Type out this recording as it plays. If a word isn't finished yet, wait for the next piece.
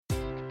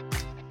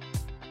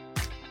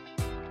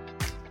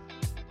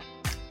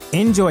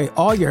Enjoy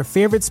all your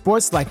favorite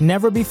sports like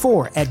never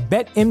before at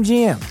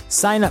BetMGM.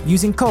 Sign up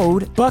using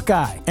code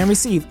Buckeye and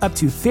receive up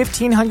to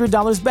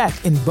 $1,500 back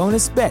in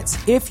bonus bets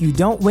if you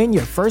don't win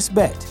your first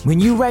bet. When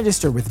you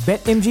register with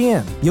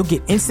BetMGM, you'll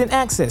get instant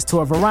access to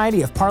a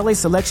variety of parlay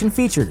selection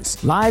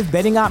features, live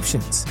betting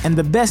options, and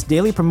the best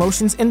daily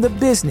promotions in the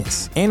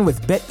business. And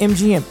with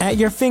BetMGM at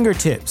your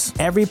fingertips,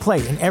 every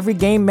play and every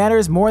game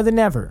matters more than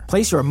ever.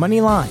 Place your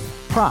money line,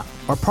 prop,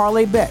 or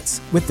parlay bets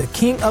with the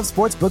king of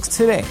sportsbooks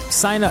today.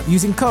 Sign up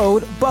using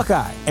code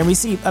Buckeye and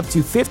receive up to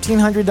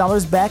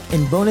 $1,500 back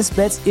in bonus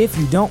bets if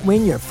you don't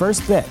win your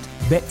first bet.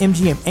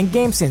 BetMGM and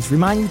GameSense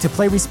remind you to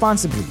play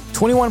responsibly.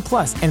 21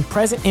 plus and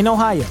present in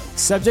Ohio,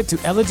 subject to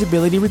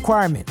eligibility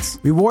requirements.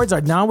 Rewards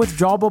are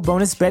non-withdrawable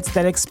bonus bets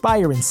that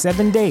expire in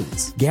 7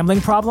 days. Gambling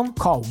problem?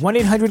 Call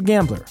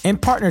 1-800-GAMBLER. In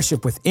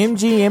partnership with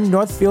MGM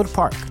Northfield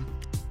Park.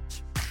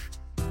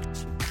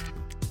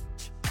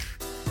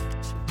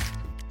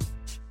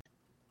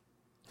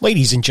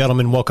 Ladies and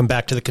gentlemen, welcome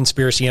back to the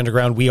Conspiracy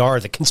Underground. We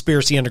are the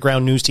Conspiracy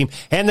Underground news team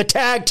and the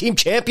tag team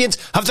champions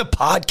of the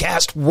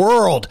podcast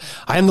world.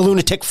 I am the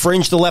lunatic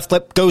fringe, the left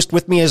lip ghost.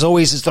 With me, as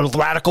always, is the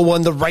radical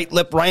one, the right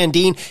lip, Ryan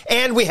Dean.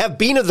 And we have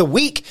Bean of the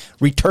Week,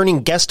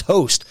 returning guest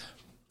host,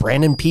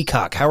 Brandon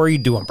Peacock. How are you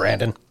doing,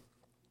 Brandon?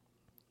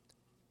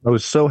 I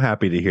was so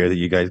happy to hear that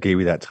you guys gave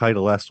me that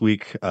title last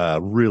week.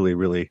 Really,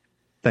 really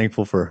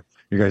thankful for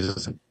you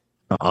guys.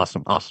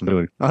 Awesome.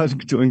 I was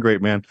doing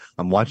great, man.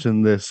 I'm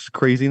watching this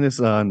craziness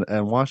in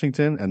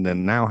Washington, and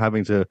then now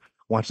having to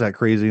watch that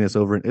craziness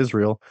over in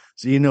Israel.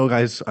 So,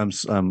 guys,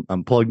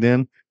 I'm plugged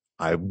in.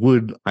 I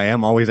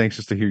am always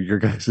anxious to hear your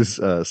guys'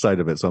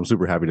 side of it. So I'm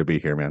super happy to be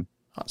here, man.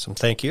 Awesome.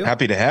 Thank you.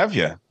 Happy to have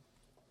you.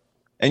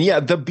 And yeah,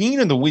 the Bean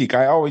of the Week,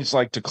 I always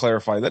like to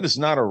clarify that is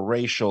not a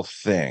racial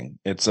thing.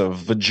 It's a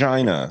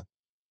vagina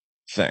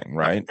thing,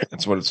 right?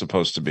 That's what it's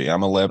supposed to be.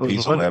 I'm a lip,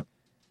 he's a lip.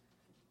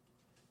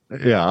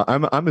 Yeah,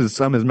 I'm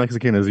as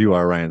Mexican as you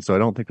are, Ryan. So I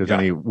don't think there's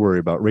any worry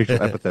about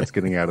racial epithets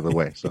getting out of the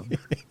way. So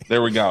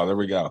there we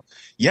go.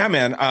 Yeah,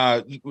 man.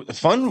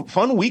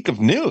 Fun week of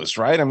news,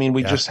 right? I mean,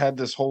 we just had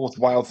this whole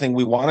wild thing.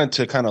 We wanted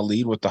to kind of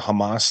lead with the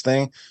Hamas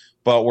thing,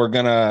 but we're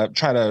gonna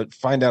try to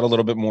find out a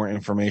little bit more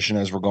information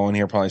as we're going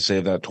here. Probably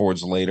save that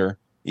towards later,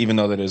 even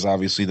though that is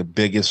obviously the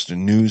biggest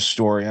news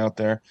story out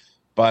there.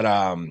 But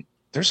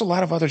there's a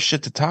lot of other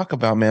shit to talk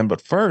about, man. But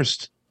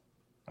first,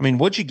 I mean,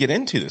 what'd you get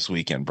into this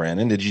weekend,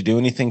 Brandon? Did you do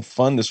anything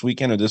fun this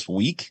weekend or this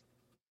week?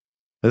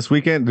 This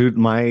weekend, dude,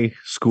 my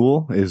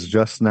school is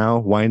just now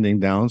winding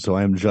down, so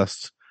I'm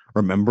just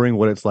remembering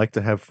what it's like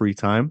to have free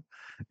time.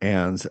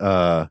 And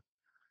so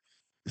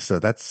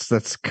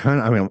that's kind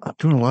of, I mean, I'm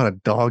doing a lot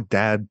of dog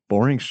dad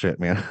boring shit,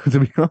 man.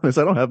 To be honest,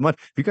 I don't have much.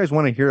 If you guys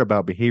want to hear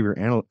about behavior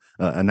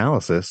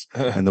analysis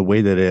and the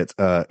way that it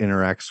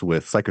interacts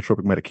with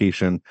psychotropic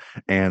medication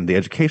and the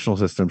educational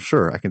system,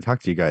 sure, I can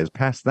talk to you guys.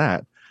 Past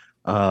that,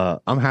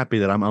 I'm happy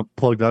that I'm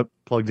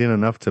plugged in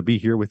enough to be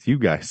here with you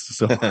guys.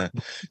 So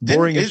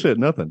boring as shit,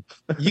 nothing.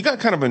 You got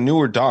kind of a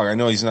newer dog. I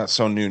know he's not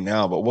so new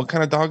now, but what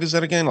kind of dog is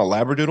that again? A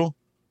Labradoodle?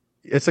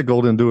 It's a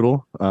golden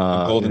doodle.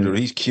 Golden doodle.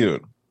 He's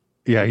cute.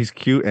 Yeah, he's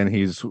cute, and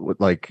he's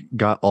like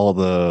got all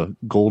the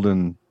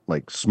golden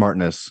like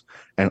smartness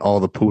and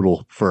all the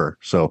poodle fur.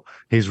 So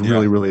he's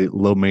really, really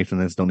low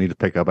maintenance. Don't need to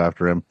pick up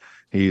after him.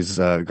 He's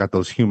got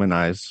those human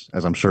eyes,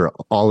 as I'm sure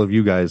all of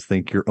you guys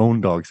think your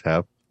own dogs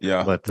have.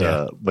 Yeah, but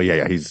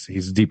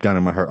he's deep down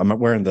in my heart. I'm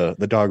wearing the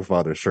dog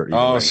father shirt.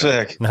 Oh,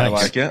 sick! Nice. I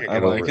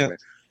like it.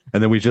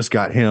 And then we just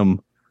got him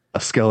a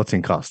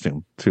skeleton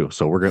costume too.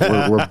 So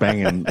we're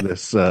banging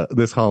this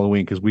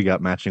Halloween because we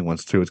got matching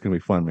ones too. It's gonna be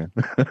fun, man.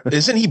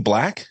 Isn't he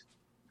black?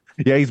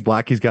 Yeah, he's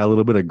black. He's got a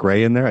little bit of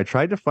gray in there. I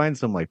tried to find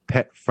some like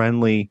pet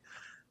friendly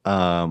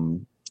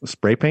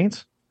spray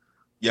paints.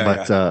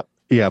 But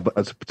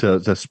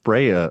to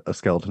spray a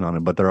skeleton on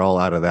him, but they're all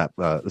out of that,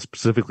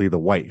 specifically the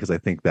white, because I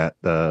think that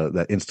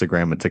that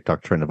Instagram and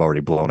TikTok trend have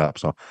already blown up.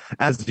 So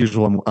as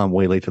usual, I'm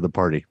way late to the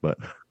party, but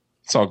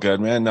it's all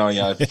good, man. No,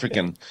 yeah,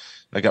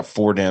 I got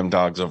 4 damn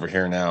dogs over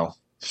here now.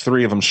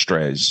 3 of them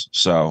strays.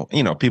 So,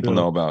 people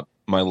know about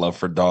my love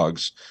for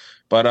dogs.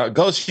 But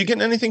Ghost, you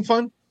getting anything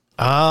fun?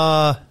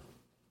 No,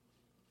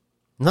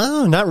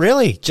 not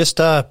really.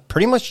 Just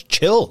pretty much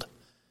chilled.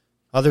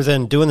 Other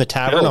than doing the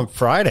tavern on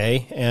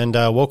Friday, and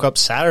woke up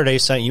Saturday,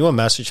 sent you a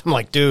message. I'm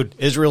like, dude,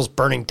 Israel's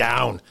burning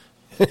down.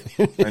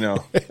 I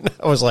know.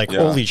 I was like,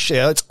 holy shit.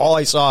 That's all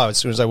I saw as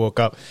soon as I woke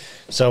up.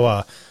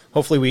 So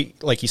hopefully we,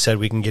 like you said,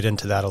 we can get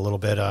into that a little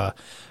bit. I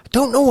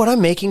don't know what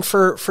I'm making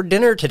for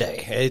dinner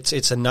today.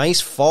 It's a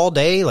nice fall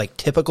day, like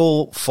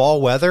typical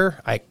fall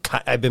weather.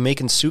 I've been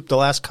making soup the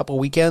last couple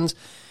weekends.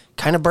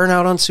 Kind of burn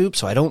out on soup,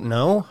 so I don't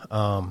know.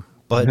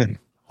 But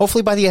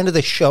hopefully by the end of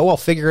the show, I'll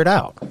figure it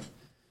out.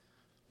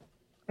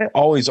 I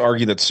always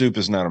argue that soup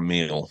is not a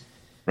meal,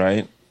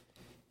 right?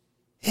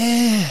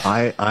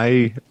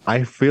 I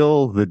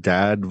feel the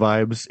dad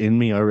vibes in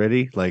me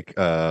already. Like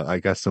I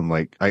got some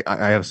like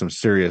I have some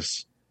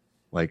serious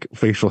like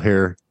facial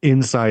hair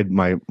inside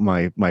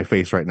my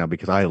face right now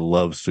because I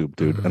love soup,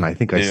 dude. And I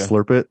think I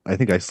slurp it. I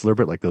think I slurp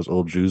it like those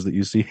old Jews that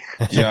you see.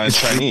 Yeah,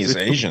 Chinese,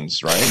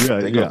 Asians, right? Yeah,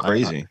 they go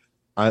crazy.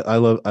 I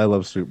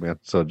love soup, man.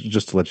 So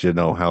just to let you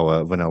know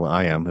how vanilla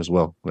I am as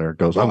well. There it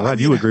goes. I'm glad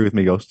you agree with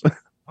me, Ghost.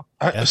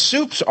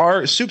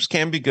 Soups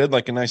can be good,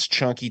 like a nice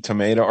chunky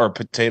tomato or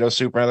potato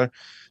soup rather,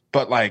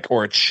 but like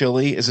or a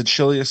chili. Is a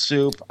chili a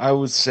soup? I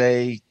would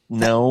say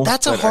no.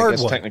 That's a hard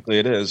one. Technically,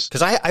 it is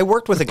because I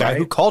worked with a guy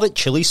who called it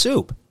chili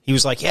soup. He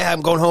was like, "Yeah,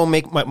 I'm going home.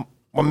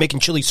 I'm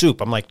making chili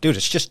soup." I'm like, "Dude,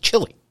 it's just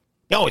chili."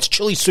 No, it's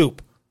chili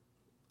soup.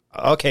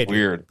 Okay, dude.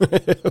 Weird.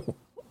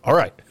 All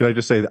right. Can I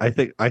just say I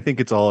think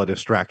it's all a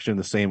distraction.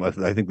 The same.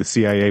 I think the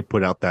CIA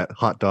put out that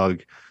hot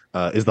dog.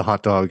 Is the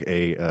hot dog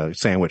a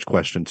sandwich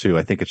question too?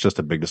 I think it's just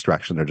a big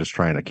distraction. They're just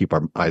trying to keep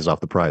our eyes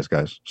off the prize,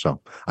 guys. So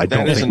I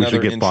don't think we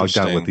should get bogged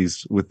down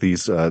with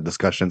these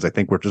discussions. I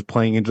think we're just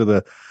playing into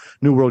the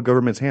New World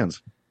government's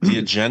hands. The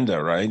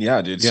agenda, right?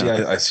 Yeah, dude. See,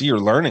 I see you're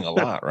learning a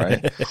lot,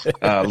 right?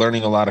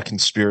 Learning a lot of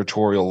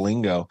conspiratorial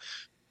lingo.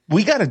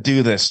 We got to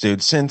do this,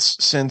 dude.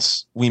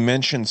 Since we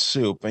mentioned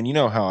soup, and you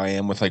know how I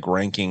am with like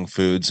ranking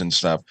foods and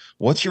stuff.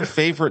 What's your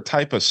favorite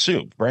type of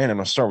soup, Brandon?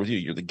 I'll start with you.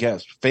 You're the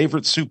guest.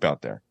 Favorite soup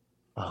out there?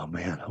 Oh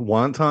man,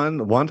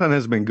 wonton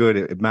has been good.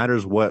 It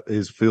matters what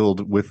is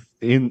filled with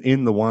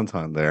in the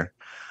wonton there.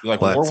 You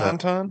like more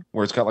wonton,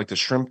 where it's got like the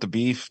shrimp, the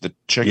beef, the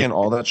chicken,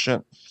 all that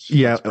shit.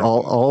 Yeah,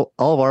 all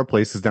of our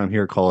places down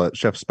here call it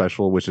Chef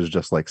Special, which is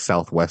just like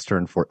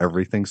Southwestern for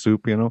everything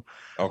soup, you know.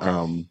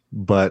 Okay.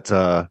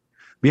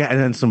 Yeah, and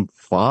then some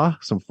pho.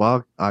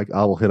 I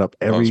will hit up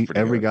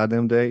every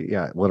goddamn day.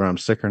 Yeah, whether I'm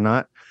sick or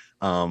not.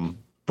 I mean,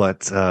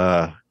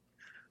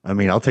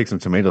 I'll take some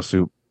tomato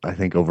soup. I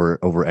think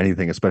over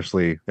anything,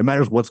 especially it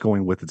matters what's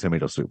going with the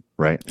tomato soup,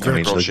 right?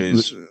 Grilled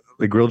cheese.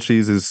 The grilled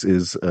cheese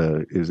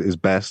is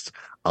best.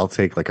 I'll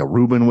take like a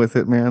Reuben with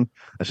it, man.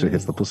 That shit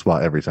hits the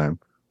spot every time.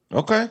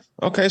 Okay.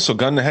 So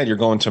gun to head, you're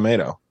going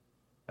tomato.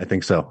 I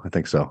think so.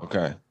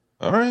 Okay.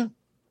 All right.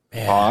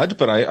 Man. Odd,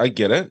 but I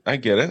get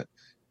it.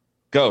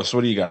 Ghost,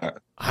 what do you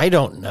got? I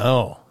don't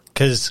know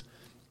because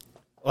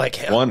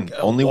like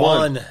only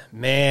one.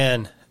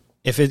 Man,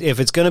 if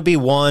it's gonna be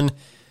one.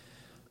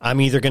 I'm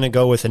either going to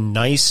go with a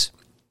nice,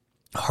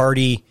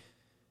 hearty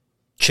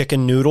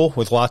chicken noodle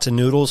with lots of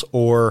noodles,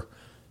 or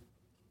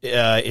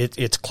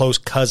its close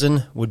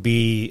cousin would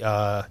be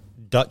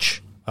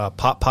Dutch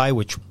pot pie,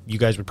 which you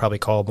guys would probably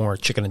call more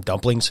chicken and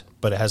dumplings,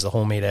 but it has the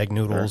homemade egg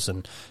noodles. Sure.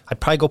 And I'd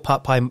probably go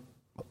pot pie,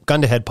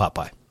 gun to head pot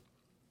pie.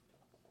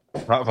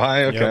 Pot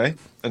pie, okay. Yep.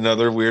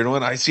 Another weird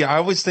one. I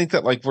always think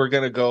that like we're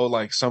going to go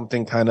like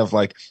something kind of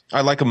like,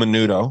 I like a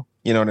menudo,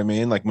 you know what I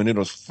mean? Like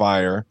menudo's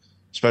fire,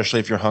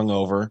 especially if you're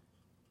hungover.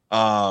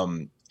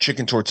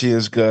 Chicken tortilla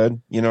is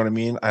good. You know what I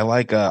mean? I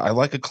like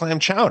a clam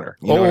chowder.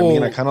 You know what I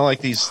mean? I kind of like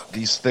these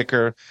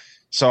thicker.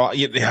 So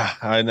yeah,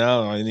 I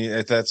know. I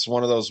mean, that's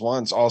one of those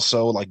ones.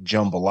 Also, like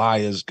jambalaya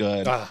is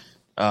good.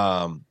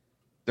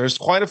 There's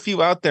quite a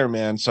few out there,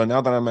 man. So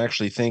now that I'm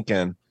actually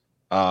thinking,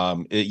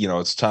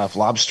 it's tough.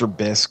 Lobster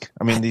bisque.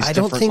 I mean, I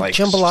don't think like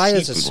jambalaya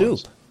is a soup.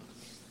 Ones.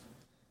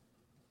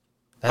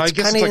 That's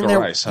kind of like in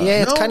there. Rice, huh?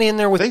 Yeah, it's kind of in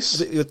there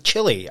with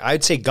chili.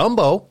 I'd say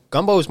gumbo.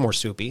 Gumbo is more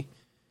soupy.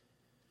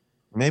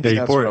 Maybe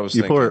that's what I was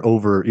thinking.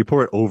 You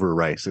pour it over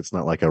rice. It's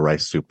not like a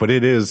rice soup, but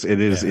it is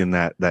in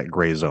that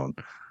gray zone.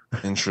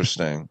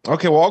 Interesting.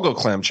 Okay, well, I'll go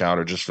clam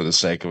chowder just for the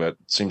sake of it.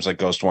 Seems like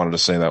Ghost wanted to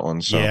say that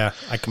one. So yeah,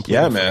 I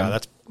completely forgot.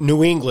 That's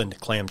New England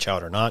clam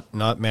chowder, not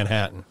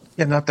Manhattan.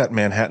 Yeah, not that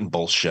Manhattan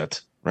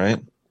bullshit, right?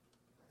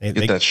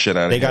 Get that shit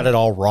out of here. They got it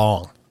all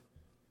wrong.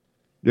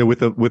 Yeah,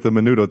 with the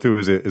menudo too.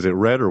 Is it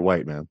red or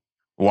white, man?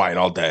 White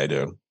all day,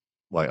 dude.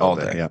 White all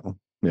day.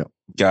 Yeah.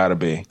 Gotta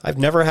be. I've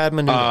never had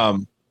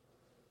menudo.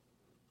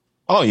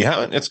 Oh, you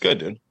haven't? It's good,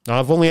 dude.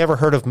 I've only ever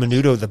heard of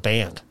Menudo the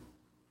band.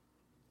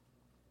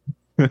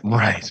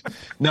 Right.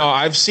 No,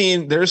 I've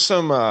seen there's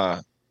some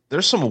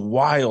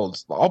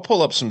wild. I'll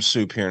pull up some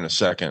soup here in a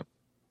second.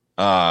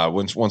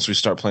 Once we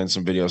start playing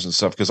some videos and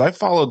stuff, because I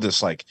followed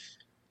this like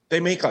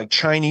they make like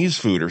Chinese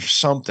food or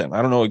something.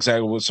 I don't know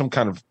exactly what, some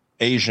kind of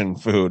Asian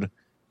food,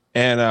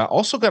 and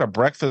also got a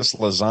breakfast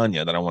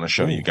lasagna that I want to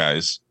show you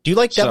guys. Do you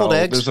like deviled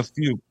eggs? There's a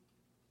few.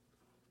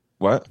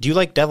 What? Do you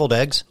like deviled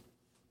eggs?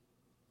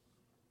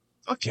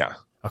 Fuck yeah.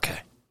 Okay.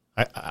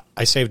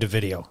 I saved a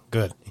video.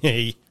 Good.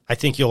 I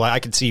think I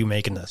can see you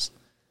making this.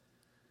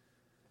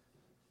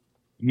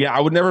 Yeah,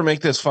 I would never make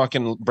this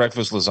fucking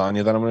breakfast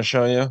lasagna that I'm going to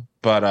show you,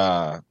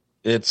 but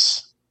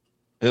it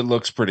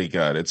looks pretty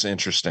good. It's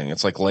interesting.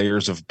 It's like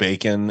layers of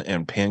bacon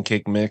and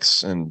pancake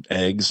mix and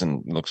eggs,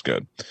 and it looks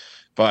good.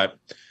 But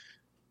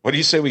what do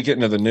you say we get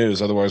into the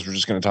news? Otherwise, we're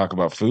just going to talk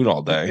about food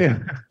all day. Yeah.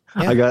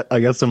 I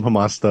got some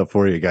Hamas stuff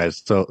for you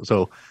guys.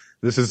 So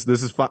this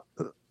is fun.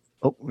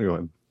 Oh, go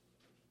ahead.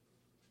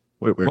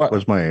 Wait,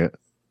 where's my?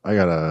 I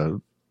had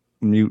a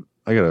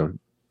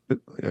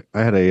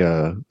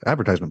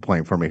advertisement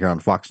playing for me here on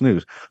Fox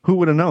News. Who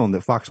would have known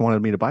that Fox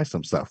wanted me to buy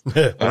some stuff?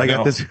 I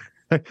got this.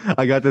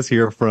 I got this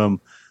here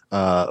from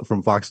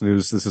Fox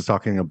News. This is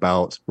talking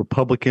about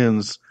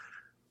Republicans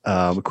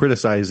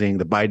criticizing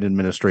the Biden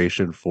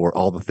administration for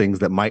all the things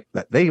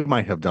that they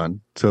might have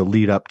done to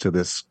lead up to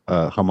this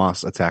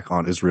Hamas attack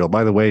on Israel.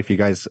 By the way, if you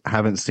guys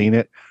haven't seen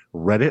it,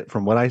 Reddit,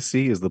 from what I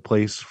see, is the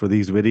place for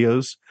these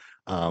videos.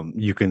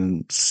 You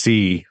can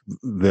see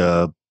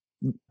the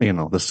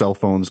cell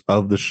phones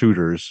of the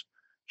shooters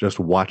just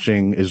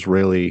watching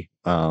Israeli.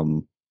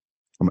 I'm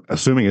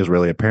assuming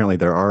Israeli. Apparently,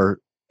 there are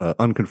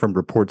unconfirmed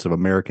reports of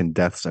American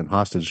deaths and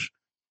hostages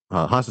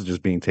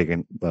being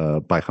taken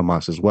by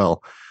Hamas as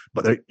well.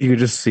 But you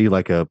just see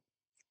like a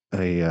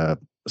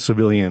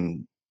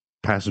civilian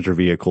passenger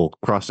vehicle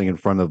crossing in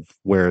front of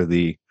where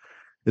the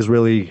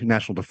Israeli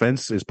National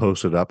Defense is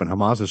posted up, and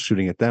Hamas is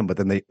shooting at them. But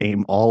then they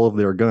aim all of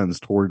their guns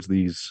towards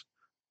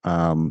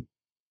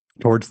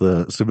towards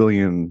the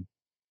civilian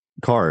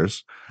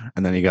cars.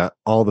 And then you got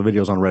all the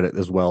videos on Reddit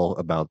as well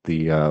about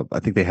I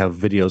think they have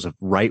videos of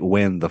right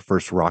when the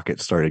first rocket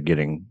started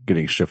getting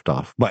shipped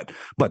off. But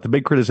the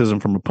big criticism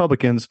from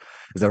Republicans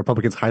is that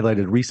Republicans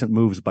highlighted recent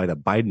moves by the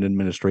Biden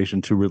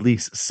administration to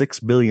release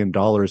 $6 billion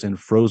in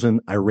frozen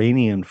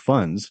Iranian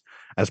funds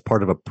as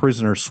part of a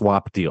prisoner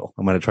swap deal.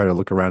 I'm going to try to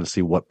look around to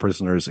see what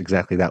prisoners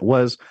exactly that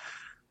was.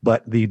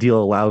 But the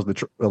deal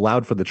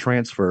allowed for the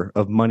transfer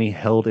of money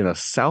held in a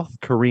South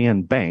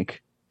Korean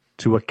bank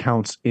to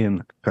accounts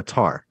in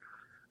Qatar.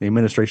 The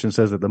administration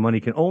says that the money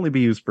can only be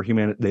used for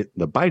the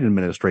Biden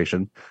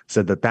administration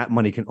said that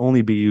money can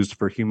only be used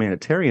for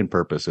humanitarian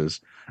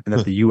purposes, and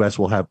that the U.S.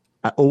 will have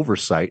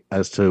oversight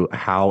as to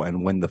how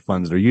and when the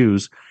funds are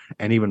used.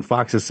 And even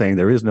Fox is saying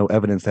there is no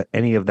evidence that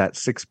any of that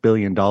 $6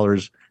 billion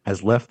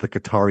has left the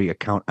Qatari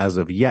account as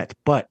of yet.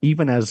 But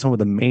even as some of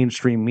the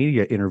mainstream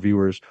media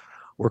interviewers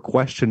were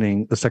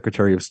questioning the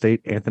Secretary of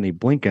State, Anthony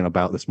Blinken,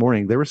 about this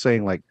morning, they were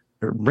saying,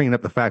 bringing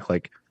up the fact,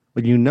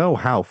 but you know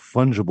how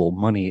fungible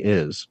money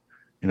is,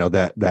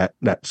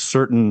 that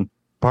certain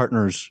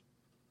partners,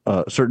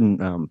 partners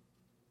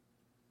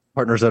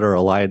that are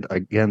allied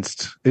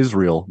against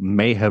Israel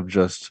may have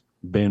just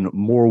been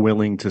more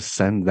willing to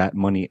send that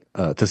money,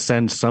 to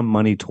send some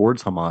money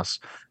towards Hamas,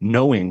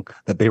 knowing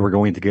that they were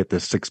going to get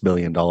this $6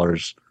 billion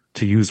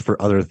to use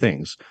for other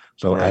things.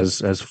 So right.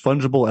 as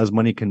fungible as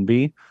money can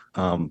be,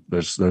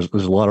 there's a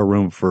lot of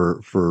room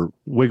for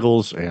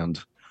wiggles and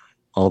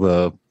all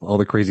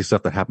the crazy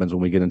stuff that happens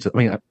when we get into. I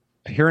mean,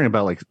 hearing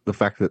about the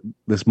fact that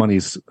this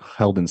money's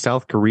held in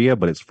South Korea,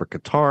 but it's for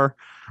Qatar.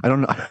 I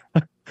don't know.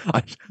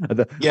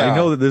 I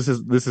know that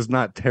this is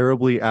not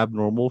terribly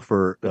abnormal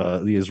for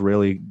the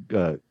Israeli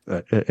and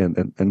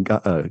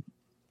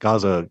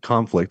Gaza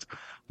conflict,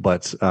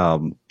 but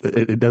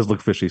it does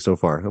look fishy so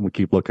far. And we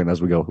keep looking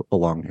as we go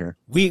along here.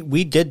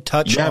 We did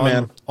touch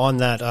on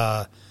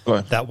that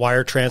that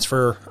wire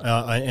transfer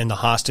and the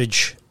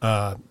hostage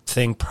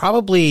thing.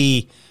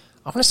 Probably,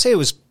 I want to say it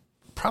was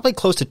probably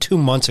close to 2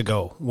 months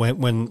ago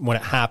when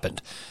it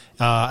happened.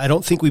 I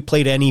don't think we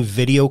played any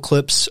video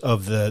clips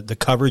of the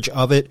coverage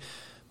of it,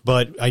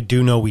 but I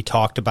do know we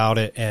talked about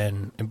it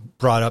and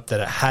brought up that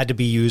it had to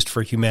be used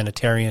for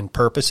humanitarian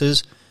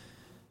purposes.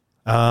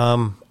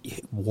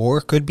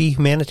 War could be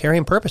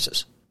humanitarian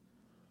purposes.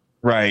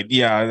 Right.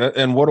 Yeah.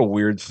 And what a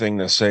weird thing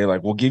to say,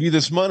 we'll give you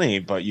this money,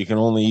 but you can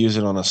only use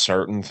it on a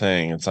certain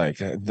thing. It's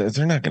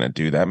they're not going to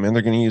do that, man.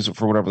 They're going to use it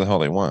for whatever the hell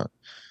they want.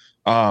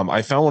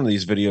 I found one of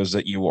these videos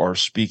that you are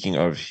speaking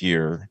of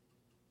here.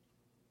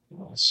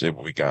 Let's see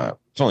what we got.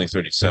 It's only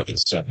 37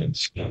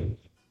 seconds.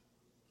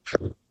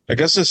 I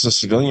guess it's a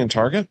civilian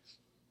target,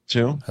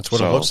 too. That's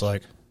what it looks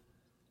like.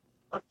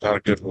 Not a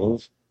good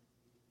move.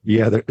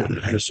 Yeah,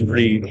 there's some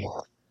pretty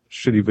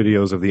shitty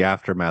videos of the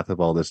aftermath of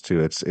all this, too.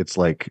 It's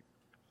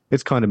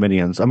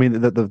condominiums. I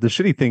mean, the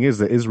shitty thing is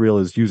that Israel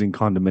is using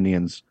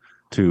condominiums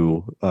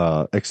to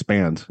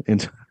expand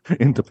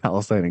into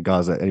Palestine and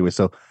Gaza. Anyway,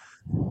 so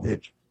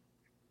it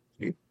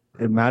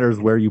matters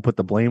where you put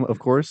the blame, of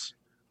course.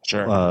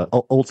 Sure.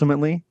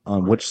 Ultimately,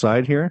 on which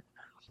side here,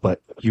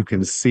 but you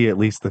can see at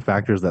least the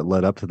factors that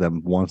led up to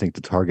them wanting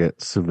to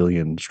target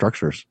civilian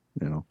structures.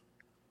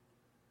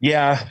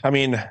 Yeah, I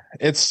mean,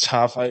 it's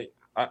tough. I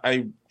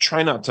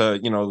try not to,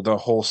 the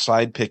whole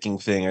side picking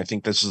thing. I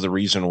think this is the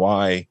reason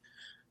why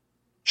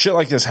shit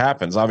like this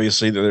happens.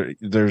 Obviously,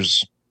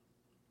 there's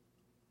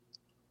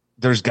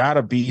got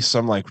to be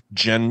some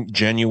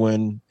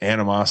genuine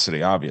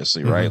animosity,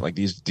 obviously, right?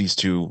 Mm-hmm. These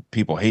two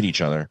people hate each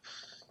other.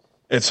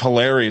 It's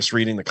hilarious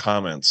reading the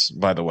comments,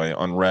 by the way,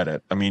 on Reddit.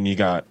 I mean, you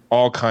got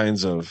all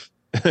kinds of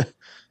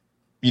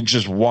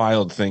just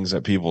wild things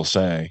that people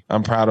say.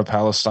 I'm proud of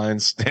Palestine.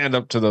 Stand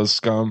up to those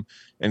scum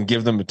and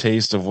give them a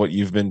taste of what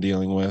you've been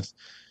dealing with.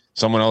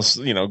 Someone else,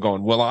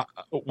 going, well,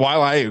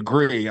 while I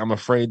agree, I'm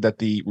afraid that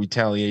the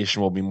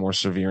retaliation will be more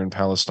severe and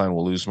Palestine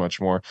will lose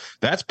much more.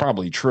 That's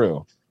probably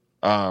true.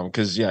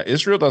 Because,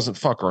 Israel doesn't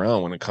fuck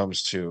around when it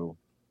comes to,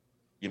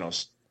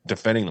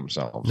 defending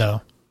themselves.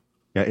 No.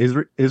 Yeah,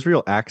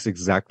 Israel acts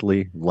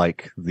exactly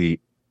like the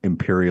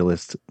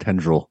imperialist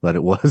tendril that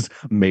it was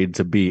made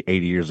to be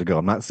 80 years ago.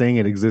 I'm not saying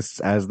it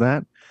exists as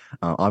that.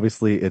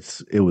 Obviously,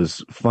 it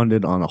was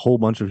funded on a whole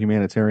bunch of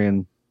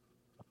humanitarian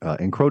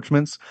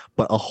encroachments,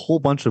 but a whole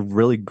bunch of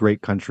really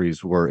great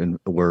countries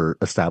were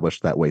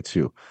established that way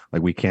too.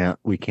 Like we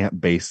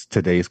can't base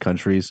today's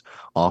countries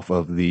off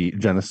of the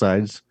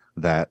genocides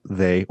that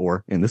they,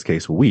 or in this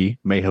case we,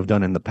 may have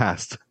done in the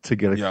past to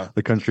get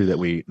the country that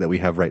we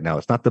have right now.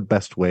 It's not the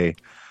best way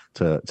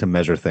to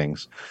measure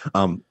things.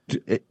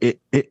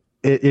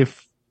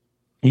 If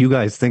you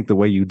guys think the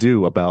way you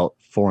do about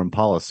foreign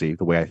policy,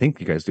 the way I think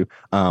you guys do,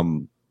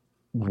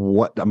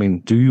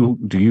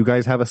 do you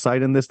guys have a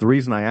side in this? The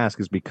reason I ask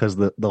is because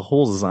the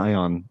whole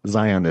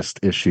Zionist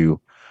issue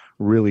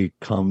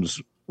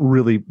becomes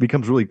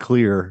really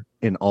clear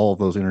in all of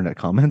those internet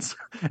comments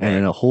and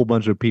in a whole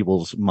bunch of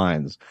people's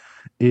minds,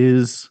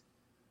 is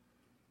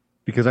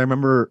because I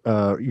remember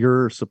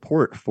your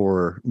support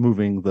for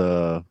moving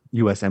the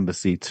U.S.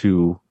 embassy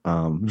to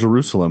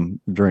Jerusalem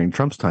during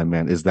Trump's time,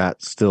 man. Is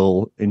that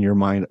still in your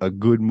mind a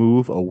good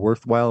move, a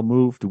worthwhile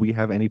move? Do we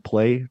have any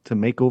play to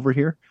make over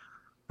here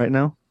right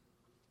now?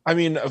 I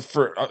mean,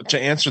 to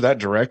answer that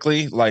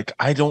directly, like,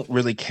 I don't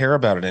really care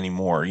about it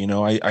anymore. You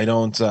know, I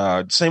don't,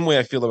 same way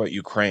I feel about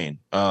Ukraine.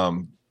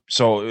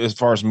 So as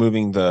far as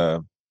moving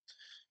the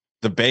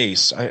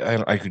base,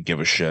 I could give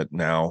a shit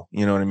now.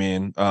 You know what I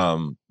mean?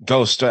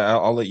 Ghost,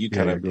 I'll let you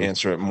kind of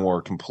answer it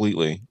more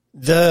completely.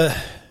 The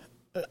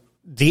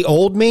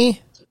old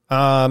me,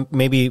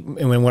 maybe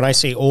when I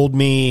say old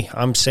me,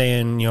 I'm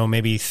saying,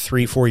 maybe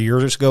 3-4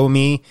 years ago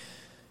me.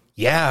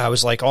 Yeah, I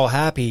was like all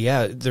happy.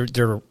 Yeah,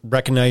 they're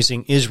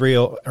recognizing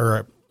Israel,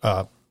 or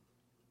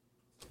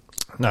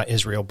not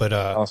Israel, but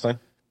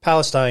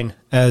Palestine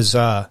as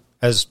the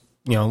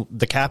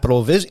capital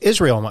of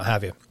Israel and what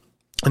have you.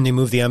 And they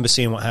moved the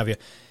embassy and what have you.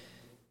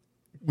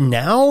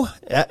 Now,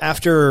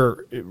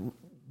 after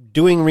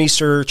doing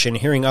research and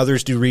hearing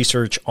others do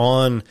research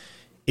on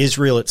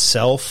Israel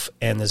itself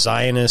and the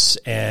Zionists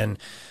and,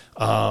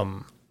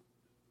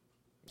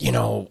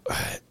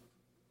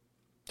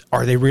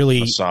 are they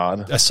really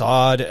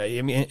Assad?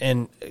 I mean,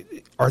 and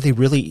are they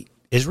really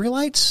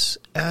Israelites?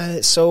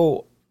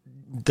 So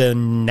the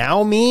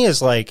now me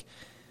is like,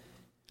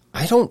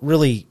 I don't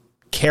really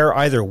care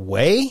either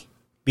way,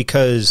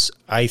 because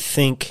I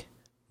think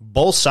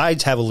both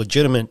sides have a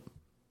legitimate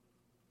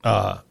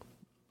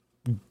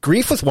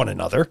grief with one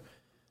another.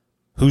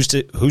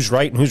 Who's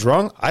right and who's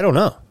wrong? I don't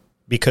know,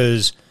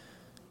 because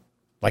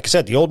like I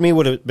said, the old me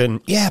would have been,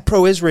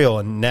 pro-Israel.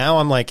 And now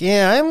I'm like,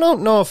 I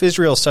don't know if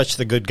Israel's such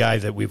the good guy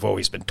that we've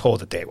always been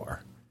told that they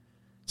were.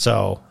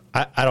 So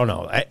I don't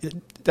know.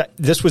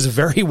 This was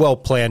very well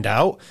planned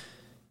out.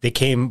 They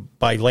came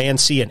by land,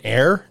 sea, and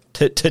air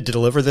to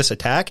deliver this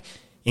attack,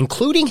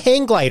 including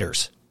hang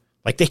gliders.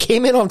 Like, they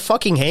came in on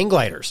fucking hang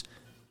gliders.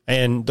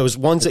 And those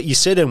ones that you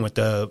sit in with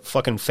the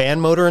fucking fan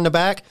motor in the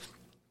back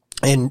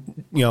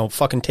and,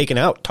 fucking taking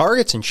out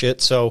targets and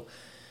shit. So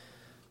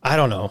I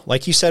don't know.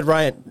 Like you said,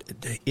 Ryan,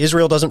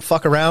 Israel doesn't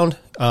fuck around.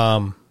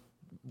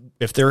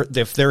 If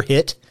they're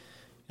hit,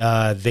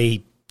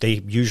 they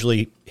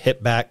usually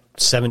hit back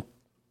 7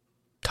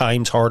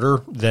 times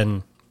harder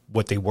than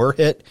what they were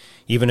hit.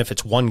 Even if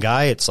it's one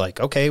guy, it's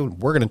like, okay,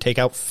 we're going to take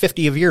out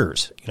 50 of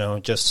yours.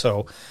 Just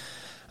so,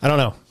 I don't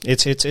know.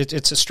 It's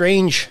a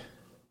strange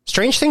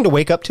thing to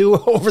wake up to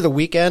over the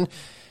weekend,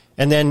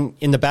 and then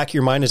in the back of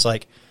your mind is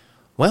like,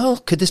 well,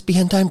 could this be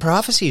end time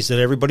prophecies that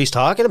everybody's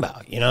talking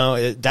about?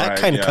 That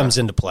kind of comes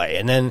into play.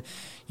 And then,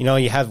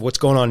 you have what's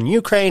going on in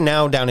Ukraine,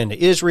 now down into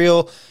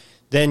Israel.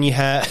 Then you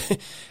have,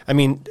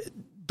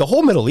 the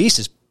whole Middle East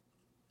has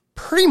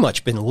pretty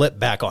much been lit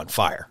back on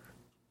fire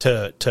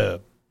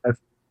to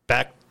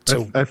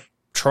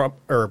Trump,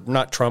 or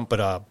not Trump,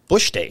 but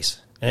Bush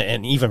days,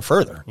 and even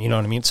further. You know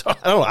what I mean? So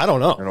I don't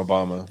know. And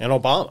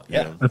Obama.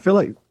 Yeah. I feel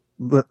like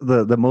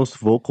the most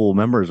vocal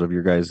members of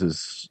your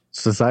guys'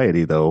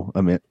 society, though,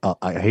 I mean,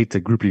 I hate to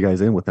group you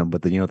guys in with them,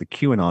 but the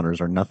QAnoners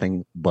are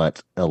nothing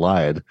but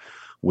allied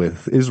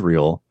with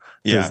Israel.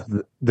 Yeah.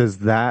 Does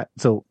that,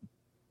 so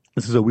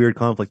this is a weird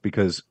conflict,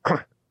 because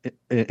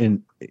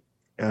in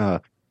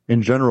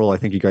general, I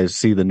think you guys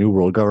see the New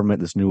World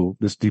Government,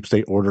 this deep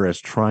state order, as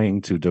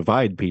trying to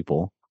divide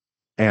people.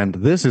 And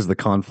this is the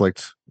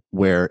conflict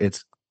where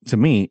it's, to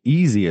me,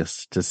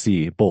 easiest to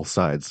see both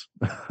sides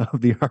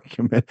of the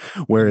argument,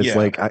 where it's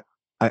like,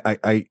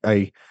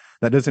 I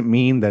that doesn't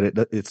mean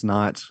that it's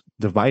not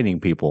dividing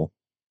people,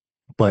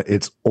 but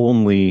it's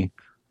only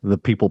the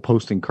people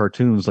posting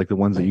cartoons like the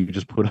ones that you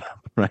just put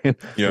up, right?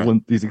 Yeah.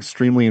 These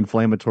extremely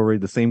inflammatory,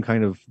 the same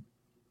kind of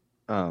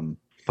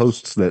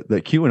posts that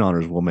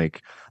QAnoners will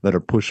make that are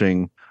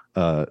pushing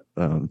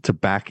to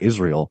back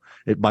Israel.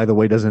 It, by the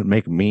way, doesn't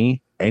make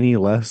me any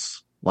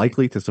less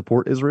likely to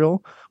support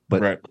Israel,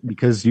 but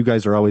because you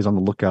guys are always on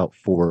the lookout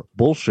for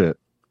bullshit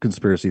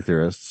conspiracy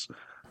theorists,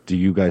 do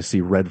you guys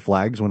see red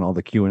flags when all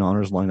the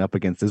QAnoners line up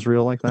against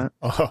Israel like that?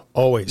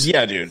 Always.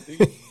 Yeah, dude.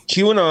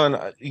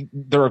 QAnon,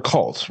 they're a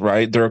cult,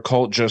 right? They're a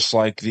cult, just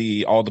like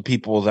all the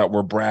people that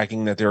were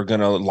bragging that they're going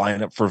to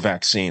line up for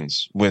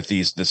vaccines with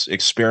this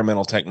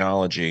experimental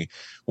technology,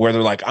 where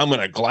they're like, I'm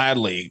going to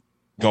gladly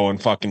go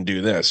and fucking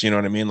do this. You know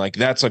what I mean? Like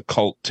that's a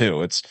cult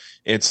too. It's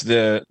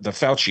the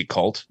Fauci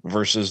cult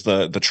versus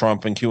the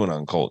Trump and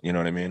QAnon cult. You know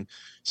what I mean?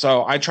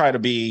 So I try to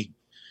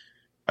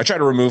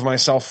remove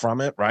myself from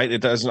it, right? I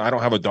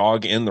don't have a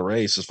dog in the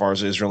race as far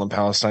as Israel and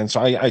Palestine.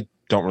 So I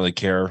don't really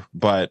care.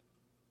 But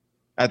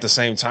at the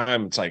same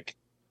time, it's like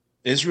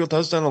Israel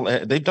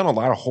they've done a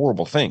lot of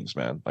horrible things,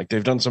 man. Like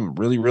they've done some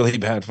really, really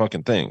bad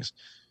fucking things.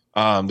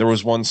 There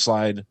was one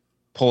slide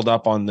pulled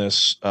up on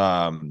this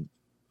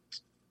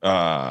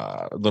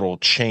little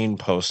chain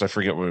post. I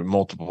forget what,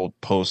 multiple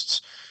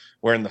posts,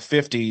 where in the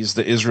 50s,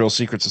 the Israel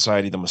Secret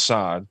Society, the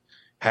Mossad,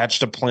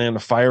 hatched a plan to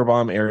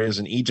firebomb areas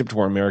in Egypt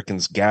where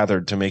Americans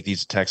gathered to make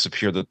these attacks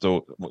appear that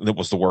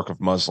was the work of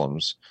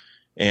Muslims.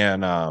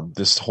 And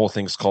this whole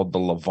thing's called the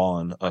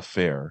Lavon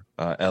Affair,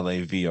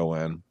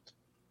 Lavon.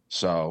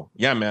 So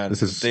yeah, man,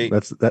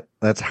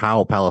 that's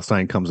how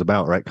Palestine comes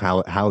about, right?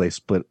 How they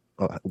split.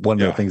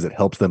 One of the things that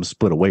helps them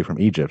split away from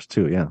Egypt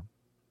too. Yeah.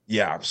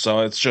 Yeah. So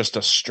it's just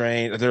a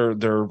strain.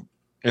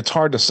 It's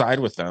hard to side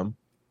with them,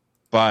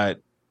 but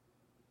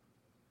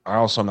I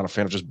also am not a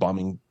fan of just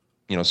bombing,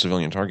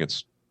 civilian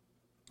targets.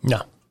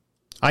 No,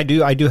 I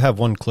do have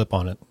one clip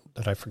on it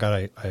that I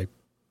forgot I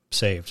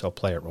saved. So I'll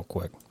play it real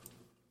quick.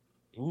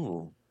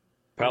 Ooh.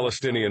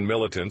 Palestinian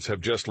militants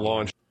have just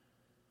launched.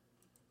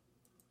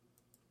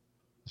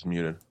 It's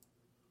muted.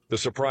 The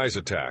surprise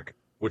attack,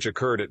 which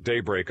occurred at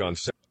daybreak on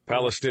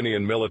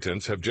Palestinian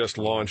militants have just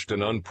launched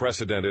an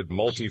unprecedented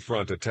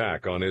multi-front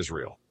attack on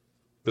Israel.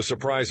 The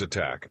surprise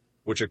attack,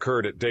 which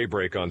occurred at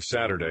daybreak on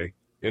Saturday,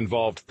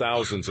 involved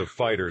thousands of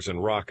fighters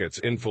and rockets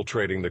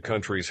infiltrating the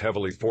country's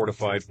heavily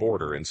fortified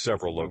border in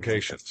several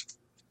locations.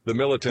 The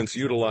militants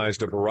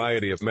utilized a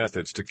variety of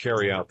methods to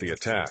carry out the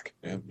attack,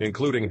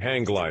 including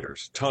hang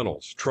gliders,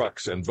 tunnels,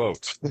 trucks, and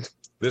boats.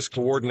 This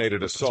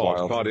coordinated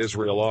assault caught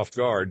Israel off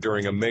guard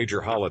during a major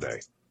holiday,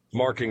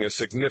 marking a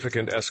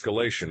significant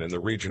escalation in the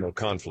regional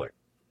conflict.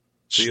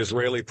 The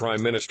Israeli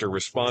Prime Minister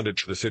responded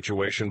to the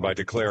situation by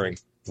declaring,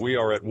 "We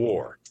are at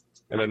war,"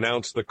 and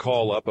announced the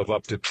call-up of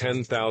up to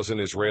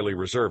 10,000 Israeli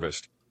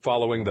reservists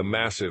following the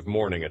massive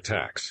morning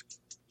attacks.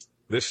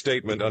 This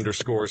statement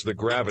underscores the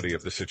gravity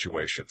of the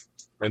situation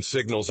and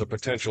signals a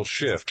potential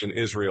shift in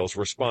Israel's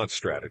response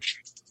strategy.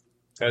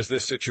 As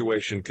this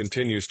situation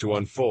continues to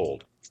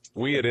unfold,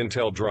 we at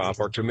Intel Drop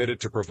are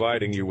committed to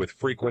providing you with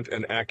frequent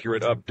and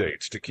accurate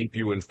updates to keep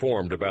you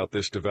informed about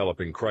this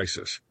developing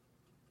crisis.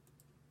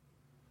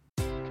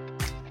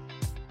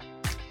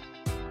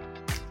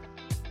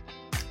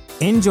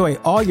 Enjoy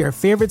all your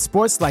favorite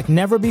sports like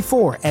never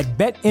before at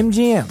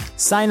BetMGM.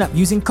 Sign up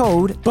using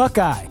code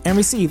Buckeye and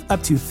receive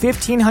up to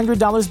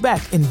 $1,500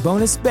 back in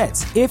bonus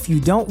bets if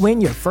you don't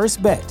win your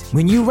first bet.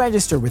 When you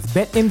register with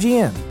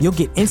BetMGM, you'll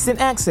get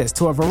instant access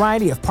to a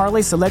variety of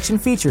parlay selection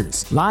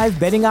features, live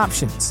betting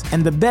options,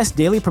 and the best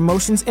daily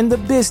promotions in the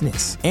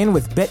business. And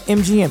with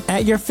BetMGM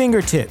at your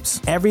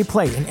fingertips, every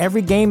play and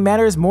every game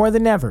matters more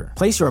than ever.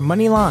 Place your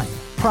money line,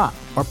 prop,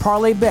 or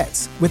parlay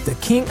bets with the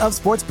king of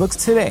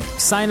sportsbooks today.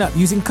 Sign up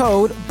using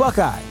code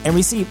Buckeye and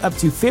receive up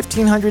to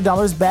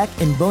 $1,500 back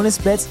in bonus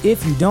bets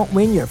if you don't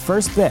win your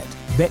first bet.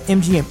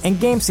 BetMGM and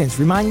GameSense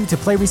remind you to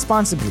play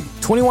responsibly.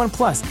 21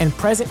 plus and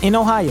present in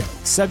Ohio,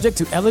 subject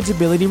to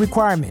eligibility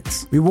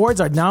requirements. Rewards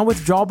are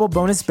non-withdrawable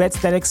bonus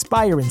bets that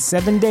expire in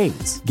 7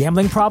 days.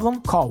 Gambling problem?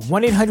 Call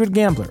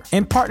 1-800-GAMBLER.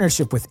 In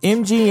partnership with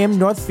MGM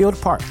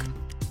Northfield Park.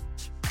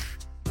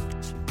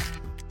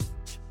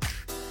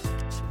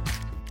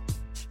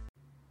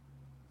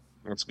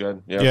 That's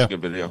good. Yeah, it's a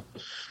good video.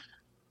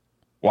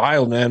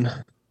 Wild,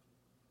 man.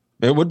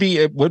 It would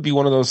be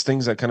one of those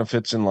things that kind of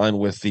fits in line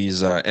with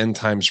these end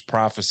times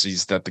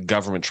prophecies that the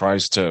government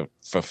tries to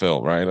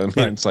fulfill, right? I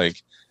mean, it's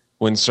like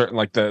when certain,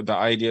 like the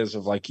ideas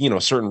of like,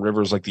 certain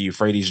rivers like the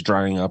Euphrates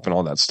drying up and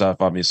all that stuff.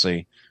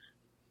 Obviously,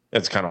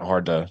 it's kind of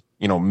hard to,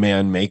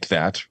 man make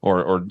that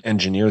or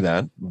engineer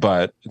that,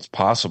 but it's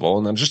possible.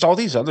 And then just all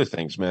these other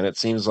things, man. It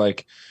seems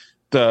like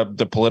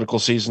the political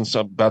season's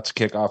about to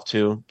kick off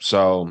too.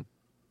 So,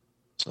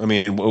 I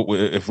mean,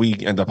 if we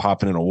end up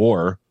hopping in a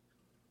war,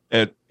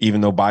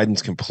 even though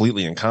Biden's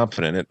completely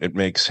incompetent, it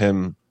makes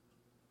him,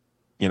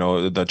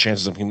 the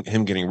chances of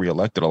him getting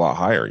reelected a lot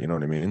higher. You know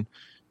what I mean?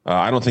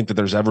 I don't think that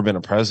there's ever been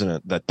a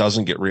president that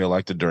doesn't get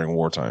reelected during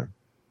wartime.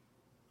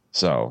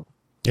 So,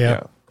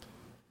 yeah.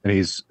 And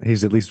he's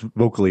at least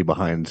vocally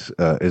behind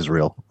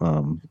Israel.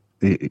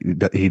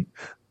 He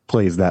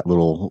plays that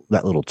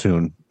little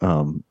tune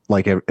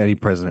like any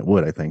president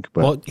would, I think.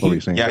 But what were you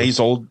saying? Yeah, he's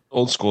old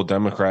school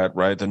Democrat,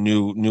 right? The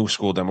new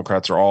school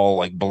Democrats are all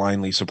like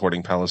blindly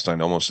supporting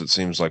Palestine. Almost, it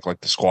seems like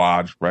the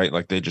Squad, right?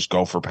 Like they just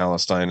go for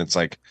Palestine. It's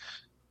like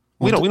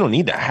we don't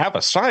need to have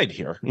a side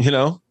here,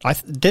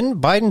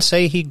 Didn't Biden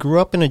say he grew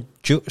up in a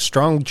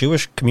strong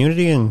Jewish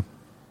community and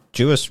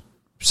Jewish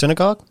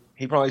synagogue?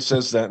 He probably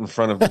says that in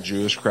front of the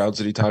Jewish crowds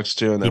that he talks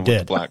to, and then with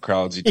the black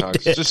crowds he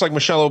talks. Just like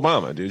Michelle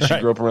Obama, dude. She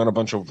grew up around a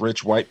bunch of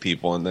rich white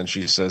people, and then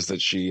she says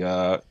that she,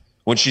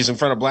 when she's in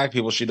front of black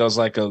people, she does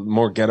like a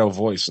more ghetto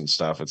voice and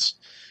stuff. It's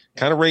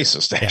kind of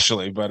racist,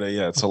 actually, but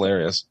it's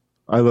hilarious.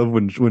 I love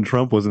when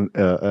Trump was in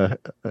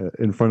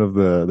front of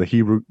the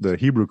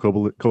Hebrew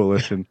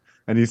coalition,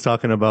 and he's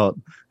talking about,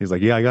 he's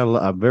like, yeah,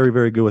 I'm very,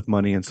 very good with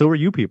money, and so are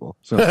you people.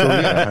 So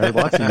yeah, I hired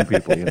lots of you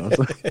people. You know,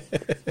 so,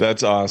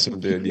 that's awesome,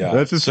 dude. Yeah,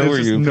 that's just, so are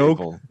you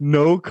people.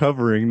 No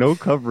covering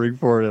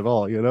for it at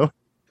all. You know,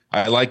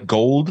 I like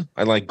gold.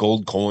 I like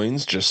gold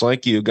coins, just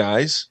like you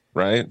guys.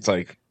 Right? It's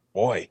like,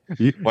 boy,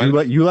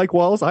 you like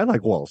walls. I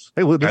like walls.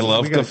 Hey, I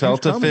love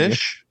gefilte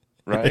fish.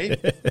 Right?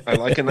 I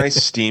like a nice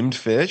steamed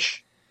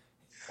fish.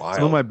 Wild.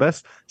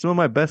 Some of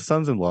my best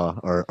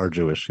sons-in-law are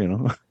Jewish, you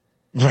know.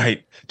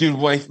 Right. Dude,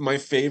 my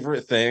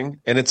favorite thing,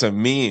 and it's a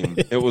meme,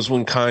 it was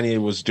when Kanye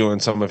was doing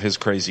some of his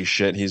crazy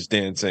shit, he's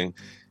dancing,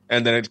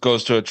 and then it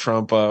goes to a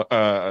Trump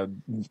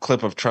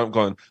clip of Trump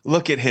going,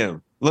 look at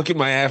him. Look at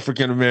my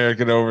African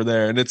American over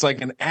there. And it's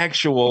like an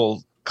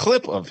actual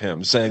clip of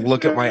him saying,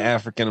 look at my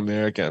African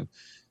American.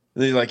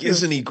 And he's like,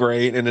 isn't he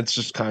great? And it's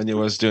just Kanye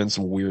West doing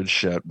some weird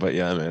shit. But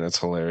yeah, man, it's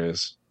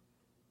hilarious.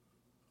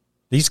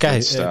 These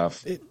guys,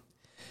 stuff.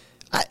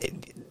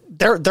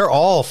 They're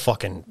all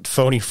fucking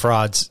phony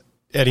frauds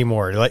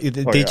anymore. Like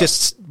they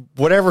just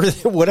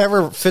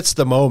whatever fits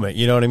the moment.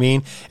 You know what I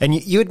mean? And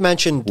you had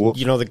mentioned,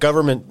 you know, the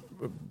government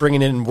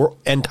bringing in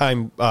end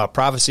time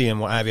prophecy and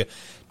what have you.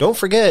 Don't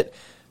forget,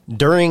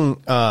 during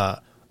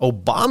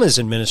Obama's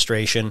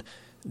administration,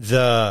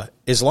 the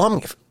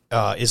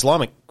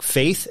Islamic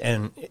faith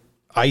and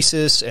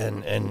ISIS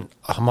and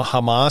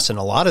Hamas and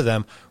a lot of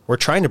them were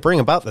trying to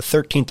bring about the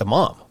 13th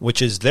Imam,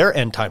 which is their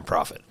end time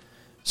prophet.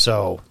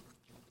 So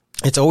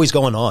it's always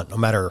going on, no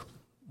matter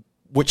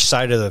which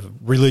side of the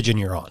religion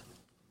you're on.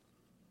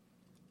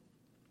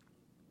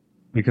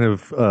 Speaking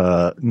of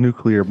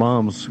nuclear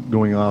bombs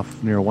going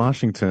off near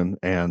Washington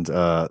and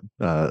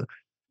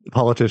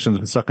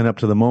politicians sucking up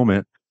to the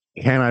moment,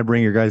 can I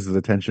bring your guys'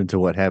 attention to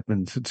what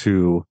happened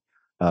to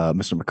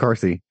Mr.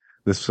 McCarthy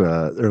this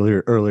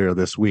earlier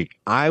this week?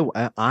 I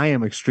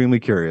am extremely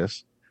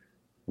curious.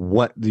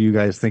 What do you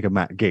guys think of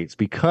Matt Gaetz?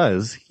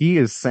 Because he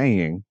is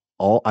saying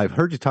I've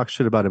heard you talk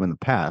shit about him in the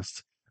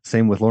past.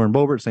 Same with Lauren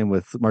Boebert, same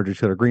with Marjorie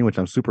Taylor Greene, which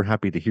I'm super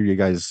happy to hear you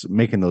guys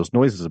making those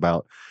noises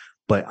about.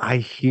 But I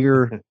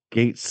hear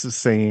Gaetz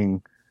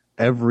saying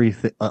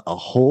everything, a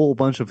whole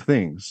bunch of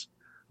things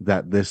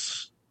that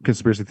this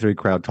conspiracy theory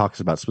crowd talks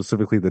about,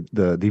 specifically the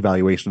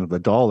devaluation of the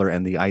dollar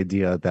and the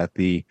idea that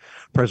the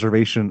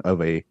preservation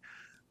of a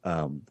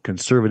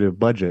conservative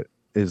budget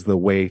is the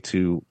way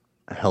to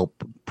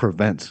help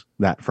prevent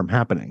that from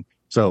happening.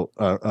 So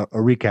a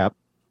recap.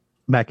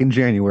 Back in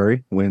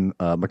January, when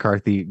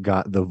McCarthy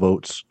got the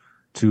votes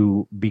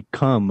to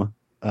become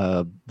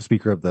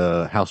Speaker of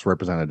the House of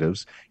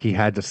Representatives, he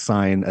had to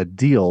sign a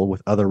deal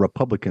with other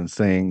Republicans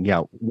saying,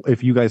 yeah,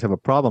 if you guys have a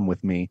problem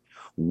with me,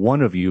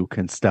 one of you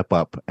can step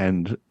up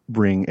and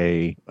bring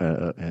a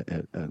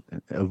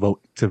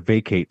vote to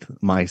vacate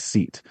my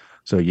seat.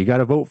 So you got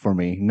to vote for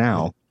me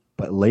now,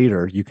 but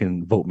later you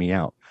can vote me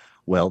out.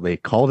 Well, they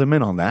called him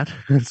in on that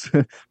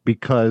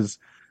because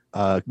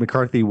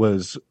McCarthy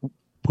was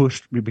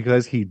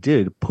because he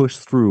did push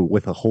through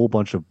with a whole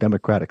bunch of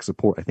Democratic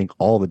support. I think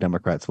all the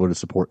Democrats voted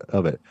support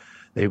of it.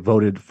 They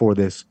voted for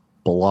this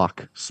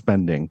block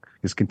spending,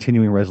 this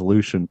continuing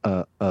resolution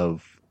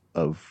of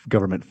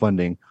government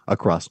funding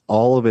across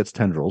all of its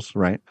tendrils,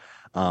 right?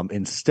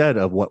 Instead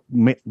of what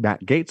Matt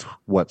Gaetz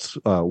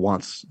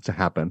wants to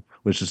happen,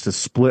 which is to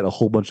split a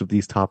whole bunch of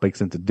these topics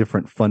into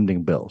different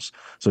funding bills.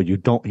 So he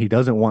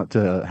doesn't want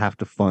to have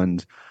to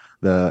fund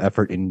the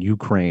effort in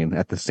Ukraine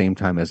at the same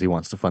time as he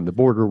wants to fund the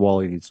border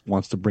wall. He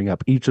wants to bring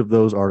up each of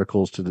those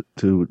articles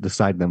to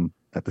decide them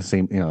at the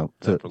same,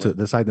 to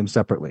decide them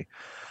separately.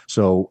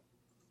 So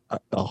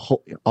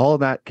all of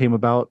that came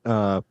about.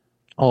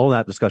 All of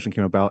that discussion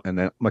came about, and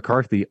then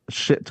McCarthy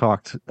shit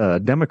talked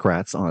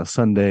Democrats on a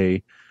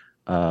Sunday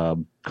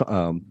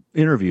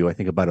interview, I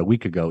think about a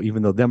week ago,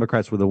 even though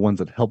Democrats were the ones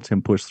that helped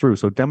him push through.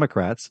 So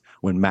Democrats,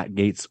 when Matt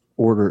Gaetz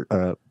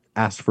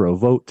asked for a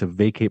vote to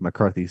vacate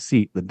McCarthy's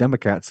seat, the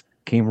Democrats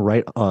came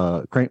right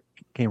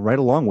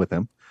along with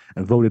him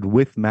and voted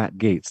with Matt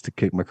Gaetz to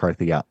kick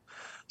McCarthy out.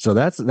 So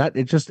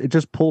it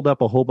just pulled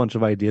up a whole bunch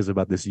of ideas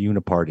about this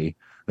uniparty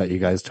that you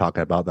guys talk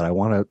about that I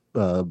want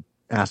to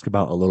ask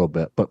about a little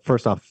bit. But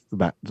first off,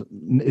 Matt,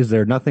 is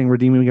there nothing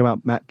redeeming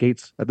about Matt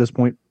Gaetz at this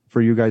point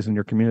for you guys in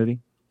your community?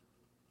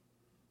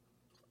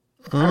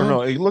 I don't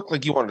know. It looked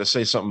like you wanted to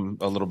say something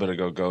a little bit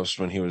ago, Ghost,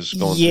 when he was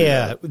going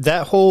through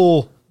that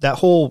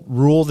whole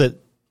rule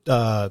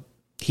that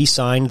he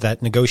signed,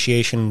 that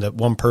negotiation that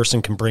one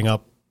person can bring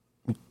up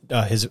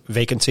his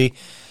vacancy,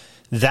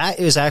 that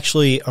is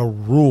actually a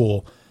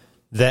rule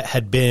that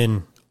had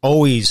been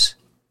always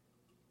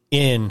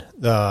in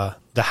the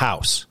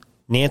House.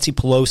 Nancy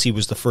Pelosi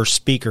was the first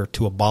speaker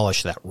to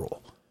abolish that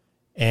rule,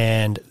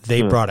 and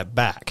they brought it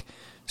back.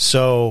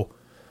 So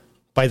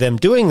by them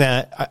doing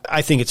that,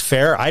 I think it's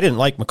fair. I didn't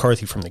like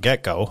McCarthy from the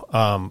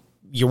get-go.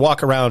 You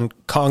walk around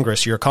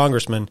Congress, you're a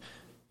congressman,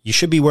 you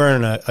should be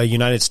wearing a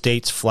United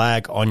States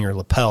flag on your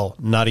lapel,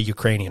 not a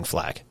Ukrainian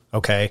flag,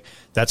 okay?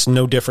 That's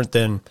no different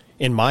than,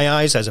 in my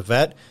eyes as a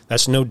vet,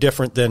 that's no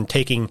different than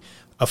taking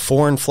a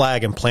foreign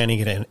flag and planting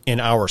it in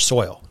our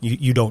soil.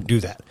 You don't do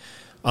that.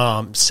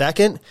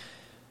 Second,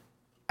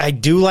 I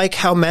do like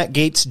how Matt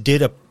Gaetz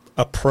did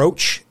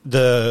approach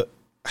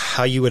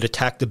how you would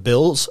attack the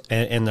bills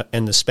and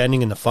the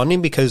spending and the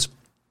funding, because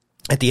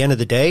at the end of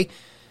the day,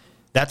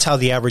 that's how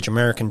the average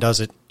American does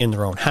it in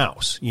their own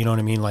house. You know what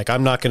I mean? Like,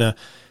 I'm not going to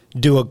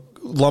do a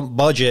lump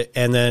budget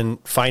and then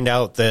find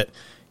out that,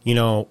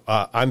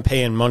 I'm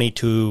paying money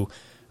to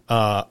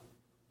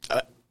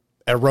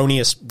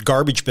erroneous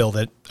garbage bill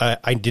that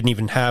I didn't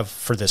even have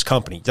for this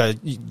company.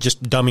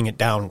 Just dumbing it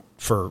down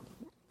for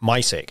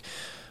my sake.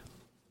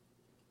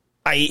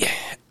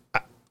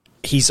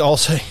 He's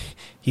also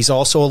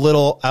a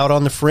little out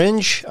on the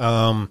fringe.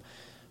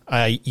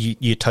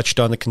 You touched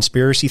on the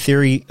conspiracy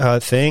theory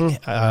thing.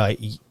 I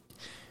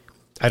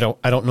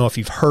don't know if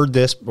you've heard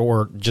this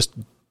or just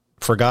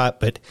forgot,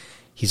 but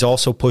he's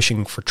also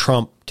pushing for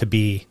Trump to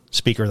be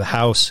Speaker of the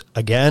House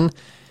again,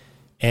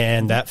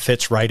 and that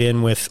fits right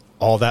in with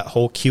all that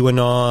whole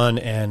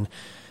QAnon and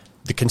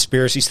the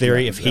conspiracy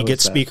theory. If he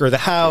gets Speaker of the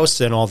House,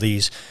 then all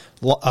these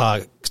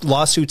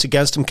lawsuits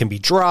against him can be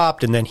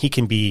dropped, and then he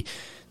can be.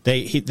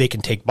 They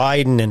can take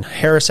Biden and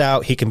Harris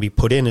out. He can be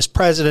put in as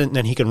president, and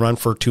then he can run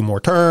for 2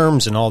 more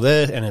terms and all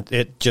this. And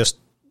it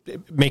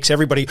makes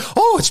everybody,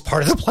 it's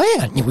part of the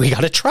plan. We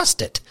got to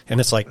trust it. And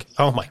it's like,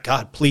 oh my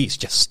God, please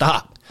just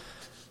stop.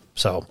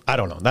 So I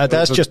don't know.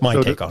 That's just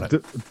my take on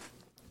it.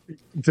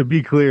 To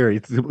be clear,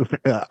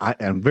 I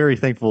am very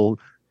thankful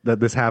that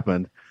this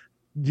happened.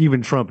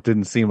 Even Trump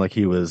didn't seem like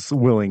he was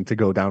willing to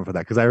go down for that,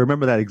 because I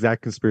remember that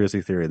exact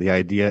conspiracy theory. The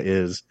idea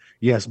is,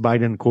 yes,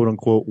 Biden, quote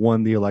unquote,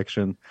 won the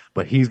election,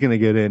 but he's going to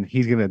get in,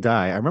 he's going to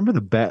die. I remember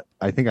the bet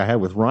I think I had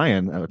with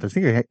Ryan, I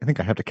think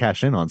I have to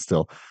cash in on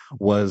still,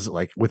 was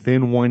like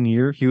within 1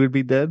 year he would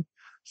be dead.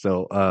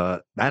 So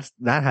that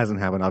hasn't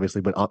happened,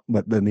 obviously, but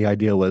then the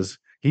idea was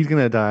he's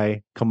going to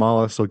die.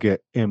 Kamala will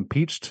get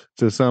impeached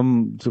for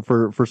some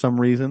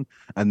reason.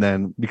 And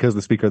then because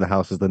the Speaker of the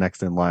House is the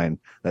next in line,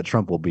 that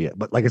Trump will be it.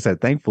 But like I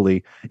said,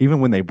 thankfully, even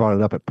when they brought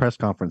it up at press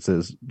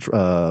conferences,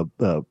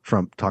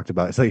 Trump talked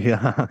about it. It's like,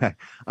 yeah,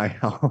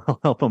 I'll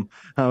help them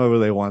however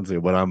they want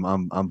to, but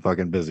I'm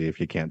fucking busy,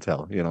 if you can't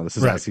tell. This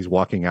is as he's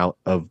walking out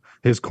of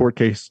his court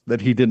case that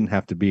he didn't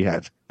have to be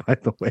at, by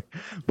the way.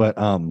 But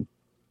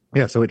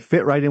yeah, so it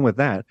fit right in with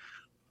that.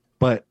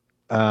 But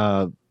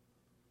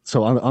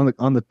so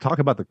on the talk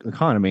about the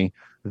economy,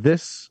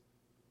 this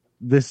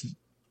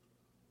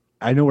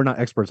I know we're not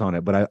experts on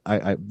it, but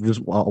I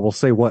will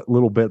say what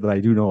little bit that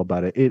I do know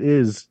about it. It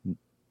is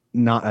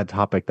not a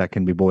topic that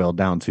can be boiled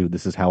down to,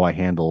 this is how I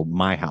handle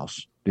my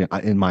house,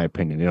 in my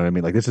opinion. You know what I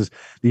mean? Like, this is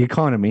the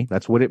economy.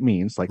 That's what it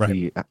means. Like,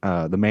 right.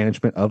 The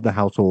management of the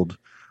household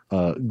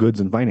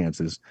goods and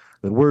finances.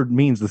 The word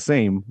means the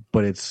same,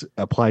 but it's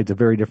applied to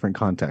very different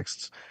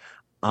contexts.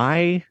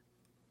 I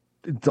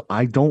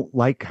don't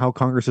like how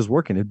Congress is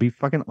working. It'd be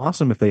fucking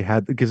awesome if they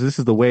had, because this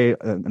is the way,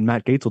 and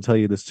Matt Gaetz will tell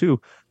you this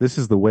too, this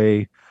is the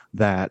way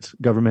that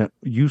government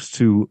used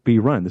to be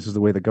run. This is the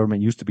way the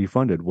government used to be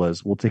funded,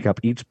 was we'll take up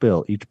each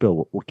bill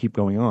will keep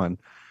going on.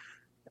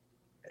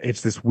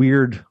 It's this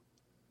weird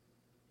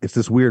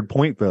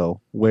point,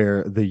 though,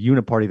 where the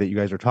uniparty that you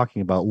guys are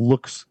talking about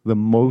looks the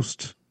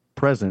most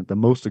present, the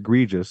most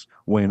egregious,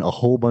 when a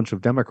whole bunch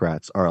of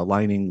Democrats are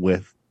aligning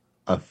with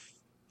a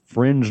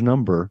fringe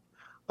number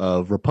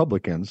of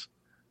Republicans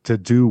to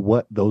do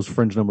what those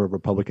fringe number of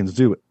Republicans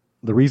do.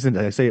 The reason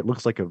I say it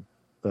looks like a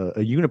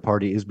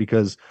uniparty is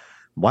because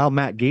while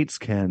Matt Gaetz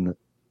can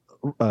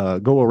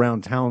go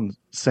around town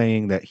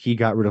saying that he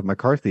got rid of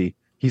McCarthy,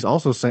 he's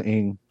also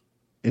saying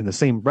in the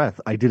same breath,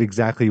 I did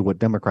exactly what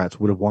Democrats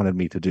would have wanted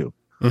me to do.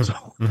 So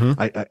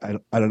I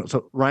don't know.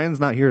 So Ryan's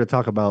not here to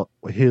talk about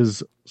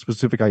his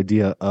specific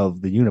idea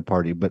of the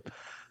uniparty, but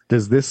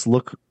does this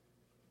look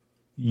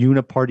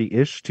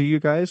uniparty-ish to you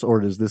guys,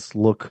 or does this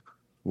look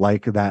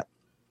like that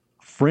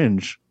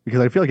fringe?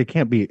 Because I feel like it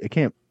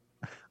can't,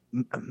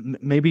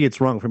 maybe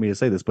it's wrong for me to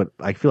say this, but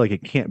I feel like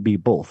it can't be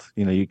both.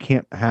 You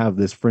can't have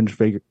this fringe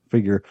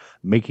figure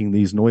making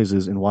these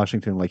noises in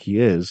Washington like he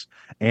is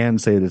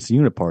and say that it's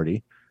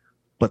uniparty,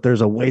 but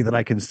there's a way that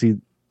I can see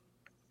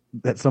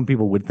that some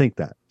people would think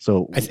that.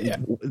 So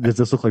does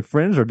this look like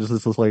fringe, or does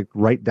this look like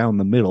right down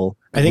the middle?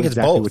 I think it's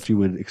exactly both. What you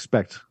would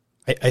expect.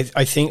 I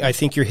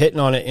think you're hitting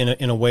on it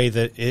in a way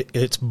that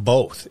it's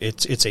both.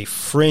 It's a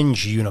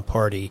fringe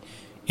uniparty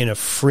in a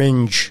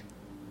fringe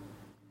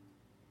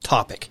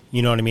topic.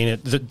 You know what I mean?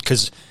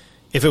 Because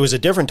if it was a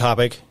different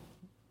topic,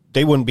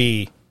 they wouldn't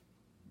be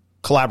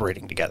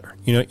collaborating together.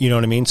 You know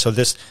what I mean? So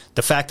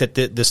the fact that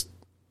this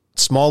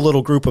small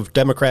little group of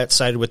Democrats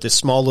sided with this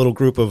small little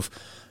group of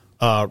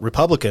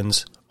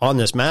Republicans on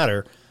this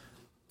matter,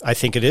 I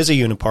think it is a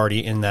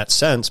uniparty in that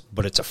sense,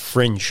 but it's a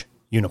fringe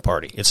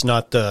uniparty. It's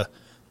not the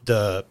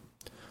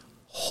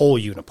whole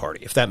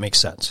uniparty, if that makes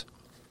sense.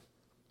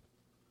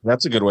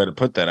 That's a good way to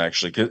put that,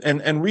 actually.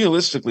 And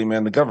realistically,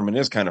 man, the government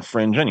is kind of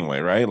fringe anyway,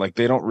 right? Like,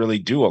 they don't really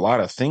do a lot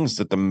of things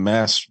that the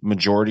mass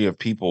majority of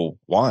people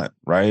want,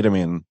 right? I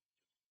mean,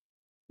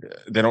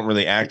 they don't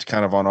really act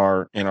kind of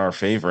in our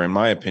favor, in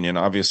my opinion.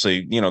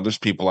 Obviously, there's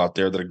people out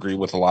there that agree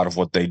with a lot of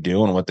what they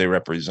do and what they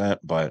represent,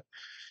 but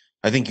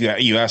I think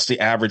you ask the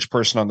average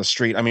person on the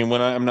street. I mean,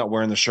 when I'm not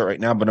wearing the shirt right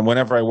now, but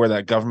whenever I wear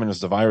that government is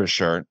the virus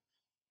shirt,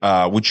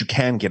 which you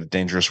can get at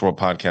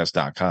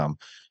dangerousworldpodcast.com,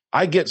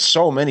 I get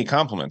so many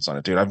compliments on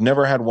it, dude. I've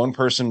never had one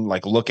person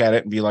like look at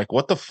it and be like,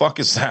 what the fuck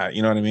is that?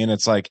 You know what I mean?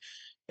 It's like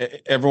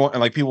everyone,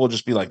 like people will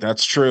just be like,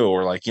 that's true.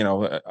 Or like,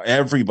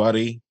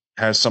 everybody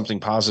has something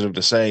positive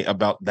to say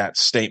about that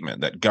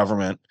statement, that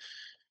government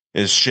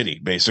is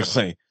shitty,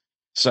 basically.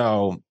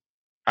 So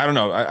I don't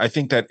know. I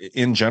think that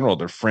in general,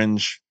 they're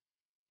fringe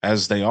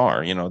as they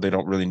are. They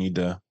don't really need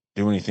to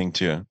do anything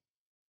to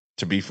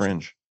be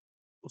fringe.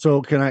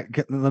 So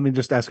let me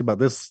just ask about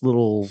this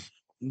little,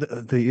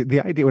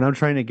 the idea when I'm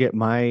trying to get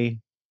my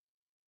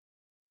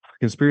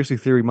conspiracy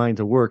theory mind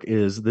to work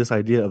is this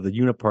idea of the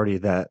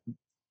uniparty, that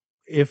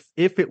if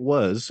it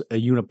was a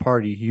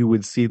uniparty, you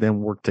would see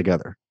them work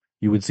together.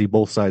 You would see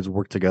both sides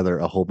work together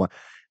a whole bunch.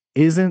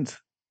 Isn't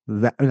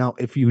that now?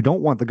 If you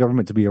don't want the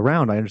government to be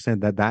around, I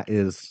understand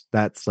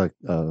that's like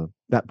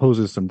that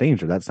poses some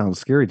danger. That sounds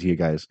scary to you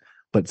guys,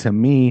 but to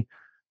me,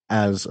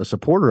 as a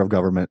supporter of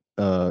government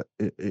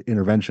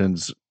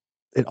interventions,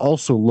 it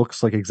also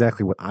looks like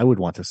exactly what I would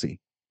want to see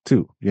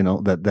too.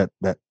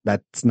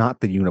 That's not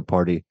the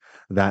uniparty.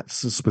 That's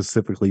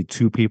specifically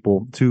two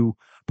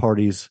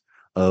parties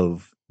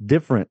of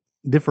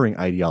differing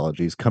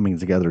ideologies coming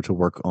together to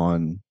work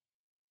on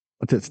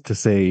to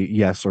say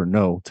yes or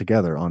no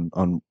together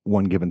on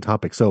one given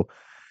topic. So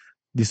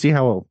do you see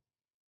how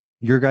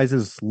your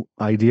guys'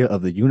 idea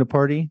of the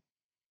uniparty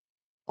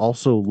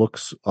also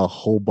looks a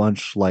whole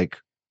bunch like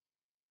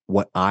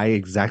what I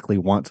exactly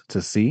want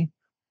to see?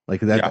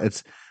 Like that. Yeah.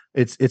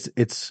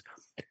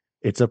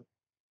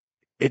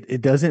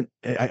 It doesn't,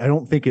 I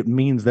don't think it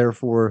means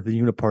therefore the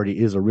uniparty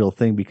is a real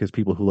thing because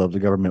people who love the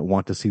government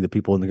want to see the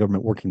people in the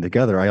government working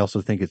together. I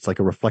also think it's like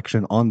a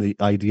reflection on the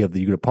idea of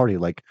the uniparty.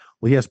 Like,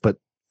 well, yes, but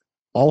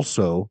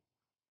also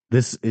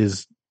this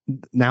is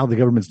now the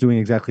government's doing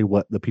exactly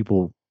what the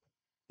people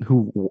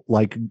who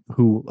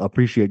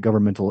appreciate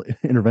governmental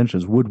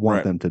interventions would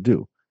want them to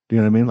do. Do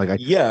you know what I mean? Like,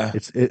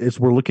 it's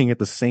we're looking at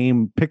the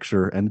same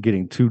picture and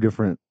getting two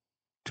different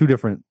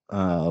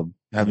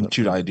having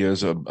two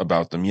ideas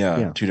about them.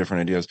 Yeah, two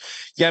different ideas.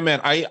 Yeah, man,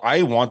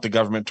 I want the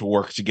government to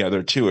work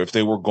together too. If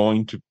they were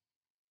going to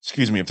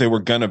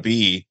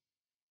be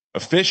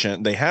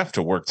efficient, they have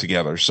to work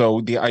together.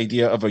 So the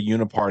idea of a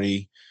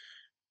uniparty,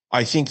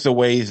 I think the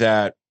way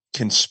that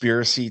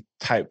conspiracy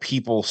type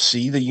people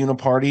see the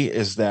uniparty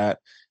is that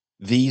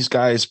these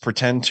guys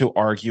pretend to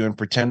argue and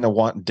pretend to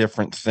want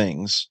different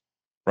things,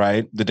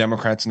 right? The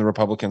Democrats and the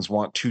Republicans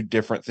want two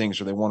different things,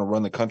 or they want to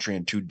run the country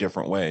in two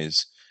different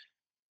ways.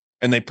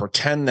 And they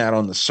pretend that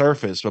on the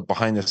surface, but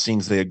behind the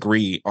scenes, they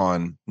agree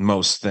on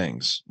most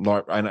things.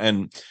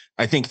 And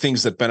I think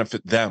things that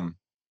benefit them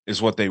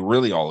is what they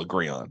really all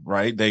agree on,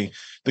 right? The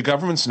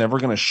government's never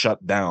going to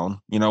shut down,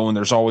 when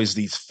there's always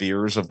these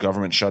fears of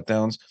government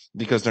shutdowns,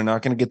 because they're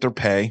not going to get their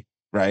pay,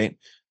 right?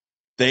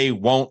 They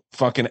won't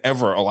fucking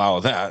ever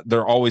allow that.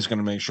 They're always going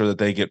to make sure that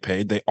they get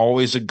paid. They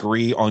always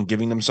agree on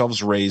giving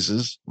themselves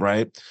raises,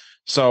 right?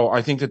 So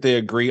I think that they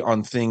agree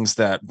on things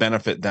that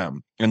benefit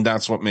them. And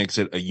that's what makes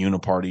it a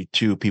uniparty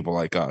to people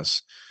like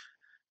us.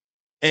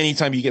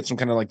 Anytime you get some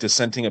kind of like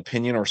dissenting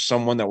opinion or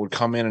someone that would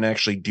come in and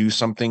actually do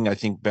something, I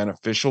think,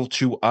 beneficial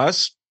to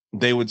us,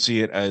 they would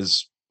see it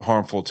as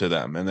harmful to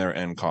them and their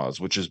end cause,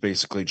 which is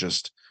basically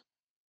just,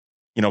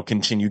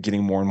 continue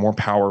getting more and more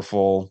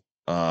powerful.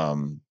 I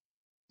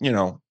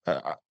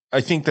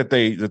think that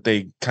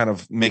they kind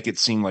of make it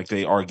seem like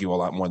they argue a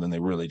lot more than they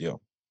really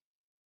do.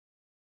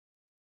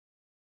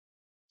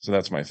 So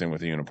that's my thing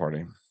with the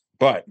uniparty.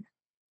 But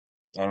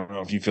I don't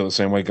know if you feel the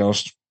same way,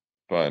 Ghost.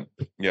 But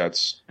yeah,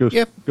 Ghost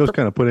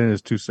kind of put in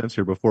his 2 cents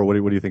here before. What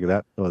do you think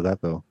of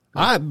that? Though?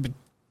 I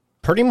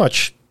pretty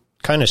much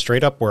kind of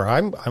straight up where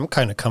I'm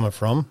kind of coming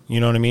from. You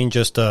know what I mean?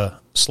 Just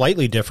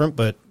slightly different,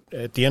 but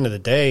at the end of the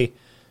day,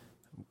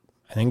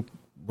 I think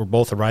we're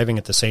both arriving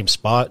at the same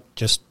spot,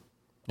 just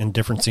in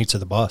different seats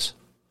of the bus.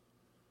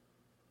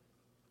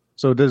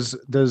 So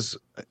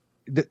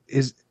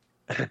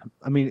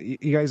I mean,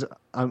 you guys,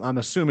 I'm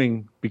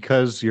assuming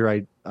because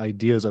your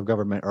ideas of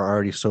government are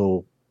already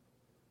so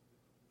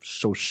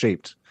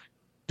shaped,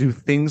 do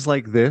things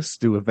like this,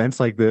 do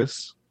events like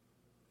this,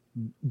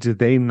 do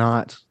they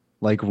not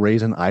like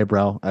raise an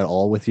eyebrow at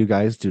all with you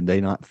guys? Do they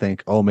not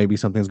think, oh, maybe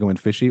something's going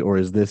fishy? Or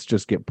is this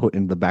just get put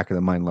in the back of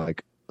the mind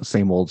like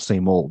same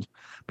old?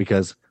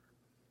 Because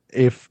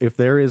if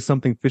there is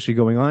something fishy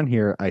going on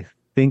here, I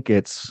think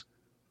it's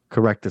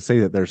correct to say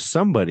that there's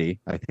somebody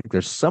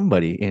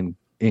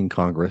in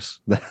Congress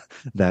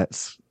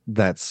that's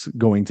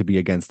going to be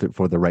against it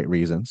for the right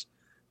reasons.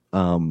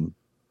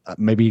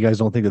 Maybe you guys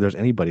don't think that there's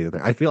anybody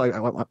there. I feel like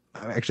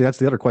actually that's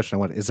the other question I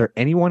want. Is there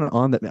anyone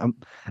on that? I'm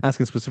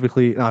asking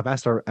specifically. I've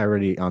asked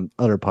already on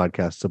other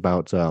podcasts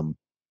about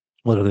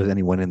whether there's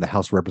anyone in the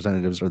House of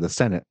Representatives or the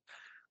Senate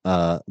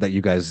that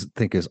you guys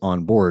think is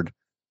on board.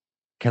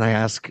 Can I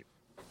ask?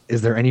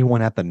 is there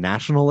anyone at the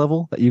national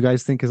level that you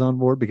guys think is on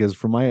board? Because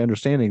from my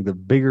understanding, the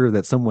bigger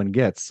that someone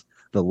gets,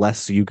 the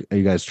less you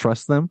guys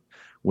trust them,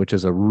 which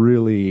is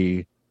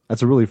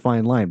that's a really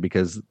fine line,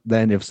 because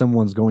then if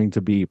someone's going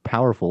to be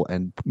powerful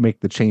and make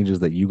the changes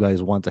that you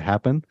guys want to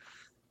happen,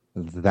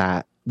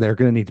 that they're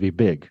going to need to be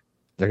big.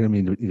 They're going to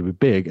need to be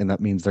big, and that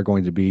means they're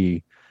going to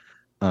be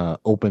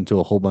open to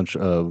a whole bunch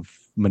of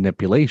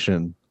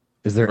manipulation.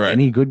 Is there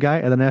any good guy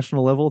at the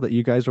national level that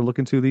you guys are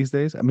looking to these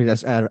days? I mean,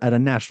 that's at a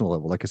national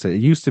level. Like I said, it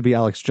used to be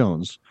Alex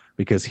Jones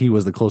because he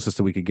was the closest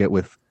that we could get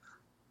with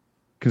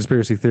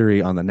conspiracy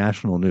theory on the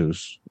national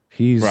news.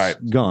 He's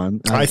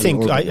gone. I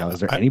think. Is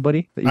there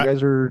anybody that you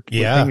guys are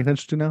paying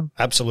attention to now?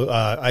 Absolutely.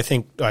 I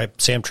think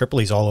Sam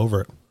Tripoli's all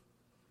over it.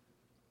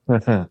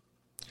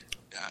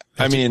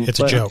 I mean, it's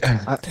a joke.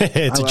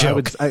 It's a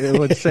joke. I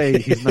would say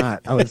he's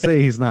not. I would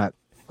say he's not.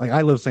 Like,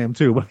 I love Sam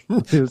too,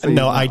 but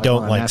no, I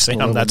don't like Sam.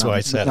 Level, that's why I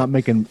said not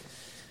making.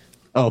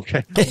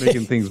 Okay, not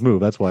making things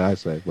move. That's why I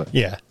say. But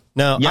yeah,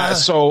 no, yeah.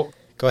 So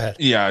go ahead.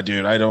 Yeah,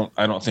 dude. I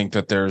don't think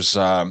that there's.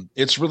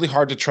 It's really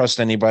hard to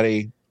trust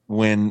anybody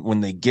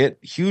when they get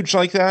huge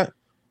like that.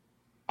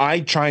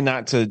 I try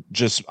not to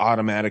just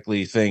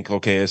automatically think,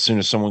 okay, as soon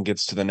as someone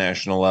gets to the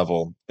national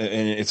level,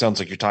 and it sounds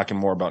like you're talking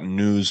more about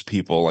news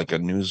people, like a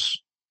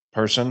news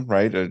person,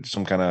 right?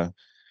 Some kind of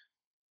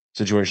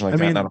situation like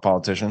that, not a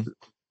politician.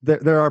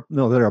 There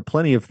are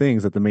plenty of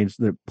things that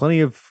there are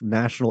plenty of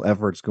national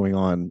efforts going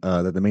on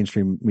that the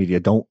mainstream media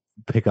don't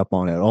pick up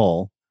on at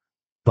all.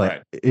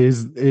 But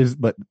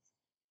but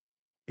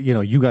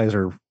you guys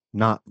are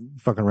not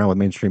fucking around with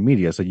mainstream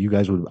media, so you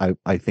guys would,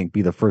 I think,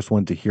 be the first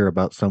one to hear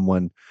about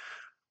someone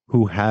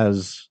who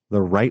has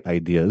the right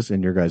ideas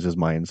in your guys'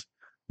 minds,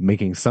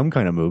 making some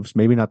kind of moves,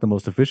 maybe not the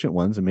most efficient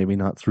ones, and maybe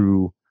not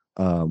through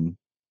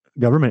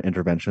government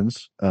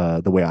interventions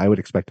the way I would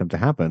expect them to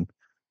happen.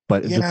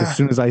 But just as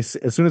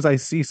soon as I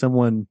see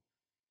someone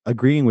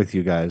agreeing with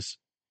you guys,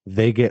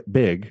 they get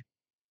big,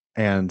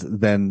 and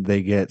then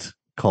they get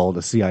called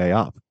a CIA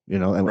op.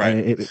 And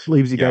it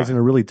leaves you guys in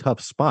a really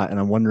tough spot. And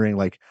I'm wondering,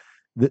 like,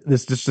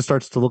 this just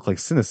starts to look like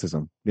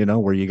cynicism,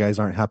 where you guys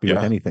aren't happy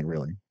with anything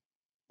really.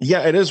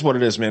 Yeah, it is what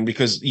it is, man.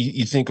 Because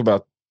you think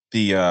about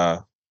the,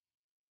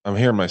 I'm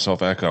hearing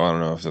myself echo. I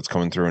don't know if that's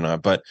coming through or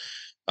not, but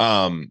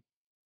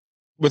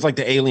with like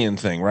the alien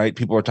thing, right?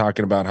 People are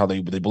talking about how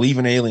they believe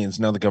in aliens.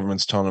 Now the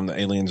government's telling them the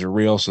aliens are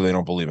real, so they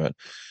don't believe it.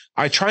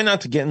 I try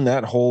not to get in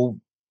that whole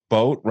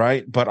boat,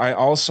 right? But I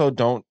also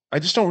I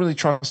just don't really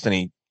trust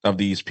any of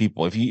these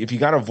people. If you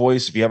got a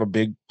voice, if you have a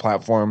big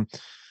platform,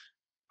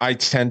 I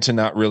tend to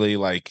not really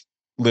like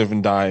live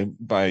and die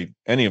by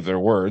any of their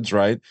words,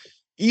 right?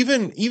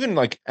 Even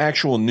like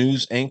actual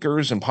news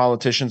anchors and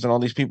politicians and all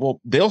these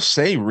people, they'll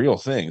say real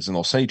things and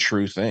they'll say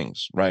true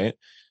things, right?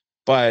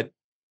 But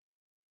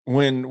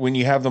when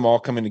you have them all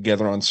coming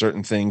together on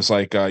certain things,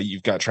 like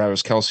you've got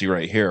Travis Kelce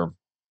right here,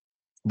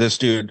 this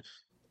dude,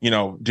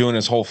 doing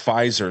his whole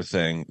Pfizer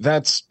thing,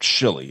 that's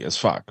shilly as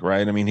fuck,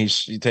 right? I mean,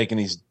 he's taking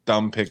these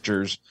dumb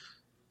pictures.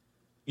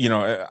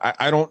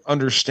 I don't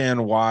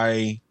understand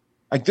why.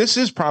 Like, this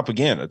is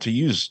propaganda to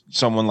use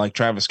someone like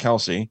Travis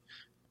Kelce,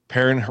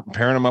 pairing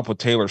him up with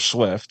Taylor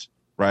Swift,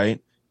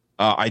 right?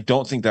 I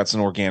don't think that's an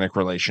organic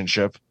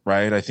relationship,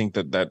 right? I think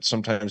that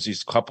sometimes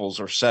these couples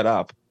are set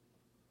up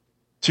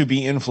to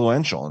be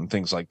influential and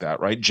things like that,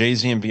 right?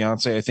 Jay-Z and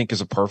Beyonce, I think, is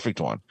a perfect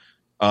one.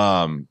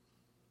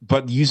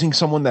 But using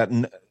someone that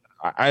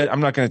I'm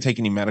not going to take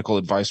any medical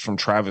advice from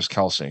Travis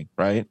Kelce,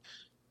 right?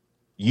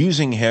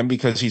 Using him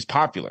because he's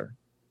popular.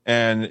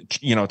 And,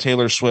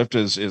 Taylor Swift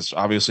is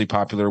obviously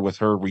popular with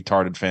her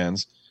retarded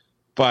fans,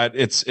 but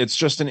it's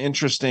just an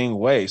interesting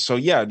way. So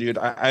yeah, dude,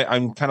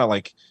 I'm kind of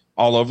like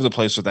all over the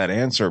place with that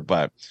answer,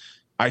 but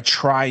I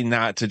try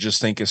not to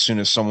just think as soon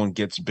as someone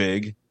gets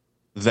big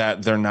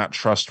that they're not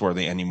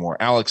trustworthy anymore.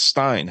 Alex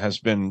Stein has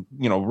been,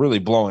 really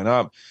blowing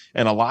up,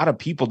 and a lot of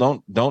people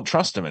don't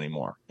trust him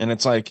anymore. And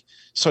it's like,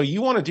 so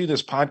you want to do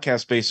this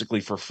podcast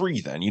basically for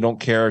free then? You don't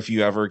care if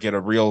you ever get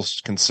a real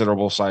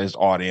considerable sized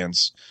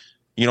audience.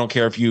 You don't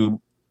care if you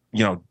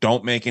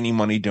don't make any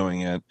money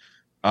doing it.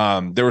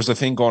 There was a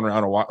thing going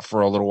around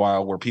for a little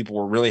while where people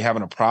were really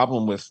having a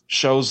problem with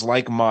shows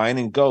like mine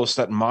and Ghost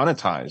that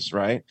monetize,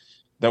 right?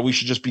 That we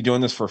should just be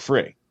doing this for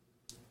free.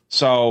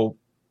 So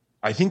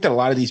I think that a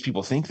lot of these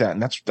people think that,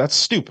 and that's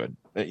stupid.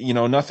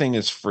 Nothing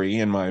is free,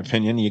 in my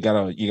opinion. You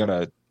gotta,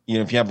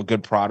 if you have a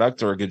good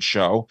product or a good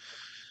show,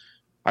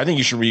 I think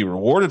you should be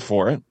rewarded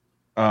for it.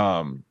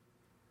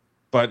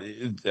 But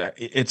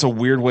it's a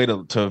weird way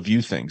to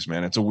view things,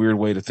 man. It's a weird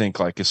way to think,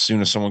 like, as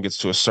soon as someone gets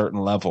to a certain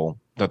level,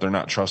 that they're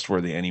not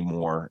trustworthy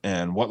anymore.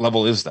 And what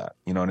level is that?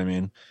 You know what I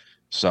mean?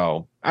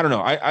 So I don't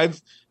know.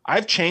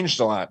 I've changed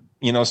a lot,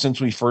 since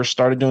we first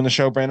started doing the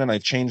show, Brandon.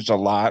 I've changed a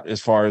lot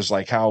as far as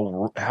like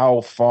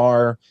how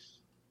far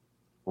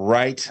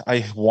right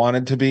I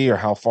wanted to be or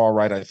how far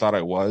right I thought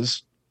I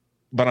was.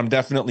 But I'm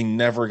definitely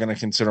never going to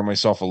consider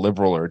myself a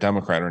liberal or a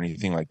Democrat or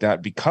anything like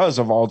that because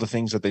of all the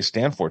things that they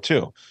stand for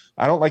too.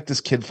 I don't like this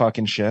kid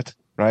fucking shit,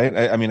 right?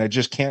 I mean, I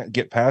just can't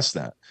get past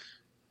that.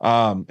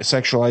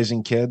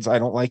 Sexualizing kids, I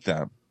don't like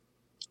that.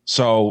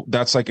 So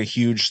that's like a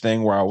huge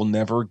thing where I will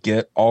never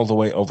get all the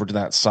way over to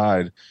that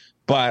side.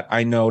 But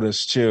I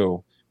noticed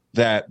too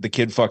that the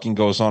kid fucking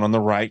goes on the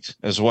right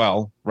as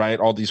well, right?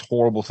 All these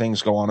horrible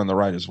things go on the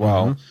right as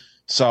well.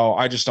 So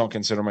I just don't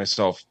consider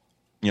myself,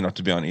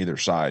 to be on either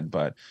side,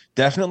 but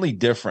definitely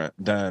different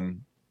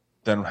than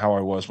how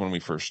I was when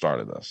we first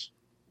started this.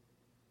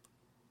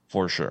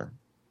 For sure.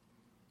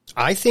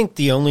 I think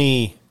the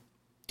only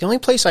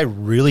place I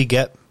really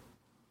get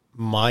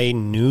my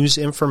news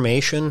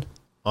information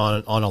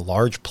on a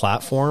large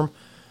platform,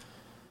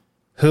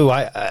 who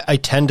I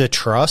tend to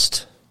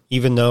trust,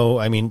 even though,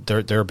 I mean,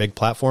 they're a big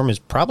platform, is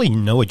probably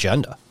No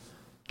Agenda.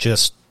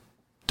 Just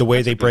the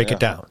way they break it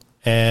down.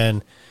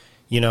 And,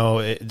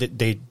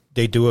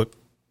 they do it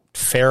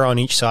fair on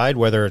each side,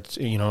 whether it's,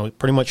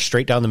 pretty much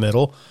straight down the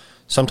middle.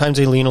 Sometimes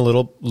they lean a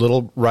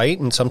little right,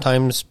 and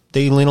sometimes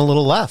they lean a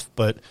little left.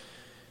 But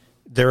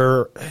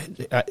they're,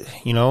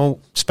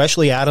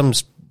 especially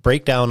Adam's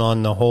breakdown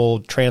on the whole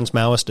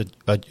trans-Maoist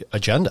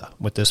agenda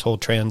with this whole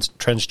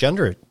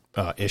transgender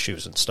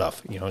issues and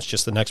stuff. It's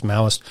just the next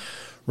Maoist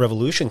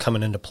revolution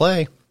coming into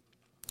play.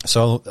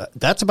 So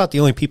that's about the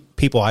only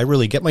people I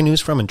really get my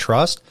news from and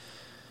trust.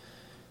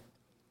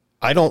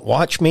 I don't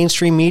watch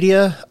mainstream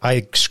media.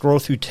 I scroll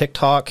through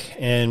TikTok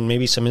and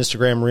maybe some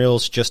Instagram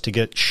reels just to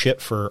get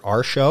shit for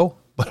our show.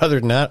 But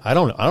other than that, I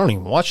don't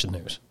even watch the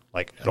news,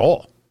 like, at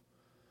all.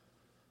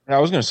 I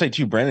was going to say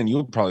too, Brandon, you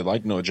would probably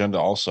like No Agenda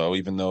also,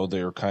 even though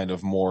they're kind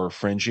of more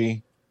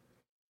fringy.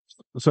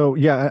 So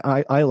yeah,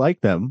 I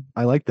like them.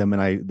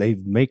 And they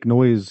make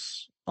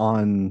noise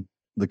on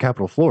the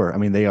Capitol floor. I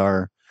mean, they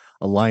are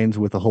aligned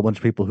with a whole bunch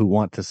of people who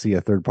want to see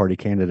a third party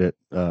candidate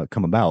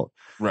come about.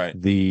 Right.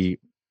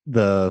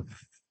 The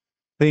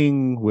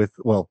thing with,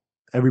 well,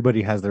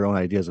 everybody has their own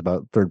ideas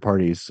about third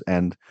parties,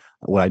 and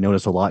what I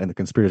notice a lot in the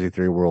conspiracy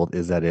theory world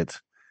is that it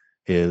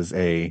is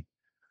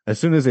as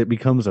soon as it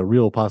becomes a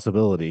real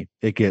possibility,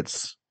 it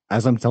gets,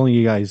 as I'm telling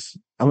you guys,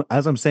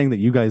 as I'm saying that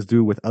you guys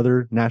do with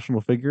other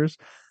national figures,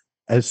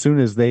 as soon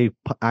as they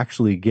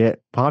actually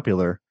get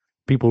popular,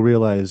 people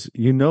realize,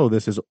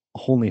 this is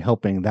only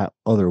helping that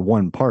other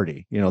one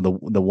party, the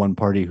one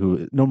party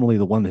who normally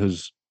the one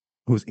who's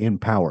in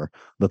power.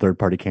 The third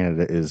party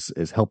candidate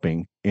is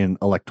helping in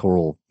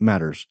electoral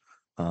matters.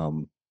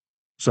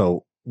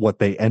 So what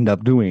they end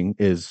up doing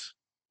is,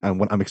 and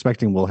what I'm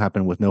expecting will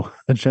happen with No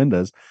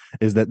Agendas,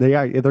 is that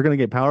they're going to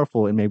get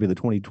powerful in maybe the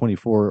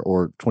 2024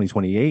 or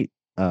 2028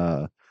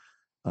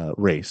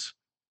 race.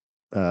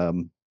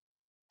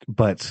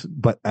 But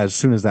as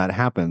soon as that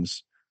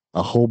happens,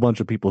 a whole bunch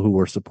of people who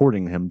were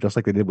supporting him, just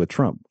like they did with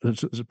Trump,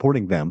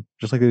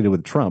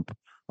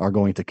 are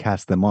going to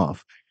cast them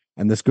off.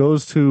 And this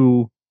goes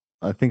to,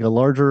 I think, a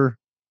larger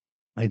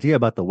idea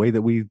about the way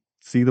that we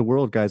see the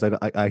world, guys.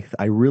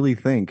 I really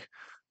think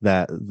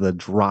that the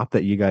drop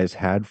that you guys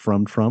had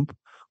from Trump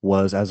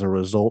was as a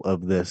result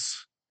of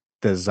this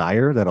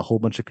desire that a whole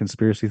bunch of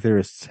conspiracy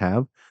theorists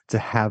have to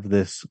have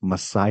this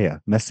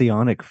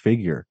messianic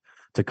figure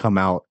to come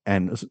out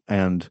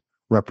and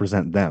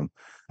represent them.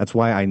 That's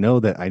why I know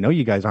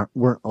you guys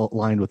weren't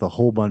aligned with a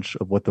whole bunch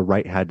of what the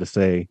right had to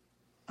say,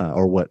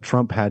 or what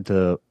Trump had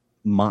to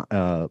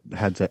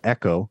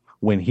echo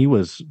when he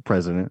was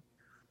president.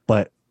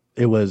 But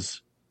it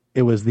was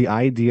the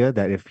idea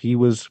that if he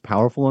was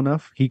powerful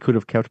enough, he could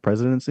have kept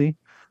presidency,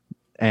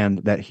 and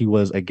that he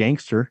was a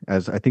gangster,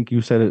 as I think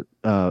you said it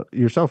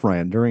yourself,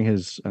 Ryan, during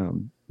his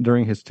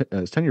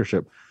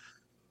tenureship.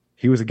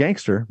 He was a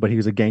gangster, but he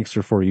was a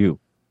gangster for you.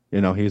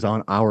 He's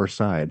on our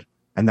side,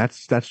 and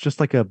that's just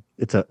like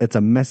it's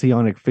a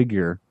messianic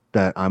figure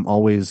that I'm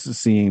always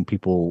seeing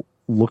people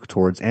look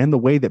towards, and the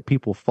way that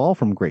people fall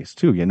from grace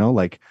too.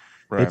 Right.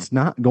 It's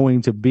not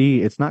going to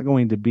be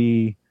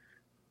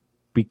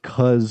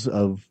because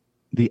of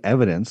the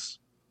evidence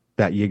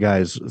that you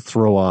guys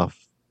throw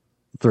off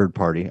third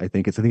party. I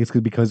think it's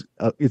because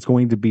it's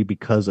going to be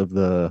because of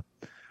the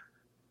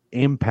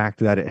impact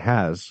that it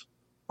has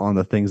on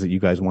the things that you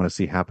guys want to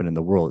see happen in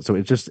the world. So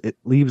it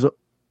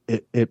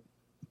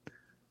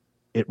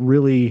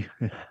really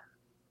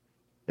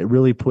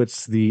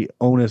puts the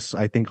onus,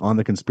 I think, on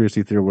the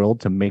conspiracy theory world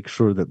to make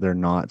sure that they're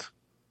not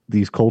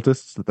these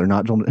cultists, that they're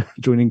not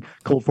joining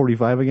Cult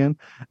 45 again,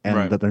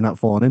 and that they're not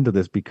falling into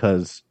this,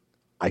 because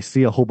I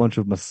see a whole bunch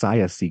of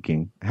Messiah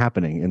seeking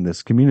happening in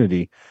this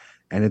community.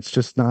 And it's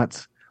just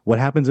not what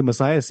happens in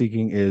Messiah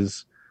seeking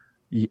is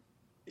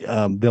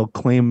they'll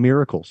claim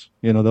miracles,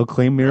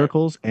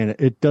 and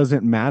it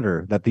doesn't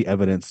matter that the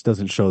evidence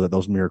doesn't show that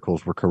those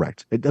miracles were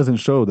correct. It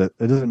doesn't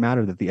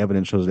matter that the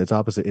evidence shows that it's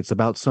opposite. It's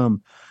about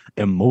some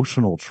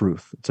emotional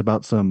truth. It's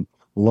about some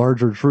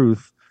larger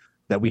truth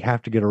that we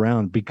have to get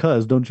around,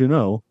 because don't you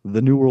know,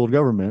 the New World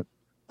Government,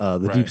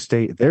 the deep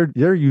state,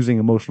 they're using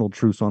emotional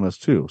truths on us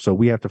too. So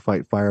we have to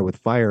fight fire with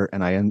fire.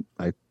 And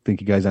I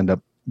think you guys end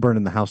up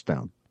burning the house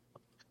down.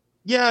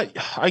 Yeah,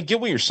 I get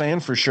what you're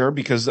saying for sure,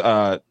 because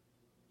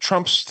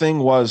Trump's thing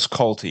was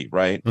culty,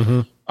 right?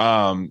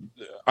 Mm-hmm.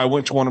 I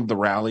went to one of the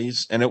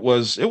rallies, and it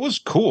was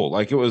cool.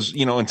 Like, it was,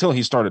 until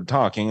he started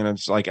talking, and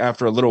it's like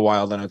after a little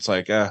while, then it's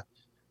like,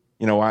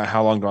 You know,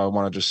 how long do I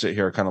want to just sit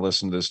here and kind of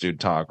listen to this dude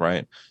talk,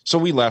 right? So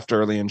we left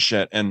early and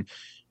shit. And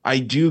I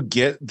do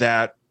get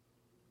that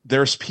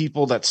there's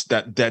people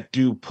that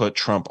do put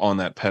Trump on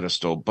that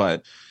pedestal,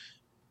 but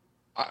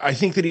I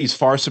think that he's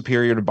far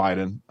superior to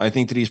Biden. I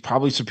think that he's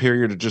probably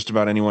superior to just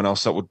about anyone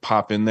else that would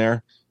pop in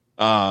there.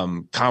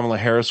 Kamala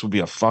Harris would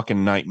be a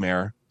fucking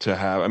nightmare to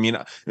have. I mean,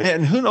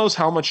 and who knows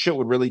how much shit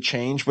would really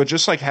change, but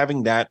just like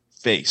having that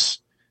face,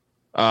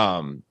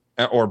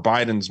 or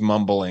Biden's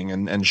mumbling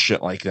and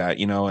shit like that,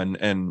 you know,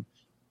 and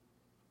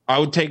I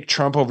would take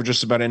Trump over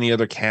just about any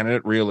other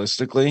candidate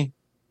realistically,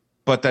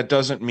 but that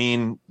doesn't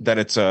mean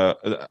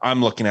that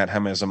I'm looking at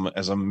him as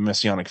a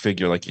messianic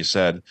figure, like you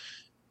said.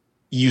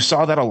 You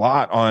saw that a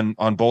lot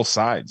on both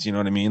sides. You know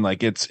what I mean?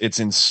 Like it's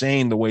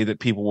insane the way that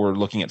people were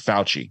looking at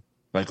Fauci,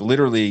 like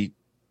literally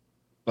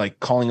like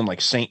calling him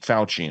like Saint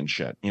Fauci and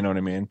shit. You know what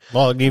I mean?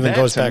 Well, it even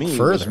goes back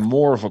further.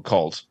 More of a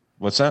cult.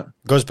 What's that?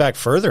 Goes back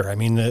further. I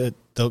mean, the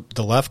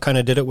left kind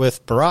of did it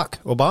with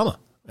Barack Obama,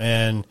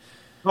 and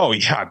oh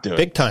yeah, dude,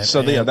 big time.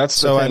 So yeah, that's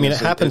so. I mean, it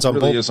happens on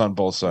both. Is on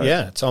both sides.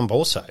 Yeah, it's on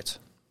both sides.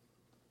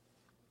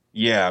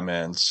 Yeah,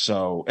 man.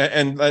 So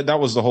and that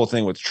was the whole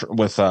thing with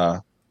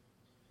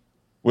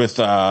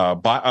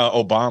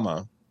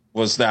Obama.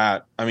 Was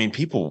that, I mean,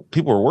 people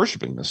were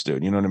worshiping this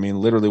dude, you know what I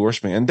mean? Literally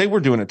worshiping, and they were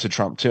doing it to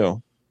Trump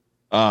too.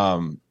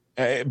 But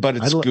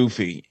it's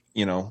goofy,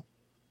 you know.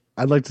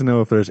 I'd like to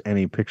know if there's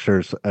any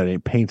pictures, any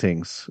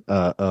paintings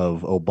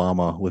of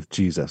Obama with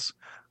Jesus.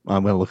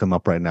 I'm going to look them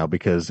up right now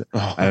because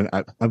I'm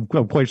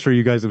quite sure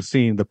you guys have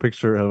seen the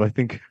picture of, I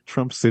think,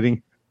 Trump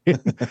sitting.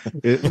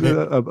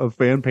 A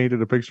fan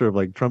painted a picture of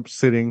like Trump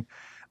sitting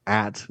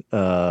at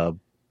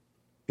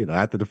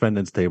at the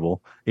defendant's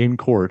table in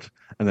court,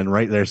 and then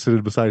right there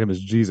sitting beside him is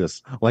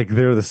Jesus. Like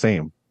they're the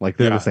same. Like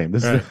they're the same.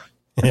 This is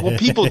well,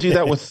 people do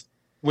that with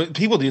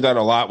people do that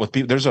a lot with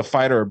people. There's a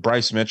fighter,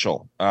 Bryce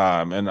Mitchell,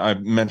 and I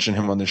mentioned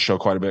him on this show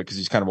quite a bit because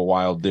he's kind of a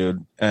wild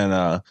dude.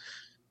 And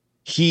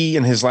he,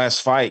 in his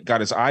last fight, got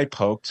his eye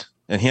poked,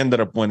 and he ended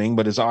up winning,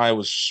 but his eye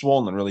was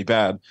swollen really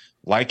bad,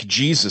 like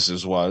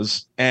Jesus's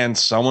was. And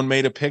someone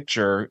made a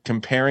picture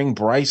comparing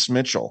Bryce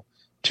Mitchell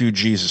to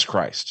Jesus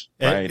Christ.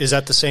 Right? Is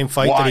that the same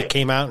fight that he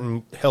came out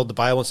and held the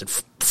Bible and said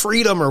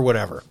freedom or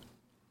whatever?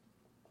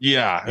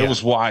 Yeah, it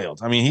was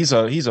wild. I mean, he's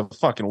a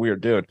fucking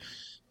weird dude.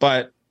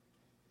 But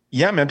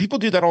yeah, man, people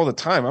do that all the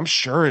time. I'm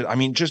sure. I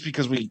mean, just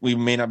because we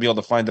may not be able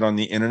to find it on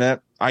the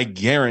internet, I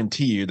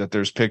guarantee you that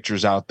there's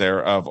pictures out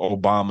there of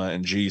Obama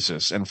and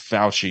Jesus and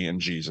Fauci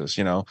and Jesus,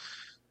 you know,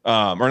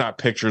 or not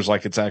pictures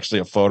like it's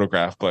actually a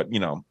photograph, but, you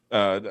know,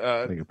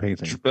 like a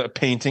painting.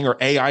 Painting or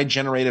AI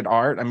generated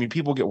art. I mean,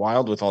 people get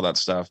wild with all that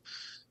stuff.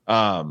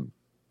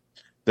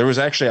 There was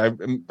actually,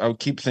 I would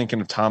keep thinking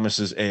of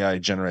Thomas's AI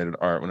generated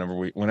art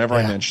whenever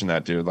I mention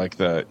that dude, like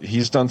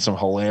he's done some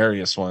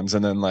hilarious ones.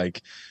 And then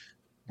like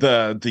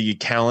the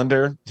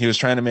calendar, he was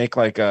trying to make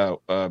like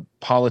a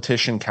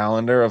politician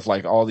calendar of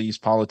like all these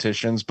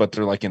politicians, but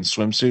they're like in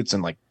swimsuits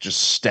and like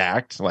just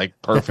stacked,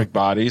 like perfect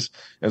bodies.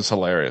 It was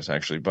hilarious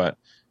actually. But,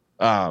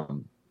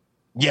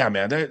 yeah,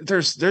 man,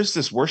 there's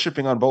this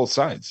worshiping on both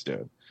sides,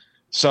 dude.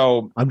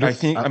 So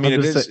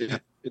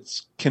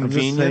it's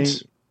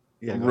convenient.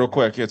 Yeah, real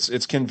quick,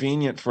 it's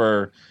convenient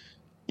for,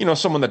 you know,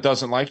 someone that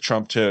doesn't like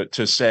Trump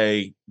to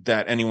say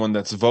that anyone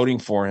that's voting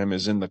for him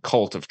is in the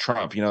cult of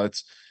Trump. You know,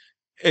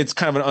 it's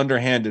kind of an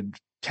underhanded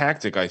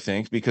tactic, I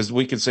think, because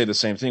we could say the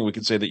same thing. We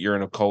could say that you're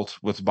in a cult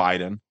with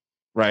Biden,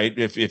 right?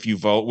 If you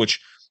vote, which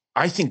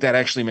I think that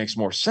actually makes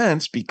more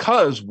sense,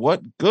 because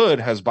what good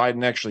has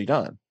Biden actually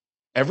done?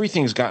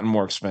 Everything's gotten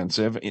more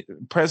expensive.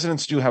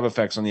 Presidents do have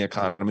effects on the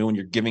economy. When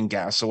you're giving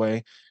gas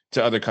away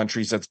to other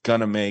countries, that's going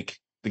to make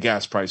the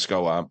gas price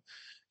go up.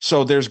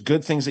 So there's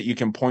good things that you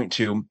can point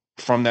to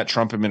from that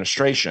Trump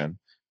administration.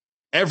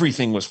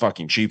 Everything was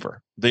fucking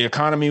cheaper. The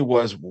economy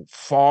was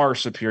far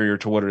superior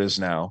to what it is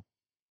now.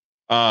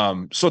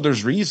 So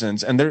there's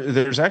reasons. And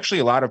there's actually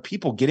a lot of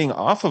people getting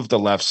off of the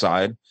left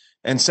side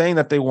and saying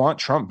that they want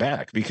Trump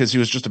back because he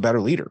was just a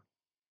better leader.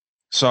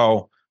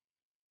 So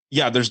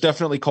yeah, there's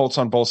definitely cults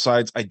on both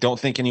sides. I don't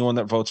think anyone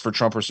that votes for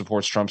Trump or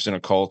supports Trump's in a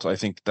cult. I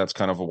think that's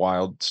kind of a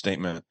wild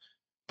statement.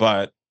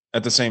 But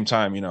at the same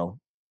time, you know,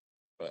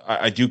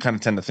 I do kind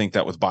of tend to think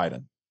that with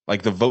Biden,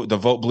 like the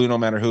vote blue, no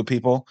matter who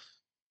people,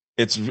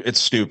 it's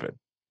stupid.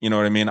 You know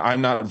what I mean?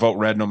 I'm not vote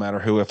red, no matter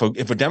who. If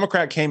a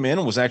Democrat came in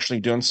and was actually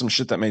doing some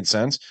shit that made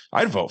sense,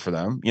 I'd vote for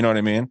them. You know what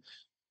I mean?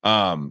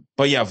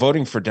 But yeah,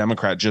 voting for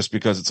Democrat just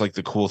because it's like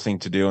the cool thing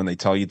to do and they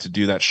tell you to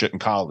do that shit in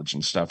college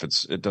and stuff.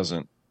 It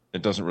doesn't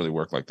really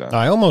work like that.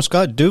 I almost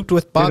got duped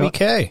with Bobby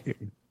K.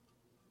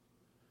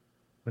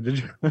 Did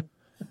you?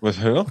 With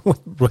who?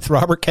 With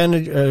Robert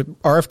Kennedy,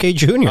 RFK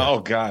Jr. Oh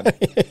God,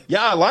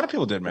 yeah, a lot of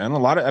people did, man.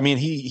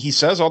 He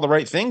says all the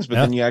right things, but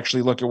then you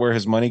actually look at where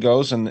his money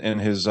goes and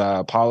his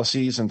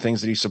policies and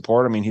things that he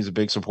supports. I mean, he's a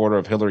big supporter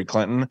of Hillary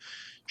Clinton.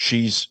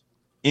 She's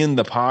in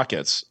the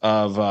pockets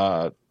of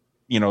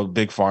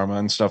big pharma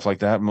and stuff like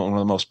that. One of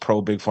the most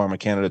pro big pharma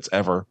candidates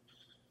ever.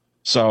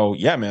 So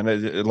yeah, man,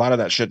 a lot of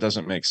that shit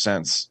doesn't make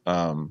sense.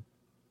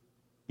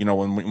 You know,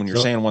 when you're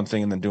saying one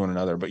thing and then doing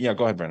another. But yeah,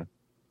 go ahead, Brandon.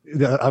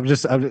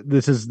 This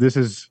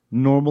is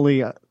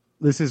normally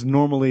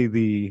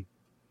the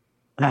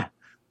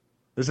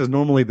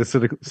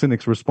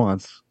cynic's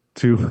response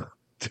to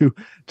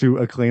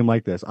a claim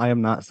like this. I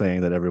am not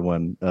saying that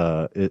everyone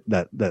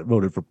that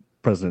voted for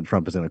President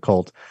Trump is in a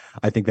cult.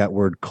 I think that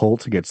word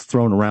cult gets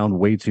thrown around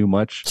way too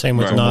much. Same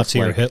with Nazi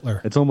or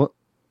Hitler. It's almost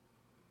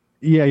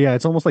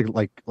it's almost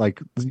like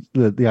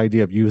the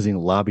idea of using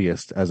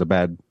lobbyist as a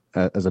bad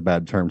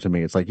term to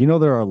me. It's like,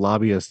 there are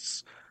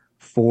lobbyists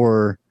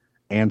for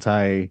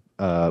anti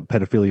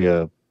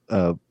pedophilia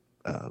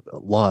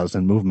laws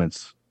and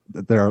movements.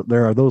 There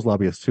are those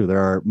lobbyists too. There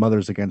are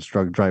Mothers Against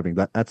Drug Driving.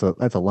 That's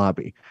a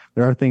lobby.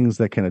 There are things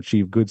that can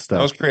achieve good stuff.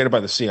 That was created by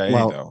the CIA,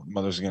 though.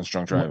 Mothers Against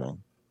Drunk Driving.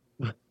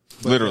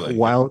 Literally.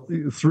 While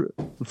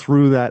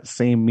through that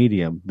same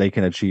medium, they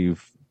can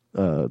achieve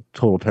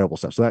total terrible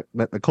stuff. So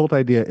that the cult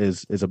idea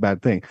is a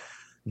bad thing.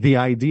 The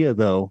idea,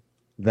 though,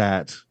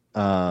 that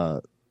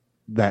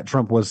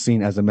Trump was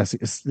seen as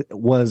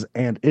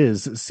and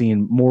is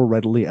seen more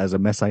readily as a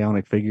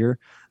messianic figure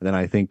than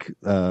I think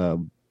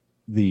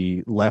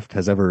the left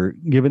has ever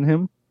given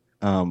him.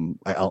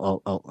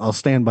 I'll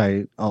stand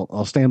by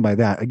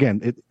that.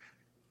 Again,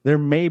 there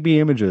may be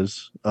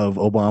images of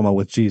Obama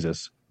with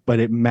Jesus, but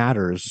it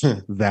matters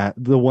that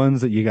the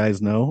ones that you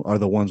guys know are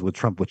the ones with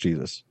Trump with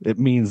Jesus. It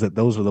means that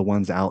those are the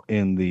ones out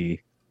in the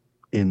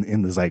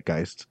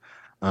zeitgeist.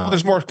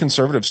 There's more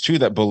conservatives too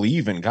that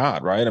believe in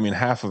God, right? I mean,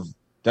 half of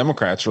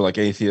Democrats are like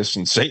atheists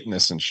and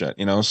Satanists and shit,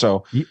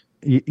 so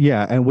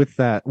yeah. And with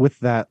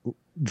that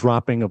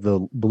dropping of the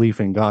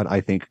belief in God, I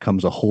think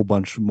comes a whole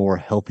bunch more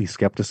healthy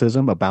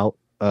skepticism about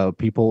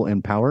people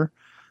in power.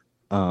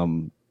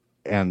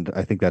 And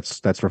I think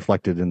that's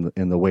reflected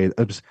in the way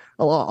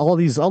all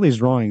these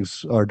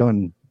drawings are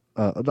done.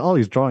 All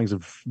these drawings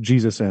of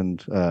Jesus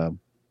and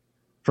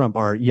Trump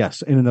are,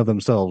 yes, in and of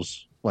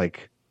themselves,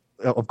 like,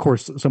 of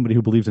course, somebody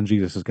who believes in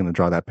Jesus is going to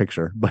draw that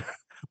picture,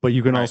 but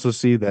you can also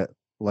see that,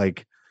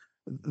 like,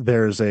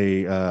 there's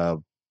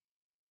and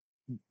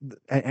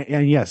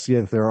yes,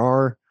 there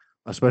are,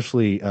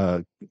 especially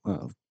I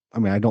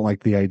mean, I don't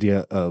like the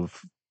idea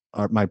of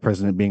my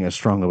president being as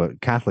strong of a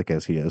Catholic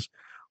as he is,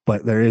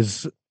 but there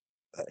is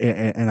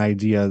an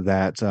idea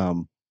that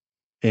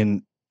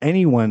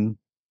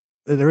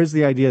there is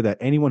the idea that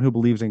anyone who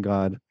believes in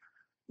God,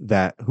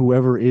 that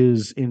whoever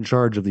is in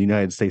charge of the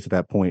United States at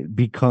that point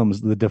becomes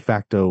the de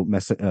facto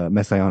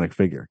messianic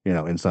figure,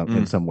 in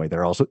some way.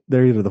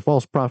 They're either the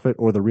false prophet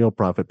or the real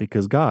prophet,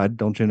 because God,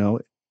 don't you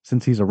know,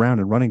 since he's around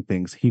and running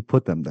things, he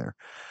put them there.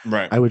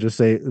 Right. I would just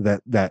say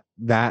that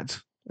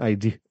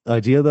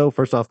idea though,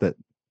 first off, that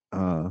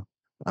I'm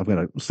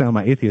going to sound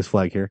my atheist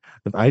flag here,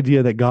 the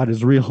idea that God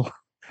is real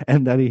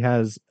and that he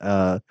has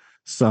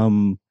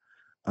some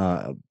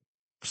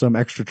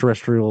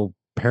extraterrestrial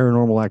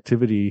paranormal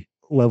activity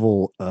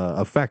level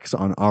effects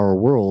on our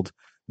world.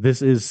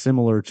 This is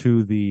similar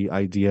to the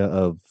idea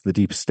of the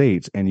deep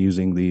state and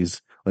using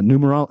these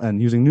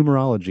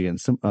numerology and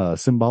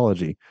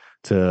symbology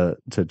to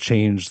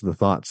change the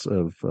thoughts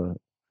of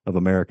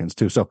Americans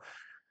too. So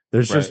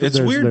it's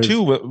weird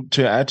too,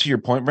 to add to your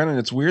point, Brennan.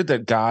 It's weird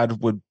that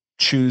God would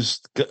choose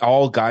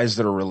all guys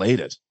that are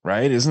related,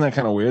 right? Isn't that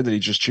kind of weird that he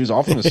just choose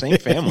all from the same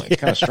family?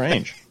 It's kind of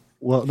strange.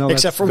 Well, no,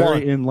 except for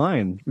very one. in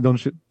line,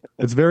 don't you?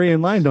 It's very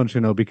in line, don't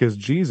you know? Because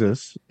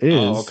Jesus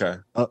is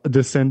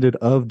descended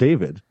of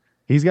David.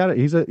 He's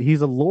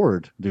a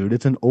lord, dude.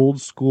 It's an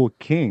old school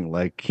king.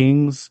 Like,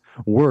 kings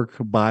work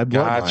by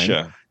bloodline.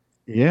 Gotcha.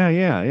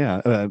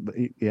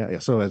 Yeah.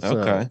 So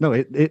it's no,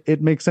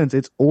 it makes sense.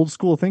 It's old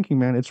school thinking,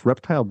 man. It's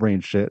reptile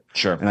brain shit.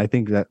 Sure. And I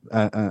think that,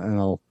 and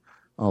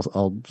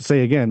I'll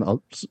say again,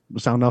 I'll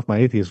sound off my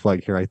atheist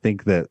flag here. I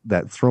think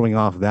that throwing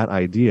off that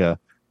idea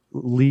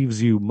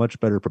leaves you much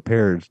better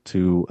prepared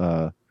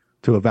to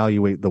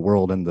evaluate the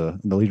world and the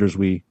leaders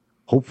we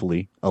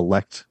hopefully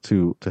elect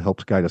to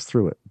help guide us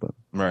through it. But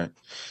right.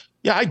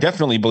 Yeah, I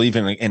definitely believe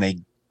in a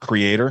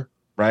creator.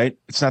 Right.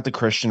 It's not the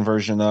Christian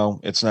version, though.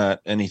 It's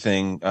not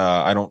anything.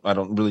 I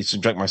don't really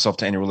subject myself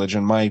to any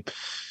religion. My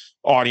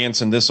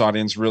audience and this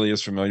audience really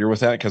is familiar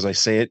with that, because I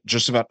say it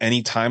just about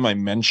any time I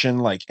mention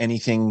like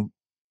anything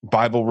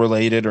Bible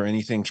related or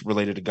anything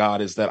related to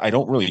God, is that I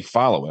don't really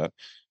follow it.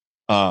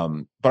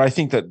 But I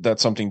think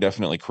that's something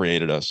definitely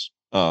created us.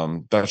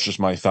 That's just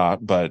my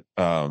thought. But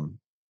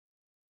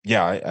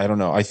yeah, I don't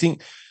know. I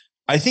think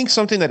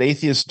something that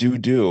atheists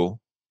do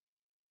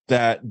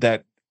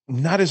that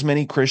not as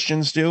many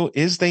Christians do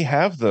is they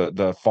have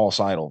the false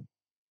idol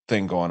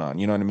thing going on.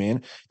 You know what I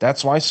mean?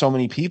 That's why so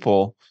many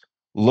people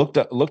look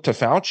to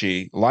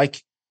Fauci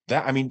like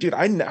that. I mean, dude,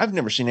 I've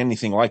never seen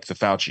anything like the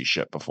Fauci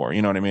shit before.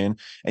 You know what I mean?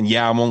 And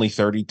yeah, I'm only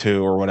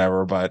 32 or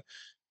whatever, but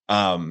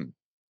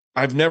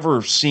I've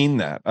never seen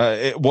that.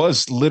 It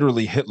was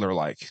literally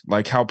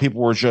Hitler-like how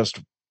people were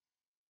just,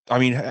 I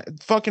mean,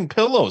 fucking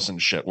pillows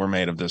and shit were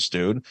made of this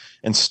dude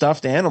and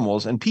stuffed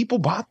animals, and people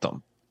bought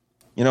them.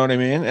 You know what I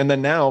mean? And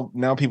then now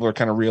people are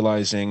kind of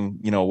realizing,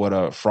 what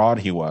a fraud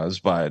he was,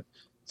 but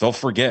they'll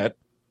forget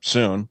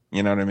soon.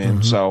 You know what I mean?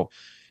 Mm-hmm. So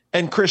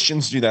And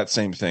Christians do that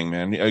same thing,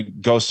 man.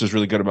 Ghost is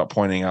really good about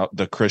pointing out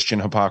the Christian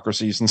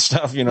hypocrisies and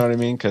stuff. You know what I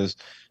mean? Because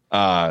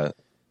I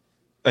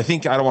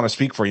think, I don't want to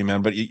speak for you,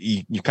 man, but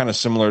you're kind of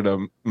similar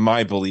to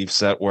my belief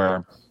set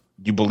where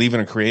you believe in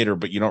a creator,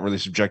 but you don't really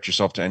subject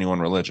yourself to any one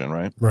religion,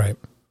 right? Right.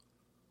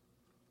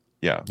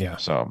 Yeah. Yeah.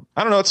 So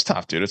I don't know. It's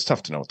tough, dude. It's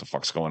tough to know what the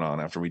fuck's going on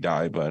after we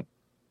die, but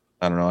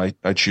I don't know.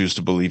 I choose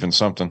to believe in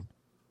something.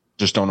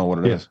 Just don't know what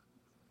it is.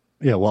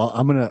 Yeah, well,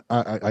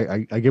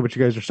 I get what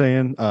you guys are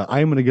saying.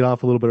 I am gonna get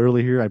off a little bit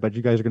early here. I bet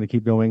you guys are gonna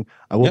keep going.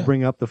 I will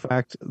bring up the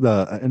fact,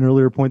 an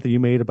earlier point that you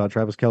made about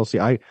Travis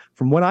Kelce.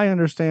 From what I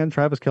understand,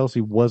 Travis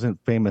Kelce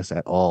wasn't famous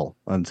at all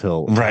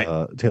until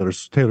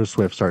Taylor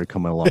Swift started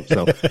coming along.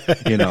 So,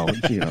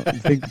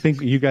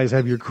 think you guys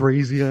have your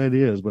crazy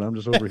ideas, but I'm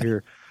just over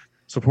here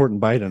supporting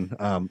Biden.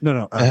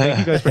 No. Thank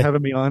you guys for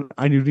having me on.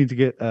 I do need to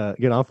get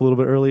off a little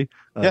bit early.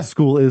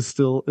 School is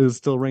still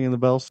ringing the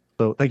bells.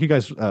 So thank you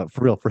guys for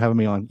real for having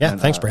me on. Yeah,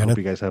 thanks, I Brandon. hope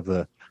you guys have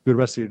the good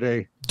rest of your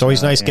day. It's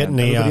always nice getting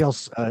everybody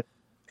else.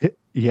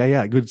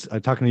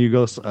 Good talking to you,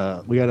 Ghost.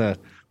 We gotta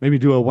maybe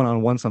do a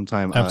one-on-one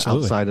sometime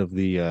outside of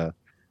the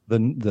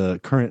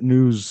current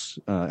news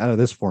out of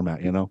this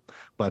format,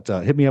 But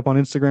hit me up on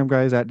Instagram,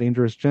 guys, at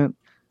Dangerous Gent,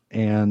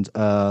 and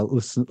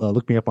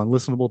look me up on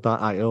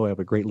listenable.io. I have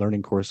a great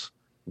learning course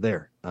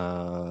there.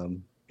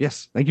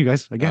 Yes, thank you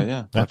guys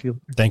again. Thank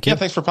you. Yeah,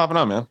 thanks for popping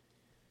on, man.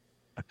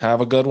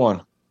 Have a good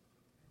one.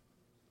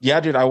 Yeah,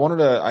 dude,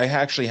 I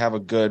actually have a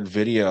good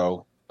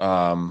video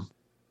of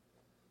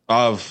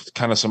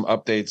kind of some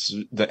updates.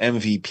 The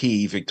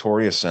MVP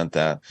Victoria sent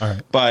that. All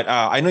right. But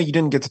I know you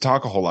didn't get to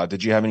talk a whole lot.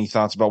 Did you have any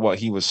thoughts about what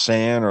he was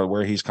saying or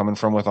where he's coming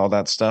from with all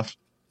that stuff?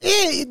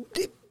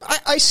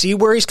 I see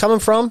where he's coming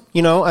from.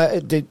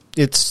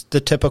 It's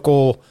the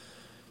typical,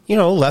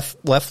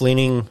 left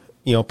leaning,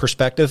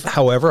 perspective.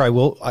 However,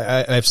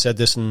 I've said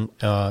this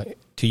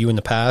to you in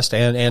the past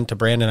and to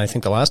Brandon. I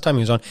think the last time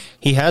he was on,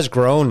 he has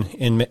grown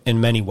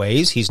in many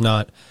ways. He's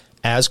not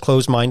as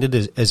closed minded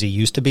as he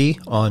used to be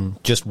on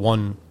just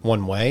one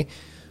way.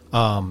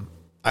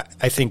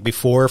 I think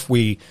before, if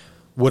we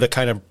would have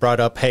kind of brought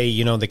up,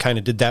 hey, they kind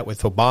of did that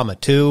with Obama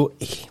too,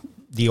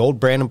 the old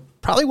Brandon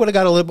probably would have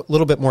got a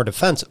little bit more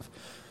defensive,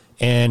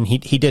 and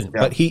he didn't.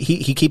 Yeah. But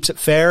he keeps it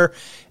fair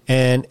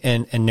and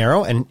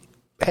narrow. And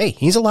hey,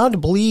 he's allowed to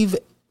believe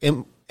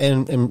and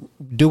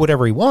do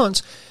whatever he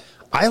wants.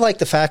 I like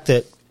the fact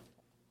that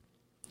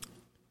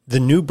the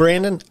new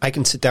Brandon, I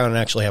can sit down and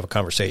actually have a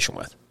conversation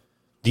with.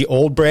 The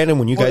old Brandon,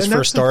 when you guys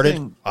first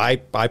started, I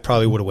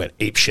probably would have went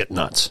ape shit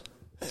nuts.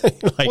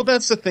 Well,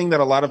 that's the thing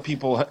that a lot of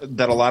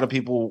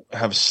people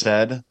have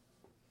said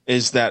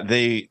is that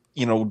they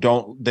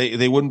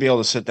wouldn't be able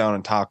to sit down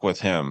and talk with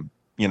him.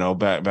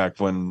 Back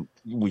when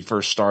we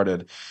first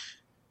started,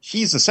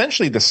 he's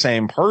essentially the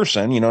same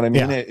person. You know what I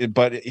mean? Yeah.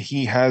 But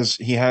he has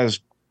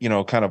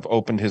kind of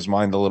opened his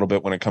mind a little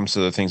bit when it comes to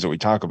the things that we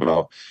talk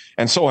about.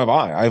 And so have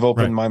I. I've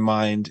opened my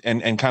mind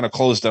and kind of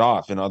closed it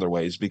off in other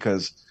ways,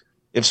 because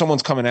if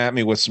someone's coming at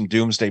me with some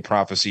doomsday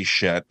prophecy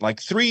shit,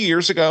 like 3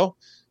 years ago,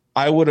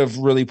 I would have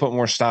really put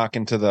more stock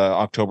into the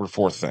October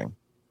 4th thing.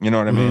 You know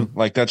what I mean?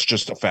 Like, that's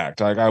just a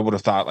fact. Like, I would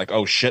have thought like,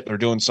 oh shit, they're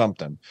doing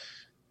something.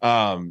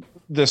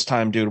 This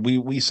time, dude,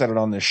 we said it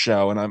on this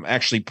show, and I'm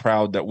actually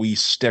proud that we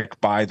stick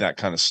by that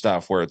kind of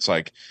stuff where it's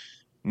like,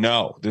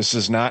 no,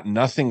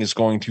 nothing is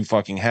going to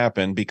fucking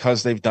happen,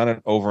 because they've done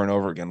it over and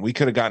over again. We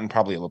could have gotten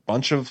probably a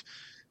bunch of,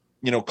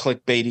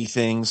 clickbaity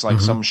things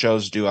like some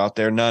shows do out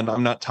there.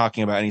 I'm not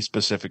talking about any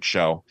specific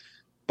show,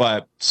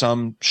 but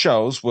some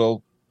shows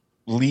will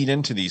lead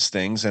into these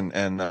things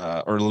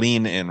or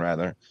lean in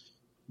rather,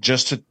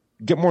 just to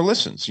get more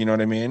listens. You know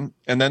what I mean?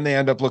 And then they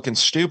end up looking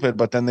stupid,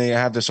 but then they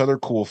have this other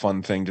cool,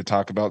 fun thing to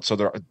talk about, so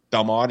their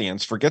dumb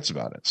audience forgets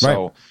about it.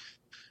 So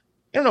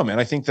I don't know, man.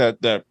 I think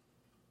that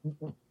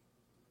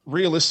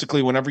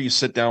realistically, whenever you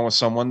sit down with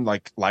someone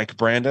like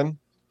Brandon,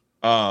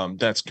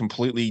 that's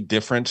completely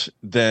different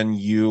than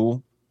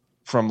you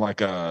from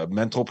like a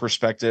mental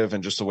perspective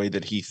and just the way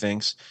that he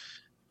thinks,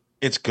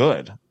 it's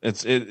good.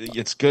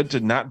 It's good to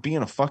not be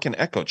in a fucking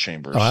echo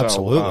chamber. Oh,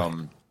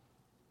 absolutely.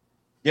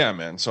 Yeah,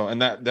 man. So,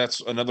 and that's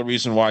another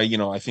reason why,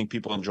 I think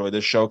people enjoy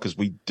this show, because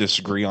we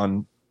disagree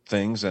on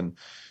things, and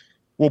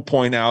we'll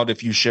point out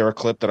if you share a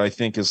clip that I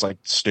think is like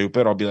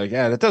stupid, I'll be like,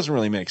 yeah, that doesn't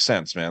really make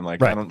sense, man.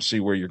 Like, I don't see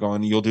where you're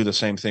going. You'll do the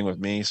same thing with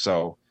me.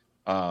 So,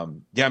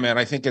 yeah, man,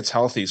 I think it's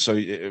healthy. So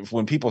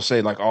when people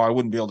say like, oh, I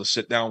wouldn't be able to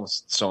sit down with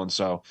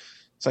so-and-so,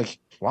 it's like,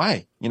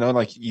 why?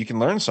 Like, you can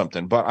learn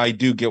something. But I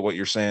do get what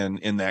you're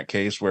saying in that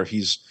case where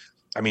he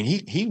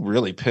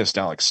really pissed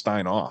Alex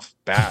Stein off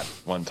bad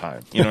one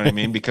time. You know what I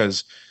mean?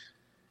 Because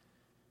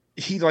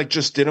he like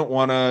just didn't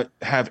want to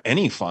have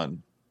any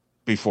fun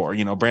before.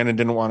 Brandon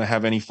didn't want to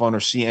have any fun or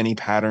see any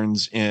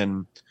patterns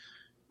in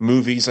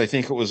movies. I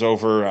think it was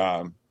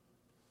over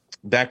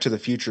Back to the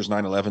Future's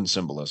 9/11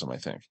 symbolism, I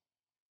think.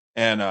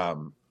 And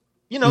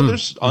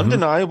there's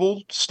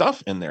undeniable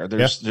stuff in there.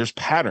 There's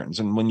patterns,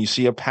 and when you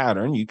see a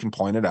pattern, you can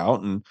point it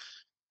out and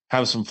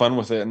have some fun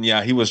with it. And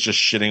yeah, he was just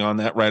shitting on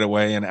that right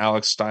away. And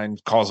Alex Stein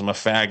calls him a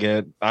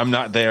faggot. I'm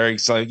not there.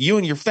 He's like, you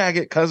and your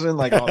faggot cousin,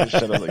 like all this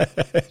shit. I was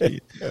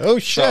like, oh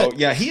shit. So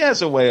yeah, he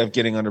has a way of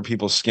getting under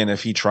people's skin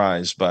if he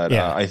tries, but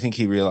I think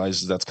he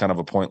realizes that's kind of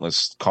a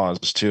pointless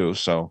cause too.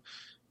 So,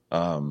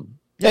 and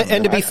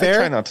to be fair, I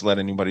try not to let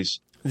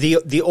anybody's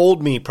the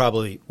old me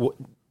probably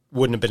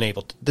wouldn't have been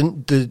able to.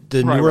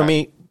 The newer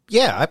me,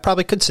 yeah, I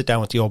probably could sit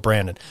down with the old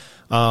Brandon,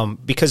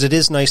 because it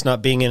is nice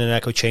not being in an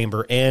echo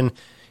chamber and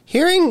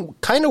hearing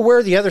kind of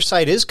where the other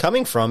side is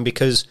coming from,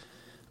 because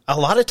a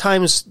lot of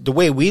times the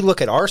way we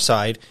look at our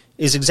side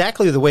is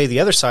exactly the way the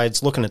other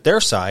side's looking at their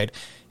side.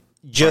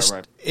 Just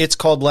it's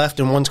called left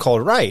and one's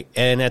called right.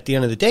 And at the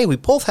end of the day, we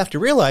both have to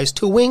realize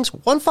 2 wings,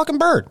 1 fucking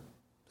bird.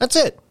 That's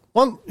it.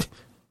 One.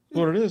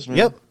 What it is, man.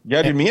 Yep.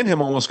 Yeah, dude, me and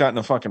him almost got in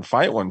a fucking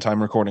fight one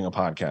time recording a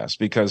podcast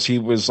because he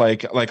was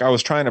like I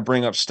was trying to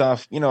bring up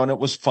stuff, and it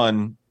was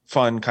fun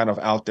kind of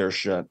out there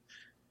shit.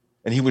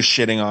 And he was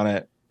shitting on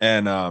it.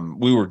 And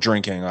we were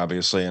drinking,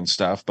 obviously, and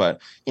stuff.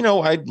 But,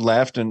 I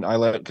left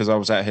because I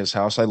was at his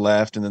house. I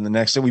left. And then the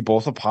next day we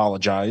both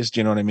apologized.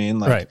 You know what I mean?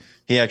 Like,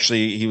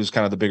 he was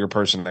kind of the bigger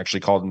person,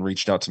 actually called and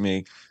reached out to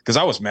me because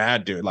I was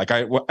mad, dude. Like,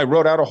 I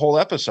wrote out a whole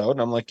episode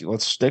and I'm like,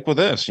 let's stick with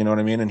this. You know what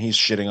I mean? And he's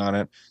shitting on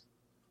it.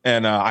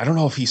 And I don't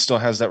know if he still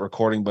has that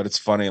recording, but it's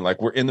funny.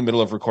 Like, we're in the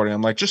middle of recording.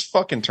 I'm like, just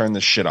fucking turn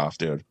this shit off,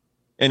 dude.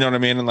 You know what I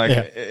mean? And like,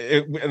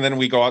 and then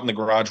we go out in the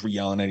garage, we're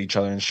yelling at each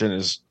other and shit.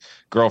 His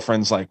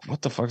girlfriend's like,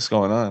 what the fuck's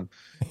going on?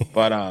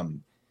 But,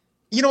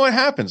 what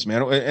happens,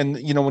 man. And,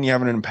 when you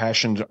have an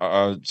impassioned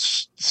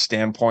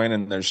standpoint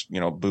and there's,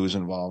 booze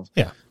involved.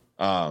 Yeah.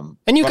 I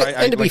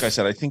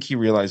said, I think he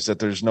realized that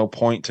there's no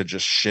point to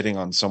just shitting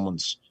on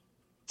someone's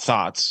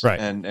thoughts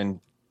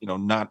and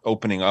not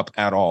opening up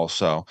at all.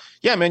 So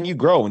yeah, man, you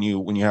grow when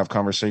you have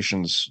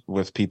conversations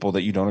with people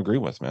that you don't agree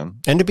with, man.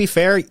 And to be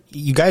fair,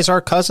 you guys are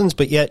cousins,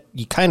 but yet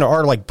you kind of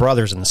are like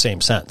brothers in the same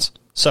sense.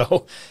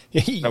 So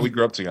we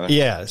grew up together.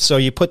 Yeah. So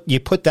you put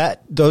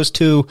those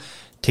two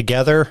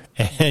together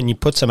and you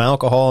put some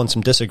alcohol and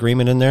some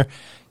disagreement in there.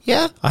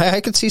 Yeah. I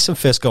could see some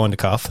fists going to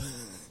cuff.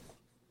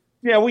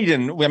 Yeah. We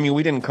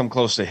didn't come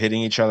close to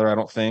hitting each other. I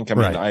don't think.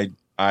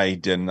 I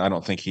didn't. I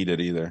don't think he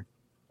did either.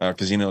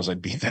 Because he knows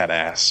I'd beat that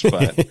ass,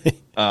 but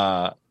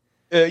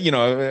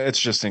it's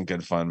just in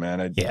good fun,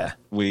 man.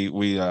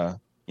 We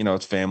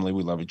it's family.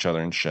 We love each other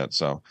and shit.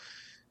 So,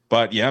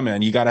 but yeah,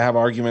 man, you got to have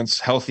arguments,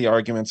 healthy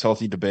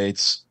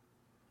debates.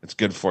 It's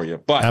good for you.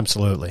 But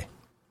absolutely.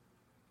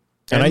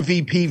 And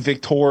MVP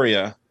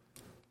Victoria,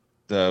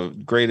 the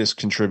greatest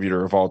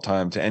contributor of all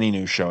time to any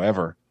news show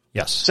ever.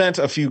 Yes, sent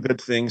a few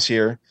good things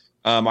here.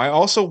 I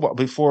also,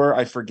 before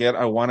I forget,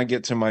 I want to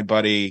get to my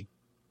buddy.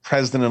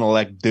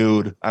 President-elect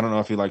dude. I don't know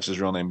if he likes his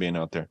real name being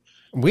out there.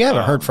 We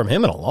haven't heard from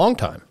him in a long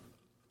time.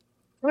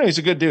 Well, he's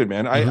a good dude,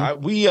 man.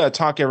 Mm-hmm. We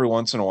talk every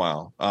once in a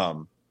while.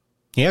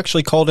 He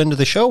actually called into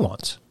the show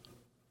once.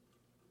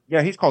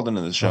 Yeah, he's called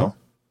into the show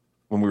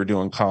when we were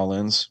doing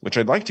call-ins, which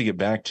I'd like to get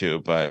back to,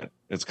 but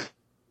it's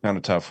kind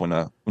of tough when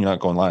you're not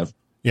going live.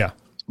 Yeah.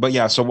 But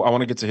yeah, so I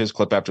want to get to his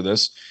clip after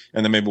this,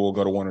 and then maybe we'll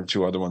go to one or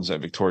two other ones that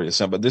Victoria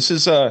sent. But this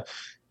is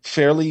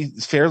fairly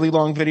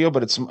long video,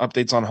 but it's some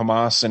updates on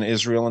Hamas and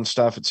Israel and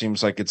stuff. It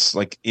seems like it's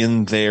like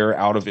in there,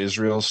 out of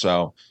Israel.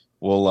 So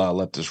we'll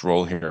let this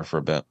roll here for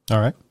a bit. All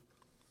right.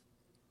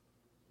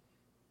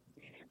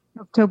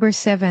 October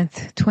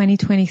 7th,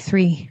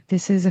 2023.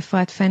 This is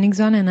Efrat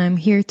Fenigzon, and I'm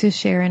here to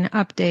share an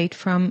update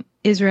from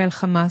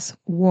Israel-Hamas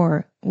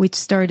war, which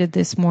started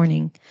this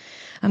morning.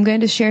 I'm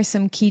going to share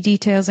some key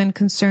details and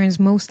concerns,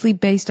 mostly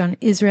based on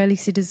Israeli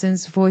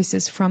citizens'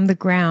 voices from the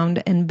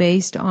ground and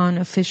based on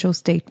official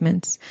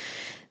statements.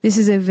 This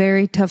is a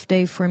very tough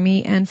day for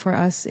me and for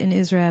us in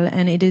Israel,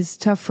 and it is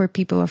tough for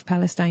people of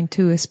Palestine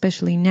too,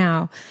 especially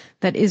now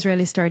that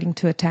Israel is starting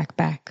to attack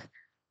back.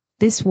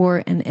 This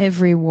war and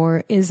every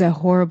war is a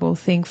horrible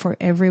thing for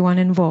everyone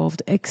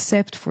involved,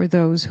 except for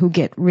those who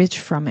get rich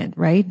from it,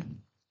 right?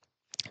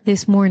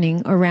 This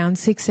morning, around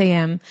 6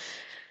 a.m.,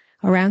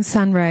 around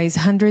sunrise,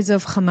 hundreds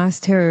of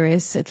Hamas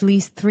terrorists, at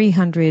least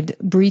 300,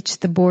 breached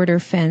the border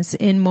fence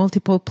in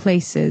multiple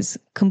places,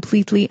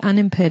 completely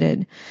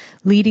unimpeded,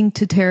 leading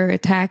to terror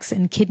attacks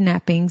and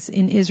kidnappings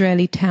in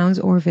Israeli towns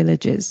or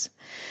villages.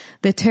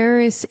 The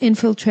terrorists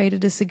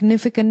infiltrated a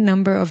significant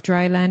number of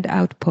dry land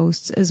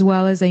outposts, as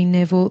well as a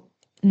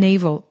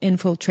naval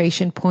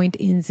infiltration point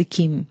in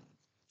Zikim.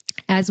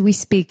 As we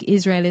speak,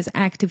 Israel is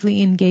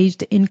actively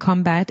engaged in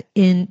combat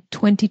in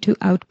 22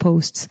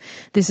 outposts.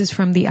 This is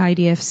from the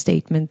IDF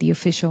statement, the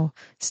official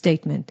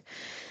statement.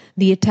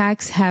 The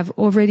attacks have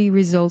already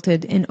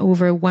resulted in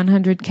over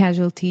 100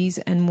 casualties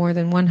and more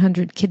than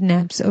 100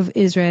 kidnaps of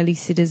Israeli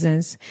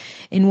citizens.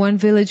 In one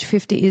village,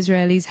 50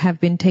 Israelis have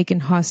been taken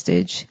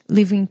hostage,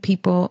 leaving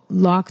people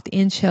locked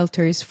in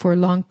shelters for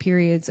long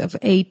periods of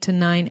 8 to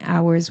 9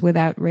 hours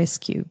without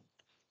rescue.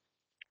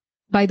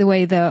 By the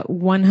way, the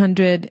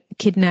 100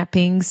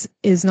 kidnappings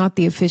is not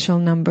the official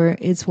number.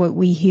 It's what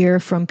we hear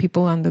from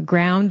people on the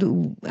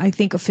ground. I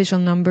think official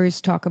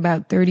numbers talk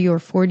about 30 or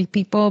 40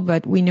 people,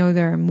 but we know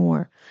there are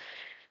more.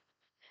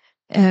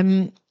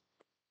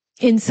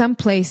 In some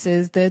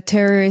places, the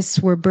terrorists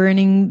were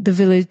burning the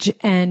village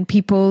and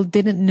people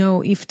didn't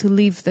know if to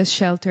leave the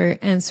shelter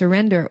and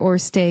surrender or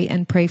stay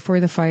and pray for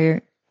the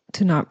fire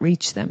to not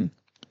reach them.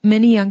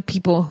 Many young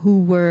people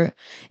who were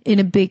in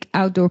a big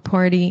outdoor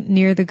party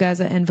near the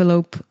Gaza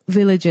envelope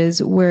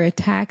villages were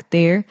attacked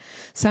there.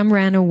 Some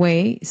ran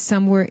away,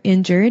 some were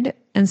injured,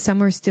 and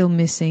some are still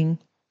missing.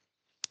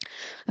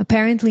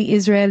 Apparently,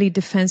 Israeli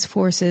defense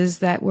forces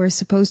that were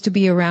supposed to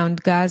be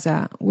around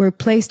Gaza were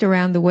placed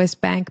around the West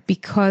Bank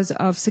because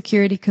of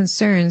security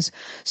concerns,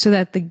 so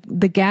that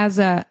the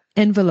Gaza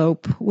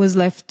envelope was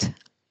left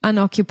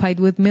unoccupied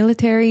with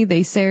military.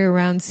 They say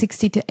around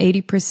 60 to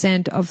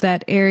 80% of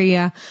that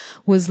area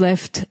was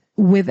left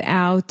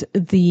without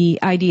the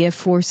IDF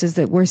forces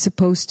that were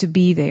supposed to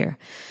be there.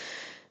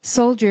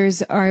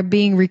 Soldiers are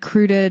being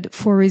recruited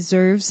for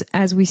reserves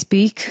as we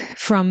speak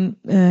from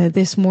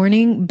this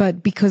morning,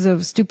 but because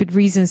of stupid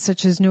reasons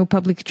such as no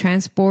public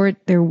transport,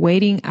 they're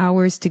waiting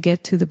hours to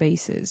get to the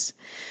bases.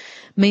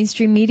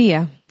 Mainstream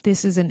media,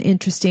 this is an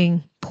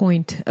interesting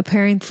point,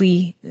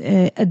 apparently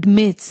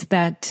admits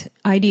that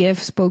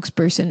IDF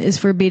spokesperson is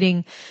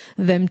forbidding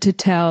them to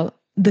tell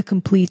the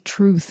complete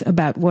truth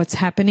about what's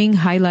happening,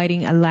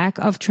 highlighting a lack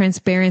of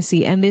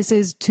transparency. And this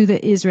is to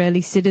the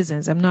Israeli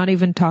citizens. I'm not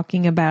even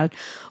talking about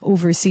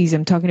overseas.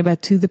 I'm talking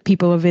about to the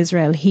people of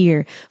Israel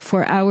here.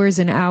 For hours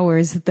and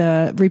hours,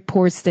 the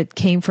reports that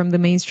came from the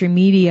mainstream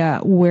media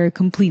were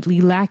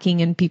completely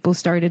lacking, and people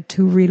started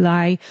to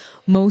rely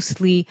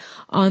mostly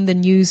on the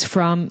news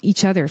from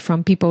each other,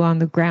 from people on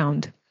the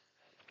ground.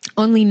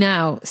 Only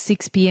now,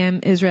 6 p.m.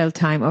 Israel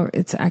time, or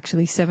it's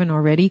actually 7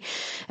 already,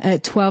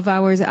 12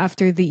 hours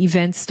after the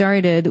event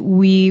started,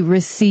 we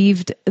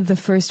received the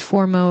first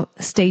formal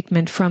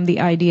statement from the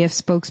IDF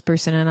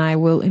spokesperson, and I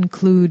will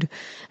include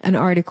an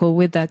article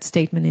with that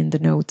statement in the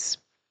notes.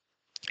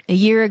 A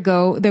year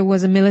ago, there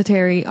was a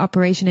military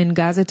operation in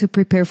Gaza to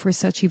prepare for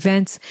such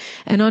events,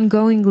 and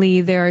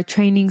ongoingly there are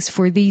trainings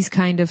for these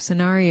kind of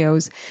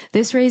scenarios.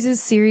 This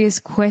raises serious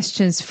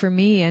questions for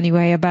me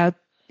anyway about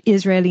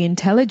Israeli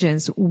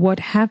intelligence. What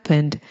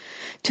happened?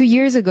 2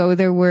 years ago,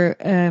 there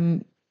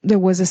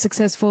was a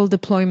successful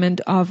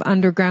deployment of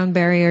underground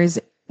barriers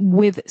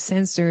with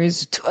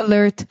sensors to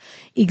alert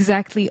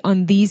exactly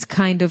on these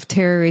kind of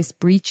terrorist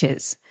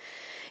breaches.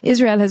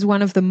 Israel has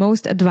one of the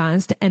most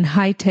advanced and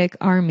high-tech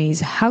armies.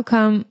 How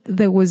come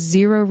there was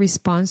zero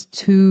response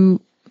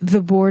to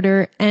the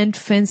border and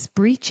fence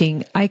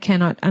breaching? I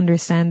cannot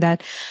understand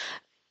that.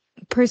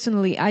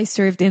 Personally, I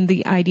served in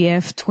the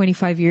IDF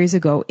 25 years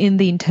ago in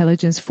the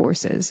intelligence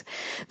forces.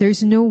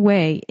 There's no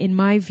way, in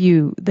my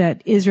view,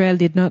 that Israel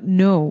did not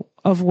know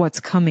of what's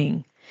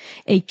coming.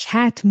 A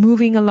cat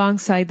moving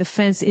alongside the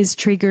fence is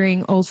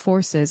triggering all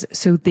forces.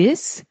 So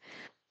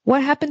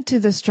what happened to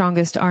the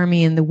strongest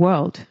army in the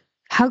world?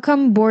 How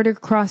come border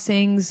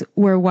crossings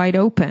were wide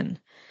open?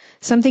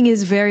 Something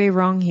is very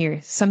wrong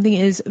here. Something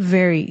is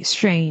very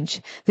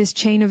strange. This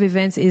chain of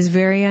events is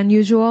very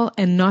unusual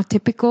and not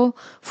typical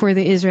for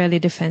the Israeli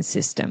defense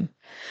system.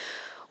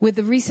 With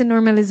the recent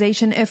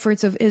normalization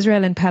efforts of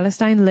Israel and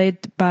Palestine led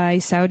by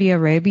Saudi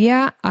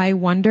Arabia, I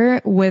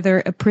wonder whether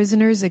a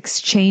prisoners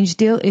exchange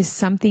deal is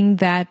something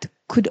that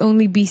could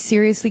only be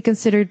seriously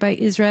considered by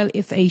Israel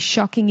if a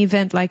shocking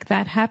event like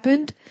that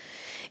happened.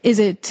 Is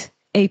it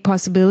a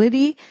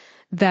possibility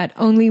that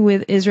only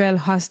with Israel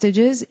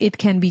hostages it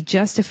can be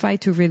justified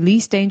to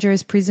release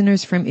dangerous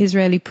prisoners from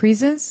Israeli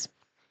prisons?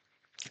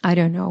 I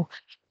don't know.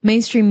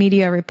 Mainstream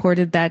media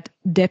reported that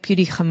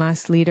Deputy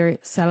Hamas leader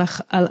Salah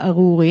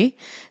al-Aruri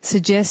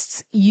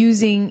suggests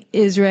using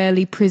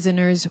Israeli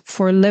prisoners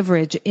for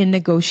leverage in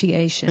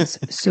negotiations.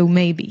 So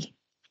maybe.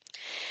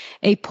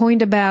 A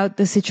point about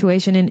the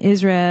situation in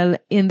Israel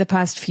in the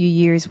past few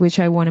years, which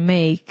I want to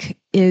make,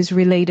 is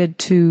related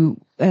to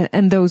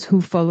and those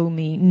who follow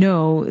me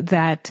know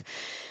that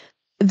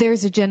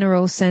there's a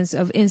general sense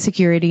of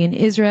insecurity in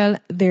Israel.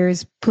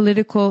 There's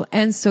political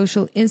and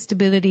social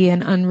instability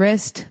and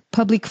unrest.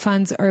 Public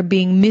funds are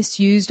being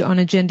misused on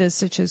agendas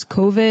such as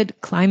COVID,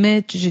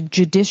 climate,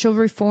 judicial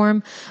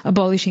reform,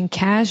 abolishing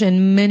cash,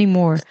 and many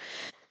more.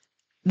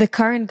 The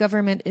current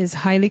government is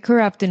highly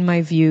corrupt in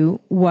my view,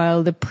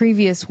 while the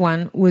previous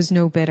one was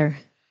no better.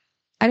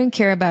 I don't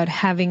care about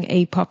having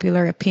a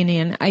popular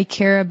opinion. I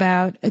care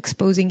about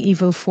exposing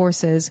evil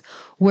forces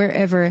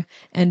wherever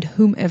and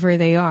whomever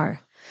they are.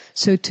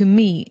 So to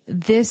me,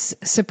 this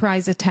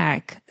surprise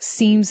attack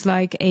seems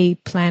like a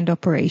planned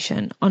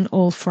operation on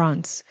all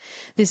fronts.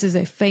 This is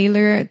a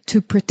failure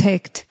to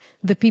protect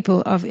the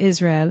people of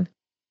Israel. And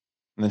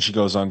then she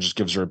goes on, just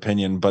gives her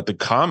opinion. But the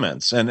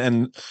comments,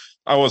 and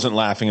I wasn't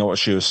laughing at what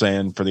she was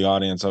saying for the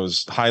audience. I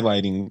was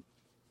highlighting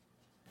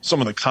some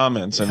of the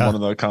comments, and one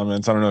of the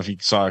comments, I don't know if you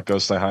saw it,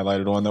 Ghost, I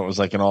highlighted one that was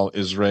like in all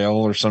Israel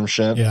or some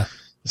shit. Yeah.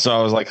 So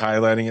I was like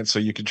highlighting it so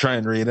you could try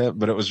and read it,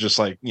 but it was just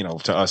like,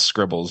 to us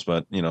scribbles,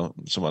 but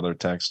some other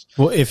text.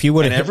 Well, if you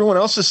would, and everyone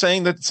else is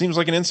saying that it seems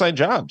like an inside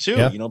job too.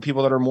 Yeah.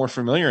 People that are more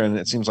familiar, and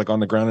it seems like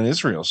on the ground in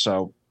Israel.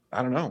 So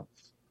I don't know.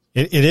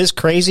 It is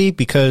crazy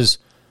because,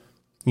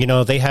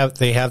 they have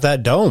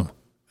that dome.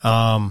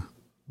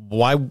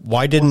 Why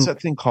didn't... What's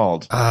that thing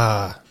called?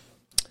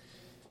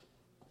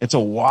 It's a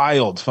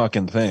wild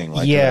fucking thing.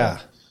 Like yeah.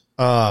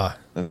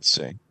 Let's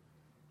see.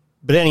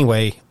 But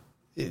anyway,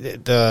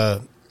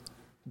 that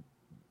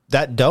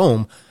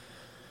dome,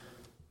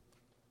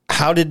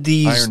 how did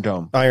these...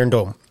 Iron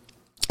Dome.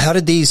 How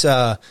did these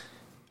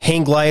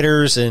hang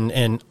gliders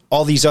and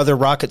all these other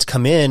rockets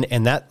come in,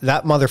 and that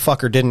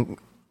motherfucker didn't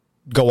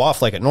go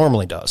off like it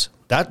normally does?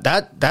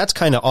 That's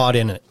kind of odd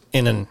in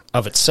and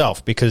of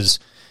itself, because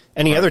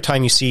any other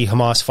time you see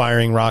Hamas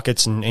firing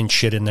rockets and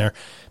shit in there,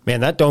 man,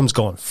 that dome's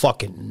going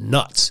fucking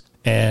nuts,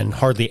 and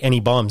hardly any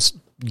bombs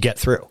get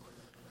through.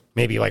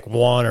 Maybe like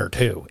one or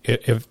two,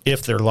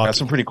 if they're lucky. That's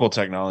some pretty cool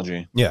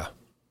technology. Yeah.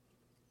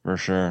 For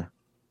sure.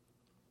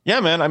 Yeah,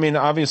 man. I mean,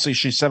 obviously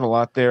she said a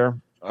lot there.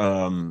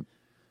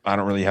 I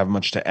don't really have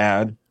much to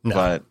add,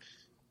 but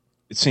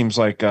it seems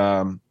like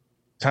kind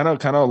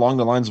of along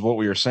the lines of what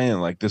we were saying.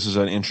 Like, this is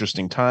an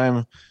interesting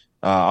time.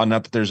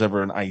 Not that there's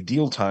ever an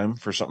ideal time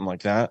for something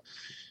like that,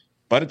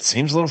 but it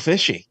seems a little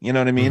fishy. You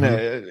know what I mean?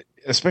 Mm-hmm.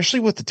 Especially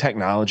with the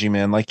technology,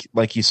 man.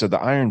 Like you said, the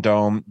Iron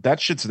Dome,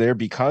 that shit's there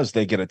because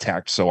they get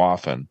attacked so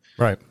often.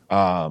 Right.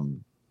 I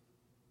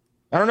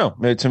don't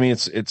know. To me,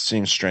 it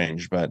seems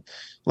strange, but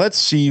let's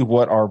see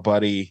what our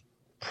buddy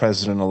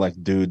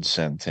President-elect Dude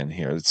sent in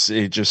here.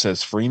 It just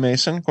says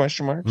Freemason ?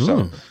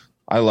 So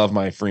I love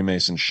my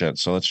Freemason shit.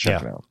 So let's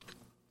check it out.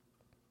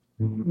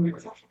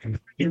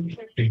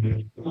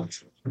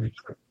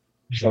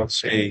 Let's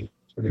see.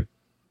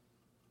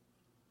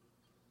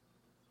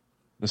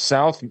 The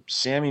South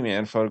Sammy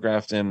Man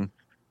photographed in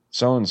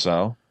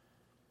so-and-so.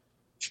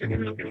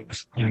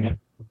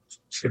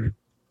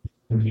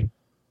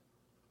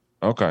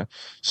 Okay.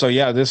 So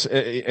yeah,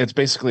 it's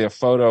basically a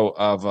photo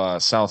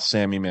of South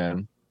Sammy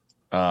Man.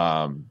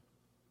 From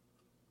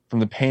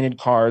the painted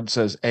card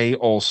says A.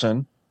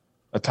 Olson.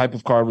 A type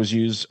of card was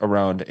used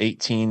around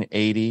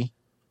 1880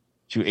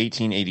 to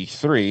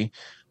 1883.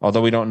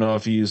 Although we don't know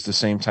if he used the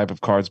same type of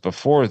cards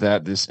before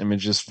that, this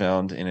image is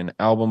found in an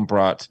album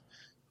bought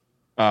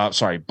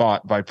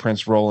by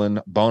Prince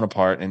Roland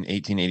Bonaparte in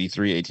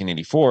 1883,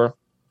 1884.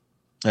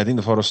 I think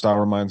the photo style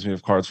reminds me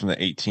of cards from the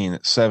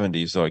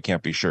 1870s, though I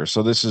can't be sure.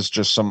 So this is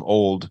just some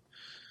old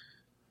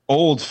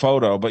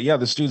photo. But yeah,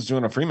 this dude's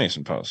doing a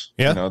Freemason pose.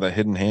 Yeah. You know, that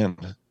hidden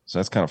hand. So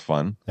that's kind of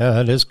fun. Yeah,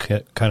 that is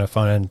kind of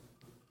fun. And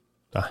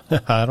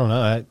I don't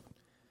know.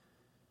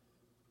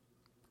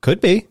 Could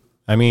be.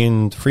 I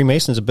mean,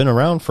 Freemasons have been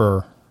around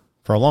for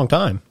a long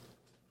time.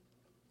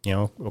 You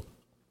know,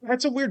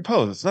 that's a weird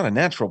pose. It's not a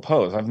natural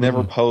pose. I've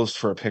never posed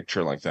for a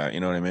picture like that. You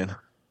know what I mean?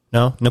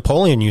 No,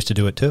 Napoleon used to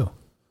do it too.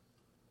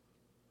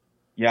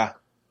 Yeah.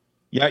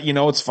 Yeah. You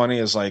know, what's funny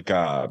is like,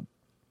 it'd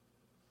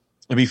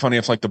be funny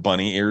if like the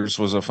bunny ears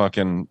was a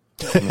fucking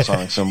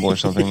Masonic symbol or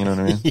something. You know what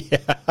I mean?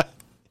 Yeah.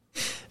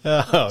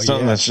 Oh,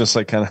 something that's just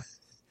like kind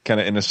of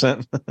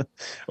innocent,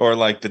 or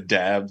like the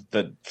dab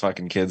that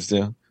fucking kids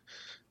do.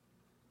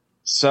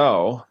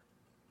 So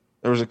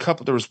there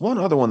was one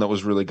other one that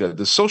was really good.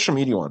 The social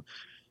media one.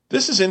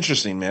 This is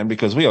interesting, man,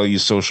 because we all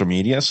use social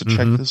media. So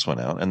check this one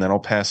out, and then I'll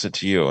pass it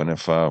to you. And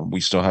if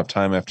we still have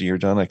time after you're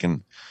done, I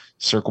can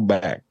circle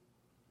back.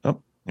 Oh,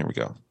 here we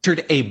go.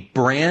 Entered a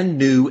brand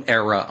new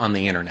era on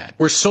the internet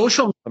where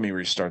social. Let me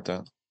restart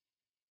that.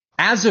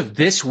 As of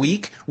this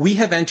week, we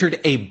have entered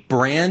a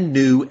brand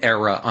new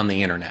era on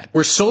the internet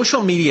where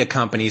social media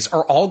companies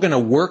are all going to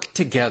work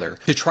together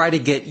to try to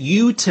get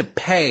you to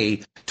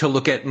pay to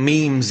look at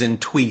memes and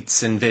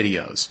tweets and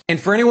videos. And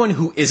for anyone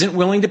who isn't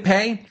willing to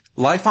pay,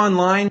 life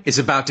online is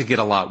about to get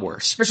a lot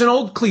worse. There's an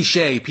old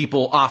cliche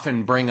people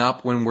often bring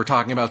up when we're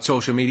talking about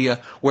social media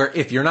where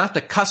if you're not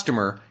the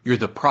customer, you're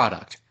the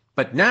product.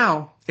 But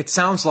now it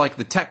sounds like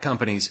the tech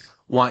companies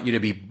want you to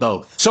be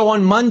both. So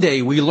on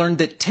Monday, we learned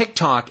that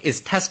TikTok is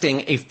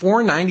testing a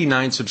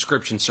 $4.99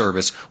 subscription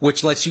service,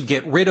 which lets you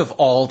get rid of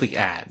all the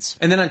ads.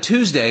 And then on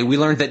Tuesday, we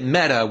learned that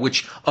Meta,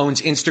 which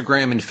owns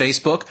Instagram and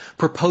Facebook,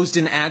 proposed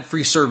an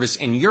ad-free service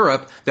in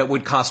Europe that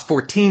would cost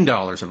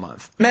 $14 a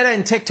month. Meta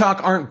and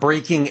TikTok aren't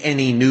breaking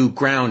any new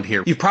ground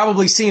here. You've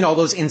probably seen all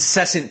those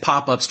incessant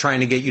pop-ups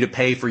trying to get you to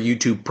pay for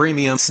YouTube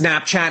Premium.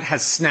 Snapchat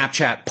has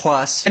Snapchat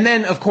Plus. And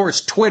then, of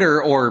course,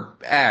 Twitter, or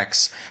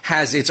X,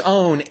 has its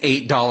own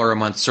 $8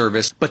 a month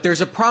service, but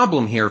there's a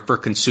problem here for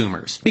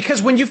consumers.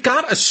 Because when you've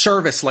got a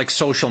service like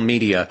social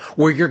media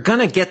where you're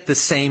gonna get the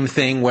same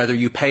thing whether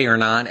you pay or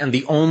not, and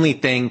the only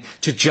thing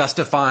to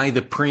justify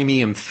the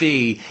premium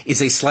fee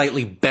is a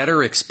slightly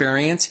better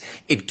experience,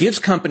 it gives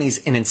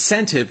companies an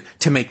incentive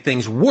to make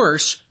things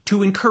worse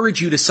to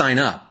encourage you to sign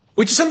up.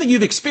 Which is something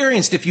you've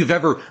experienced if you've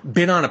ever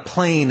been on a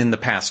plane in the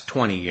past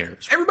 20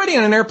 years. Everybody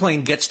on an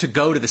airplane gets to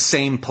go to the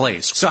same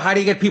place. So how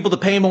do you get people to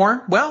pay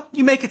more? Well,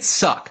 you make it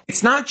suck.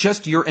 It's not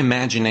just your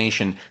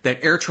imagination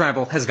that air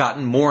travel has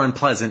gotten more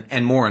unpleasant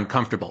and more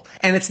uncomfortable.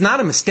 And it's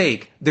not a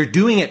mistake. They're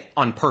doing it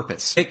on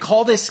purpose. They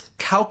call this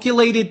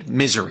calculated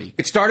misery.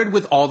 It started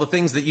with all the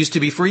things that used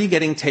to be free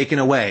getting taken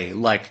away,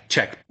 like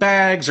checked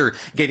bags or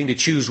getting to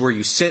choose where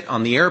you sit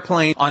on the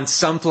airplane. On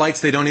some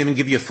flights, they don't even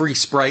give you a free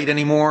Sprite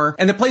anymore.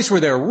 And the place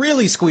where they're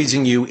really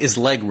squeezing you is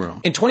legroom.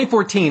 In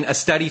 2014, a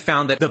study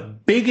found that the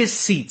biggest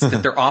seats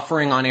that they're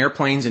offering on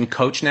airplanes and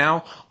coach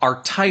now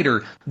are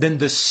tighter than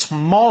the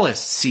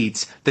smallest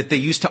seats that they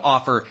used to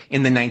offer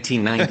in the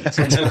 1990s.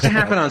 It's going to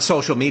happen on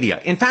social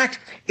media. In fact,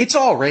 it's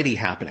already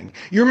happening.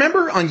 You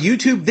remember on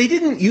YouTube, they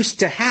didn't used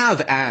to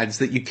have ads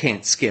that you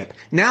can't skip.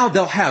 Now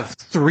they'll have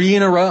 3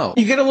 in a row.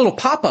 You get a little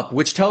pop-up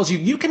which tells you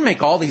you can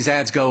make all these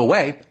ads go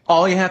away.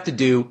 All you have to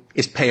do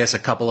is pay us a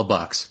couple of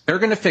bucks. They're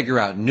going to figure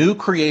out new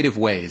creative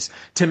ways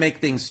to make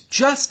things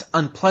just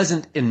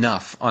unpleasant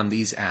enough on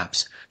these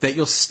apps that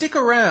you'll stick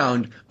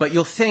around, but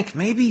you'll think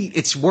maybe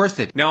it's worth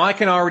it. Now, I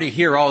can already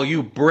hear all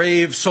you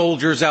brave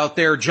soldiers out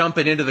there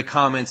jumping into the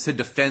comments to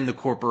defend the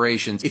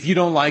corporations. If you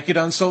don't like it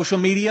on social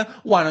media,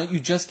 why don't you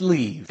just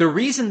leave? The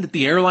reason that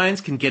the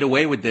airlines can get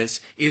away with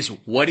this is,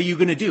 what are you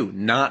going to do?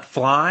 Not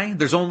fly?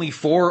 There's only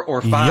 4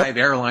 or 5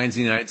 airlines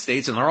in the United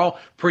States, and they're all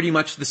pretty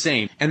much the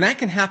same. And that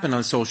can happen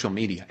on social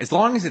media. As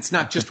long as it's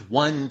not just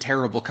one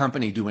terrible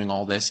company doing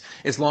all this,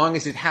 as long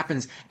as it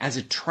happens as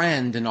a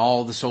trend and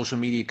all the social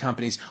media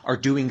companies are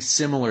doing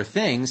similar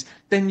things,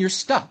 then you're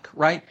stuck,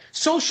 right?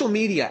 Social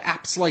media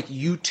apps like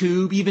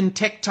YouTube, even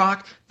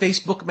TikTok,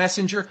 Facebook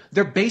Messenger,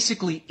 they're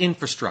basically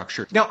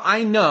infrastructure. Now,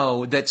 I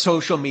know that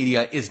social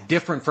media is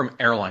different from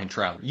airline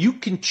travel. You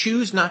can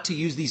choose not to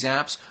use these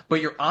apps,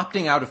 but you're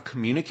opting out of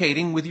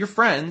communicating with your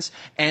friends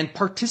and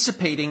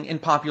participating in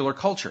popular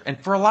culture. And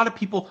for a lot of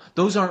people,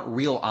 those aren't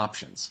real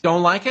options.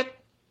 Don't like it?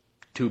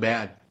 Too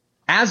bad.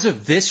 As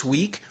of this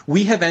week,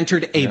 we have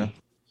entered a...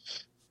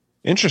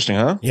 Interesting,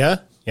 huh? Yeah.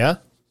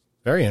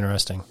 Very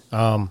interesting.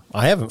 I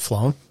haven't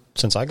flown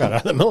since I got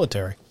out of the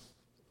military.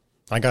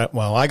 I got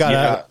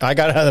out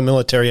of the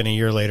military, and a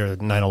year later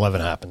 9/11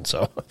 happened.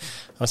 So I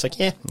was like,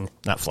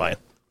 not flying.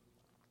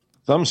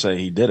 Some say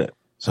he did it.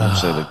 Some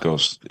say that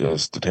Ghost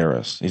is the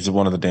terrorist. He's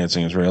one of the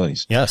dancing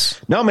Israelis. Yes.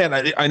 No,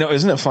 man, I know.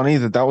 Isn't it funny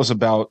that was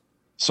about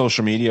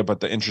social media, but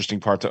the interesting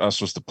part to us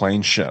was the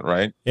plane shit,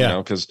 right? Yeah. You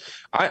know, because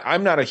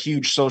I'm not a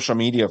huge social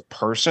media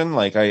person.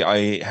 Like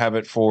I have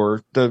it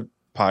for the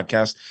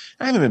podcast.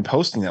 I haven't been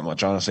posting that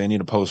much, honestly. I need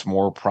to post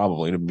more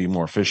probably to be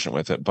more efficient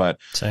with it. But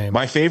Same.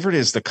 My favorite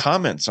is the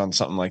comments on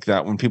something like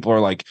that when people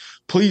are like,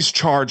 please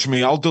charge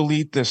me, I'll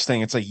delete this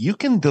thing. It's like, you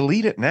can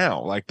delete it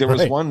now. Like there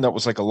was one that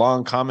was like a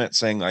long comment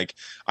saying like,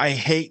 I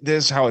hate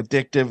this, how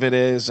addictive it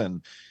is.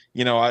 And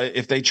you know,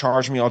 if they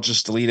charge me, I'll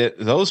just delete it.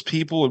 Those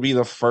people would be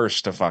the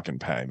first to fucking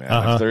pay,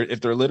 man.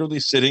 If they're literally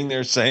sitting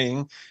there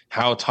saying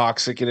how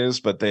toxic it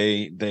is, but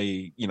they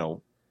you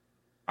know,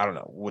 I don't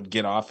know, would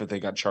get off if they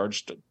got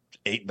charged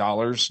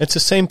 $8. It's the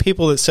same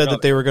people that said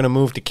that they were going to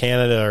move to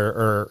Canada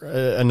or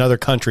another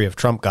country if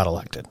Trump got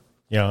elected.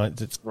 You know,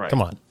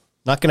 come on,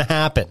 not going to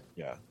happen.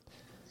 Yeah,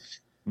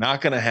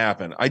 not going to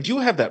happen. I do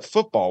have that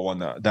football one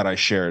that I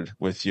shared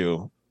with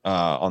you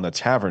on the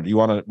tavern. Do you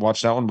want to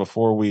watch that one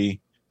before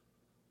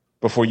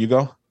you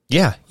go?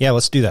 Yeah,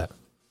 let's do that.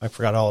 I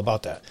forgot all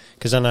about that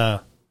because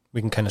then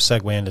we can kind of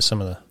segue into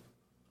some of the.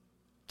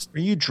 Are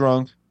you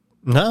drunk?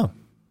 No,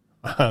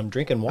 I'm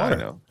drinking water.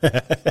 I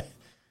know.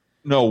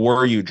 No,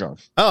 were you drunk?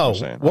 Oh,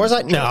 was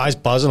I? No, I was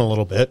buzzing a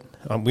little bit.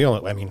 I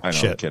know,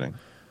 shit. I'm kidding.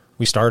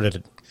 We started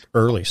it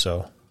early,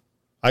 so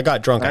I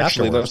got drunk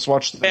afterwards. Let's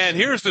watch this. And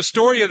here's the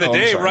story of the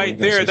day right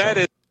there. That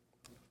is.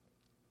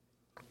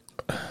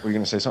 Were you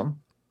going to say something?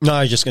 No,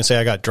 I was just going to say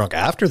I got drunk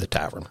after the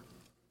tavern.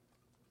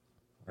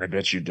 I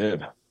bet you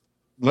did.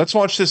 Let's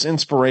watch this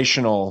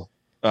inspirational.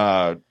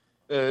 This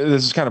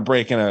is kind of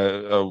breaking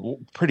a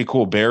pretty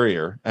cool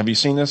barrier. Have you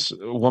seen this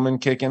woman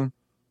kicking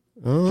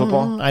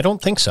football? I don't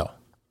think so.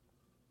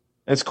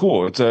 It's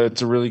cool. It's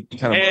a really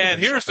kind of.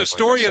 And here's the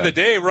story of the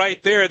day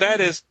right there.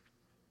 That is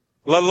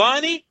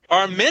Leilani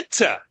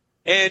Armenta.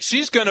 And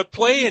she's going to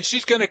play and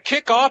she's going to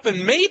kick off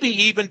and maybe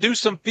even do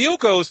some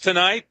field goals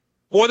tonight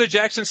for the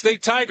Jackson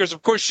State Tigers.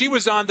 Of course, she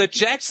was on the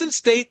Jackson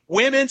State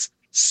women's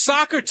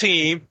soccer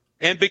team.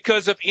 And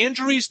because of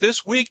injuries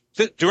this week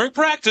during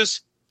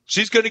practice,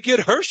 she's going to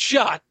get her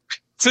shot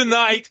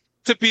tonight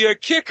to be a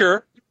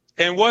kicker.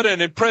 And what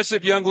an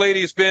impressive young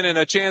lady has been and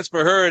a chance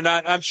for her. And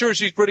I'm sure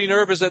she's pretty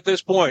nervous at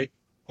this point.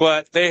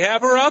 But they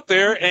have her out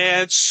there,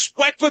 and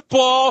SWAC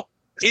football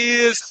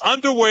is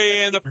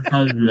underway. And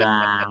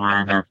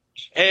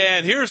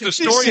here's the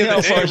story of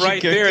the day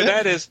right there.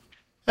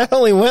 That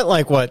only went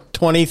like,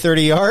 20,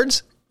 30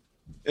 yards?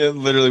 It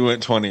literally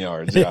went 20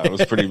 yards. Yeah, it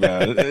was pretty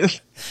bad.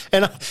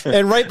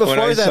 and right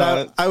before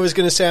that, I was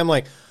going to say, I'm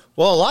like,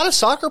 well, a lot of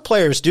soccer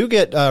players do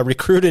get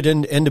recruited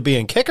into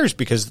being kickers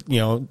because, you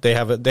know, they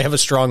have a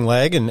strong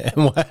leg and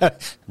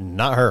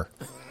not her.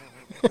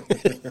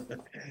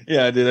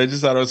 Yeah, dude. I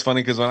just thought it was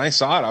funny because when I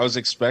saw it, I was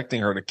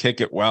expecting her to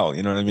kick it well.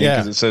 You know what I mean?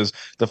 Because it says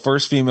the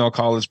first female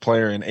college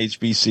player in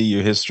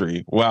HBCU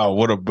history. Wow,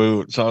 what a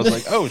boot. So I was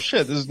like, oh,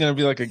 shit, this is going to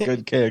be like a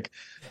good kick.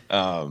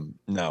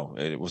 No,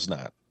 it was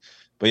not.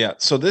 But, yeah,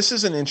 so this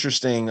is an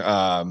interesting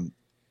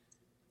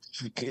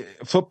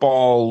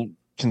football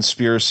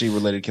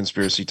related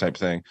conspiracy type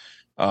thing.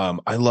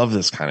 I love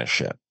this kind of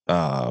shit.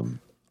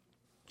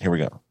 Here we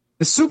go.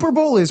 The Super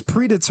Bowl is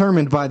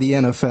predetermined by the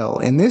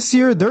NFL, and this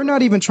year, they're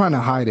not even trying to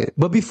hide it.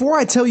 But before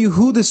I tell you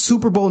who the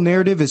Super Bowl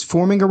narrative is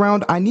forming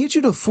around, I need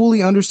you to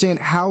fully understand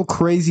how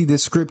crazy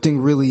this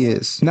scripting really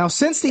is. Now,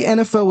 since the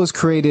NFL was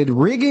created,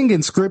 rigging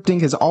and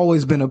scripting has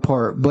always been a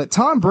part, but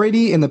Tom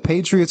Brady and the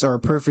Patriots are a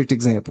perfect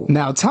example.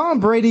 Now, Tom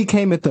Brady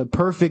came at the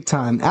perfect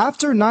time.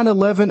 After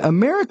 9/11,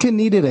 America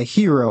needed a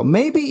hero,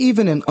 maybe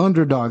even an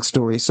underdog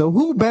story, so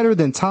who better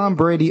than Tom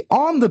Brady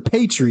on the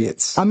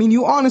Patriots? I mean,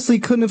 you honestly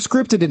couldn't have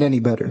scripted it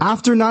any better.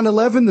 After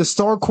 9/11, the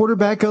star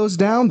quarterback goes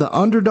down, the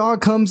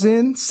underdog comes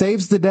in,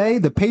 saves the day,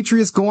 the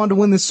Patriots go on to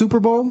win the Super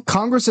Bowl,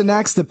 Congress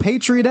enacts the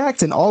Patriot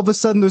Act, and all of a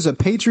sudden there's a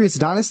Patriots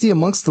dynasty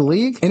amongst the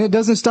league, and it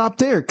doesn't stop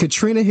there.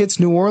 Katrina hits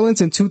New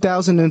Orleans in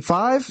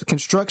 2005,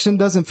 construction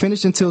doesn't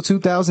finish until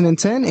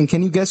 2010, and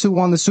can you guess who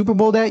won the Super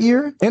Bowl that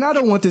year? And I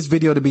don't want this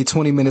video to be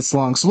 20 minutes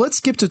long, so let's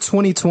skip to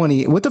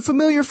 2020 with a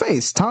familiar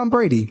face, Tom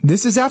Brady.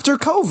 This is after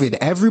COVID,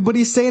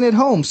 everybody's staying at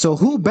home, so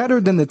who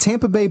better than the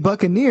Tampa Bay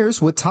Buccaneers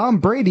with Tom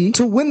Brady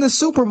to win the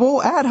Super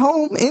Bowl at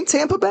home in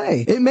Tampa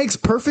Bay? It makes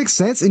perfect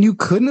sense, and you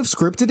couldn't have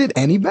scripted it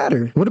any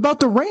better. What about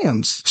the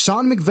Rams?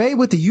 Sean McVay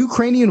with the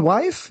Ukrainian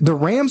wife? The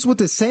Rams with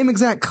the same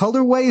exact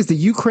colorway as the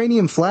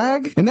Ukrainian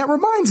flag? And that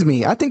reminds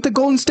me, I think the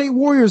Golden State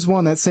Warriors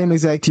won that same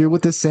exact year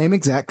with the same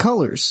exact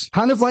colors.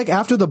 Kind of like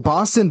after the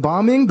Boston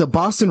bombing, the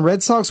Boston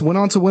Red Sox went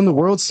on to win the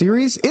World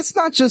Series. It's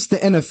not just the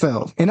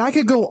NFL, and I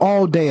could go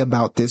all day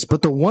about this,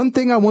 but the one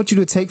thing I want you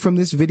to take from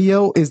this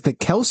video is the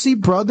Kelce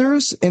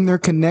brothers and their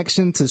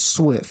connection to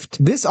Swift.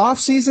 This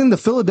offseason, the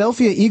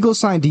Philadelphia Eagles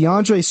signed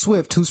DeAndre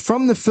Swift, who's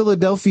from the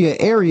Philadelphia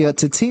area,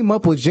 to team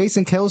up with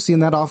Jason Kelce in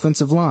that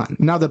offensive line.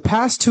 Now, the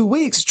past 2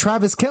 weeks,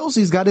 Travis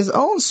Kelce's got his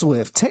own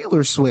Swift,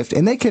 Taylor Swift,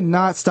 and they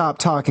cannot stop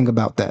talking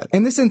about that.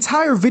 And this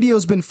entire video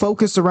has been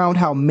focused around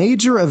how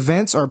major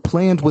events are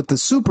planned with the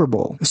Super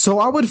Bowl. So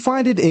I would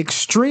find it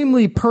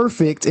extremely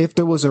perfect if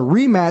there was a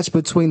rematch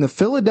between the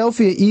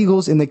Philadelphia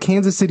Eagles and the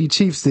Kansas City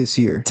Chiefs this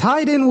year,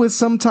 tied in with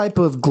some type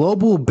of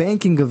global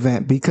banking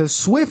event, because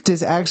SWIFT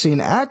is actually an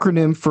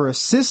acronym for a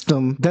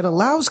system that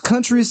allows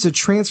countries to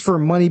transfer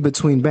money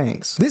between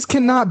banks. This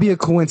cannot be a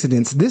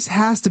coincidence. This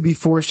has to be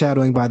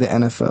foreshadowing by the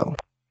NFL.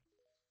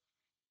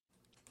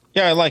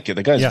 Yeah, I like it.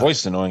 The guy's voice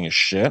is annoying as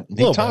shit.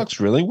 He talks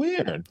really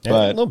weird,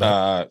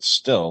 but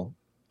still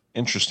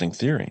interesting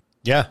theory.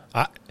 Yeah,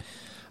 I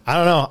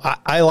don't know.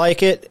 I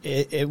like it.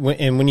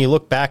 And when you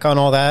look back on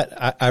all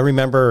that, I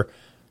remember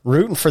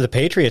rooting for the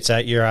Patriots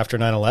that year after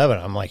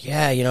 9/11. I'm like,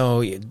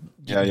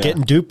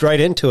 getting duped right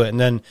into it. And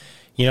then,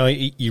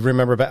 you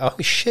remember back,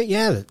 oh, shit,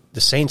 yeah,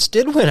 the Saints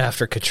did win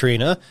after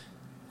Katrina.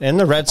 And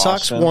the Red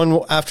Sox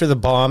won after the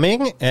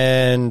bombing.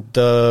 And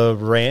the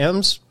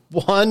Rams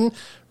won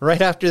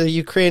right after the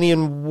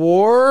Ukrainian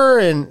war.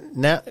 And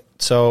now,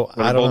 so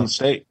I don't know. Golden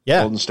State.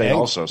 Yeah. Golden State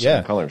also,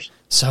 same colors.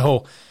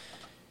 So,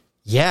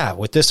 yeah,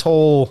 with this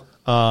whole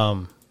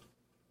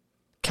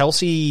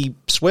Kelce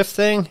Swift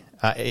thing,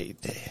 I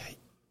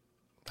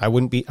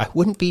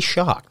wouldn't be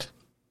shocked.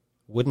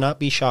 Would not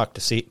be shocked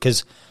to see,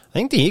 because I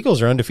think the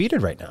Eagles are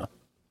undefeated right now.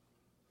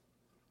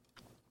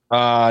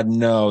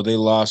 No, they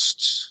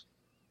lost.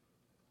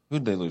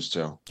 Who'd they lose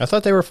to? I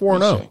thought they were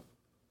 4-0.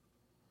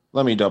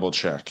 Let me double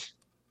check.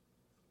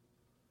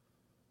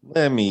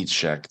 Let me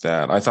check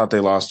that. I thought they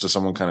lost to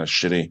someone kind of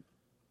shitty.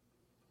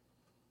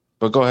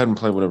 But go ahead and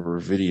play whatever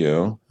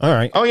video. All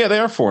right. Oh, yeah, they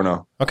are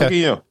 4-0. Okay. Look at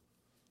you.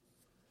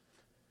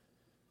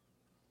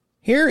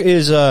 Here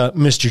is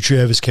Mr.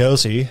 Travis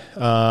Kelce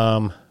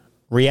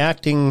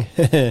reacting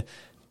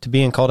to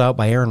being called out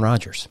by Aaron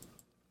Rodgers.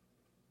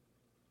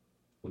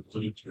 I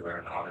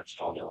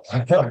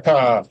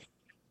thought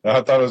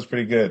it was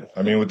pretty good.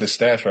 I mean, with the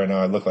stash right now,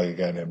 I look like a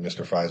guy named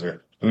Mr.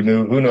 Pfizer. Who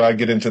knew I'd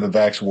get into the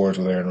vax wars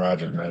with Aaron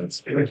Rodgers, man.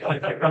 It's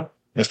Mr.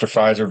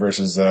 Pfizer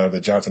versus the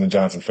Johnson &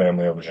 Johnson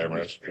family over there,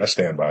 man. I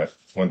stand by it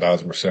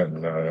 1,000%.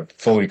 And I'm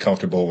fully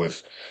comfortable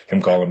with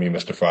him calling me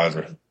Mr.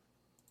 Pfizer.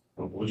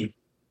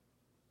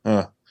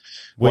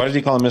 Why did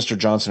he call him Mr.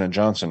 Johnson &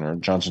 Johnson or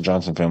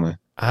Johnson family?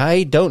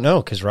 I don't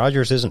know, because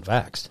Rodgers isn't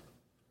vaxxed.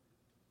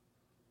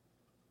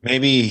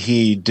 Maybe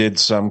he did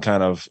some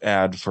kind of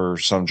ad for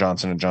some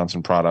Johnson &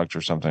 Johnson product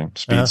or something.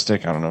 Speed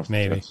stick, I don't know if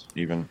maybe that's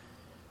even.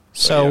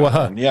 So,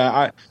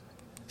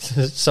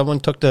 someone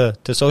took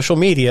to social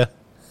media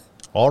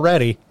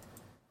already.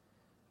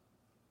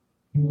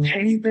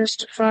 Hey,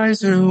 Mr.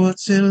 Pfizer,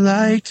 what's it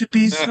like to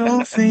be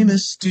so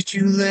famous? Did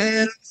you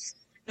let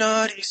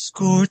naughty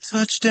score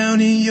touchdown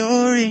in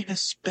your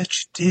anus? Bet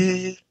you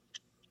did.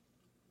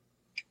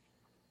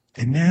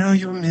 And now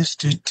you're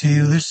Mr.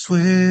 Taylor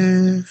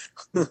Swift.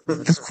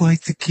 That's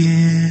quite the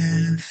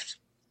gift.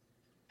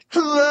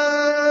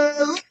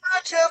 Hello,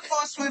 my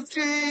for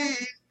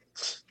Swiftie.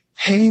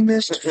 Hey,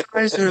 Mr.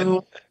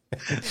 Pfizer.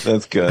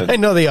 That's good. I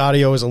know the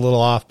audio was a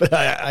little off, but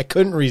I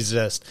couldn't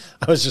resist.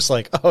 I was just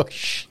like, oh,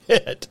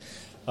 shit.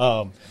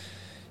 And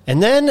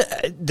then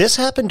this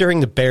happened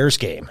during the Bears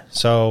game.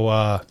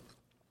 So,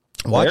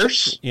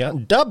 Bears? Yeah,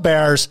 Dub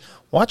Bears.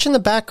 Watch in the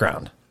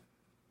background.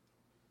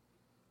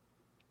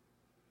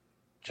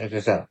 Check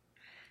this out.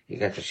 You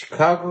got the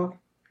Chicago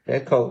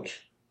head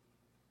coach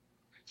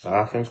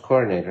offense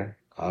coordinator,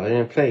 calling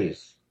in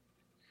plays.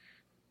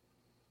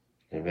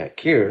 And back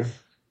here,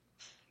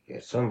 you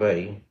got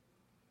somebody,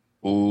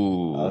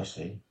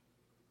 obviously,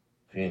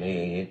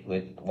 affiliated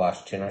with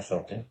Washington or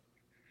something,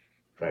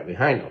 right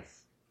behind him.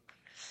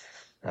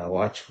 Now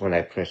watch when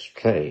I press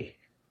play.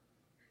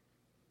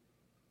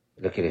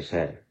 Look at his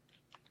head.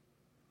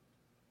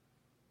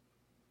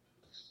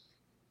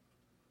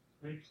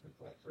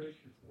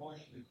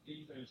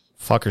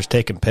 Fucker's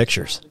taking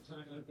pictures.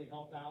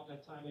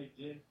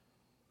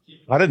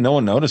 Why did no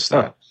one notice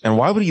that? And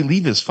why would he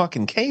leave his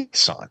fucking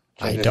case on?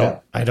 I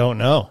don't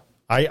know.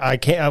 I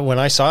can't. When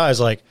I saw it, I was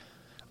like,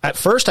 at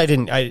first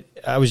I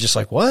was just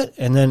like, what?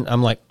 And then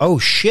I'm like, oh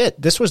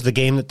shit, this was the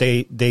game that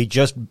they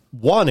just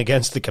won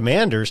against the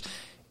Commanders.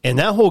 And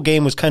that whole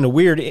game was kind of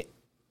weird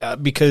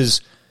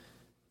because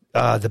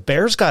the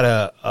Bears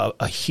got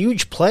a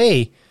huge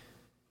play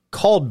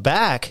called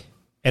back,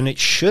 and it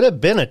should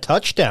have been a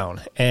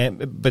touchdown.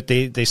 But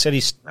they said he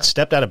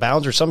stepped out of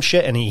bounds or some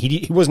shit, and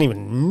he wasn't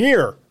even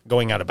near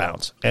going out of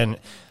bounds. And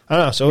I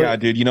don't know. So yeah,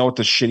 dude, you know what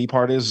the shitty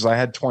part is I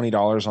had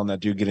 $20 on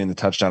that dude getting the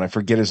touchdown. I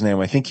forget his name.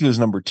 I think he was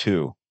number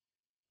 2.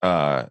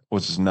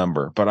 Was his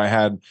number, but I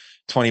had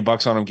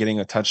 $20 on him getting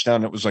a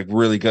touchdown. It was like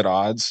really good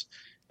odds.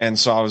 And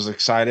so I was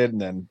excited,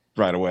 and then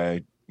right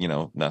away,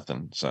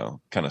 nothing. So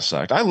kind of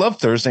sucked. I love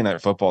Thursday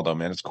Night Football though,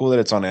 man. It's cool that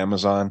it's on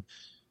Amazon.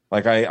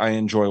 Like I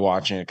enjoy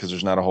watching it because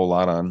there's not a whole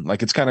lot on.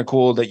 Like it's kind of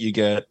cool that you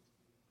get,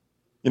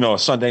 a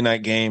Sunday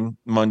night game,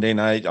 Monday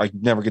night. I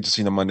never get to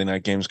see the Monday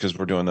night games because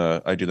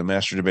I do the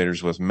Master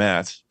Debaters with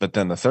Matt. But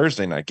then the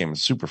Thursday night game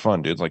is super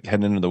fun, dude. Like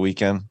heading into the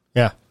weekend.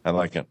 Yeah, I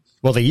like it.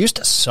 Well, they used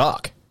to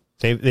suck.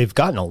 They've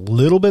gotten a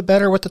little bit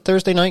better with the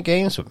Thursday night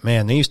games, but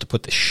man, they used to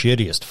put the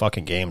shittiest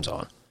fucking games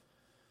on.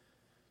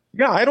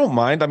 Yeah, I don't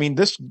mind. I mean,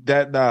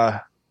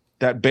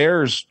 that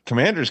Bears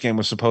Commanders game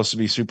was supposed to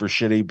be super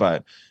shitty,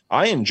 but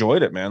I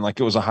enjoyed it, man. Like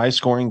it was a high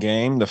scoring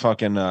game. The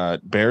fucking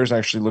Bears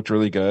actually looked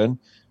really good,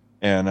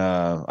 and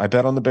I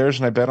bet on the Bears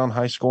and I bet on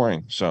high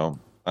scoring, so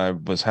I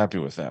was happy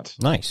with that.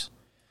 Nice.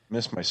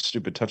 Missed my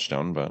stupid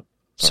touchdown, but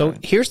so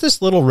here's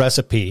this little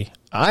recipe.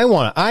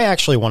 I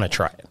actually want to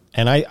try it,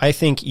 and I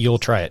think you'll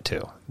try it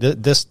too.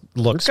 This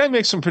guy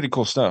makes some pretty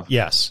cool stuff.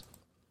 Yes.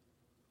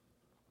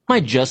 Am I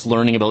just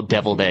learning about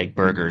deviled egg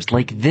burgers?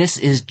 Like, this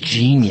is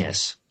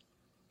genius.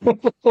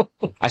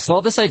 I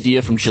saw this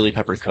idea from Chili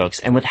Pepper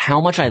Cooks, and with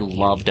how much I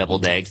love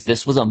deviled eggs,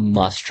 this was a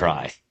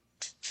must-try.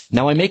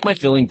 Now, I make my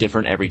filling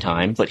different every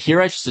time, but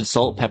here I just did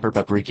salt, pepper,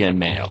 paprika, and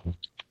mayo.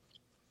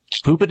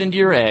 Poop it into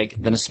your egg,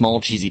 then a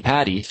small cheesy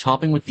patty,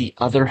 topping with the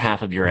other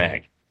half of your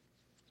egg.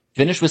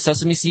 Finish with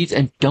sesame seeds,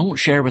 and don't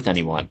share with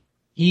anyone.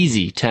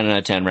 Easy 10 out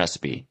of 10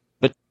 recipe.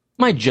 But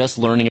am I just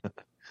learning?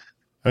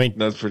 I mean,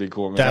 that's pretty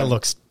cool, man. That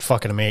looks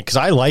fucking amazing. Because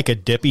I like a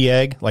dippy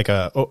egg, like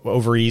a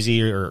over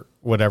easy or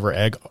whatever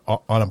egg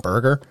on a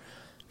burger.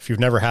 If you've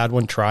never had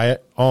one, try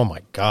it. Oh my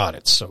God,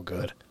 it's so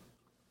good.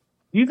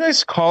 You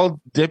guys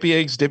call dippy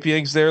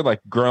eggs there?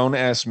 Like grown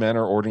ass men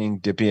are ordering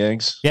dippy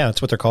eggs? Yeah,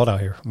 that's what they're called out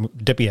here.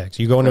 Dippy eggs.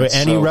 You go into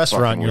any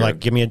restaurant and you're like,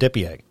 give me a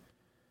dippy egg.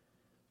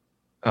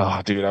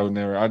 Oh, dude, I would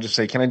never. I'd just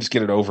say, can I just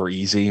get it over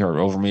easy or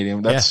over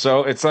medium? That's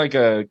it's like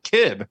a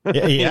kid.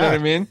 Yeah. You know what I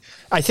mean?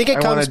 I think it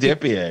comes. I want a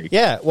dippy egg.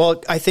 Yeah,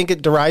 well, I think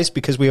it derives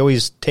because we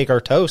always take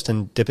our toast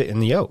and dip it in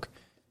the yolk,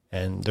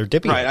 and they're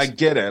dippy Right, eggs. I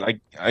get it.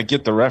 I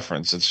get the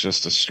reference. It's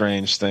just a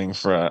strange thing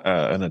for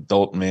an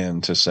adult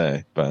man to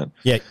say, but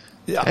yeah.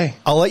 Hey.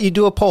 I'll let you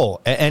do a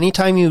poll.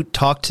 Anytime you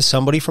talk to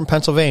somebody from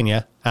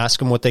Pennsylvania, ask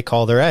them what they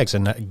call their eggs,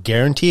 and I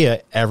guarantee you,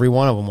 every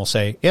one of them will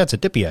say, "Yeah, it's a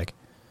dippy egg."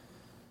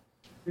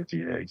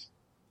 Dippy eggs.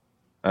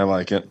 I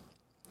like it.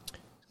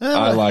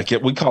 I like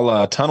it. We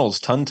call tunnels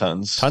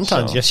tuntons.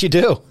 Tuntons, so. Yes, you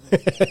do.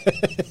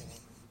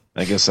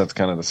 I guess that's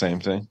kind of the same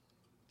thing.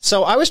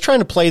 So I was trying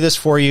to play this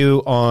for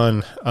you on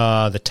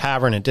the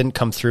tavern. It didn't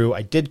come through.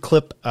 I did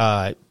clip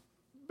and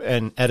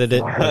edit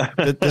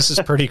it. This is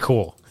pretty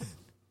cool.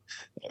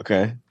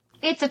 Okay.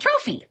 It's a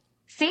trophy.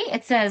 See,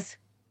 it says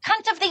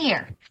Cunt of the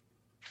Year.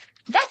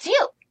 That's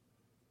you.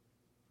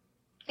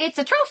 It's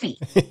a trophy.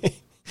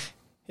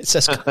 It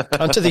says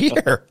Cunt of the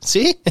Year.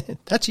 See?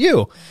 That's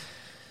you. Is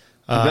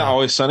that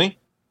Always Sunny?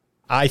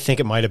 I think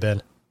it might have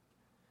been.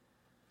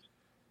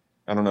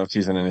 I don't know if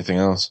he's in anything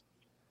else.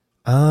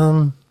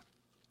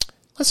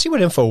 Let's see what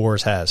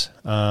InfoWars has.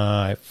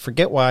 I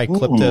forget why I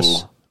clipped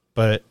this,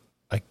 but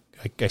I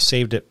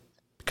saved it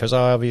because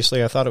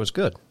obviously I thought it was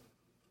good.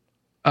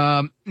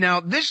 Now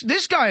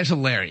this guy is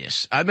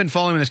hilarious. I've been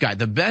following this guy.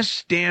 The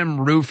Best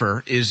Damn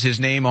Roofer is his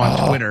name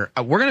on Twitter.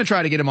 We're going to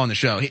try to get him on the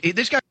show.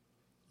 This guy.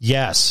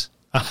 Yes.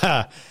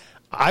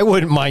 I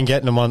wouldn't mind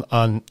getting him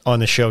on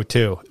the show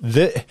too.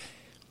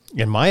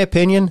 In my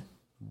opinion,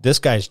 this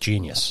guy's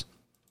genius.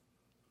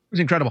 It was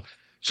incredible.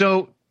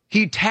 So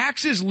he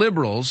taxes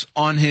liberals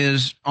on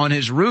his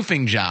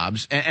roofing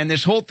jobs, and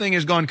this whole thing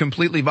has gone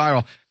completely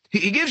viral.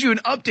 He gives you an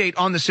update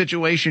on the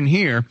situation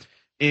here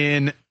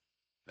in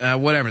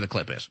whatever the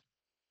clip is.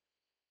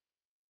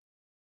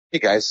 Hey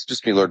guys,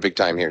 just me, Lord Big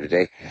Time here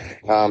today.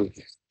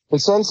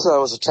 And since I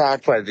was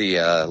attacked by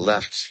the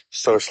left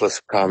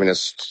socialist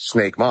communist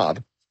snake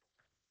mob,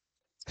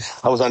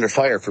 I was under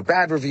fire for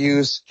bad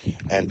reviews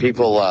and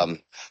people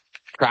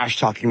trash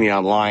talking me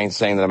online,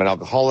 saying that I'm an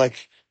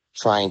alcoholic,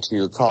 trying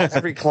to call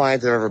every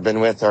client that I've ever been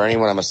with or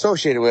anyone I'm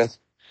associated with,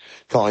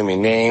 calling me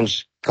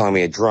names, calling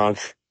me a drunk.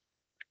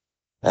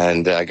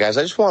 And guys,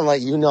 I just want to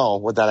let you know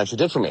what that actually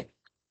did for me.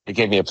 It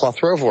gave me a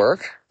plethora of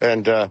work,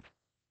 and now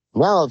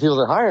the people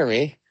that hire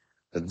me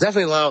are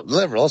definitely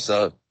liberal,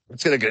 so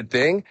it's a good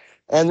thing.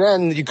 And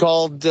then you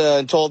called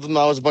and told them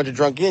I was a bunch of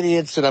drunk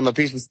idiots and I'm a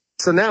piece of...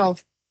 So now,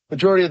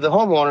 majority of the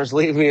homeowners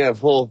leave me a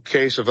full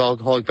case of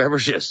alcoholic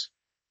beverages.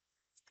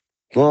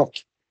 Well,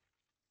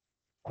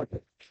 I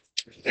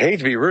hate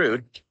to be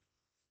rude.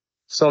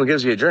 Someone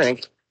gives you a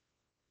drink,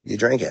 you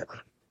drink it.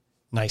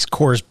 Nice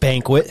Coors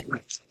Banquet.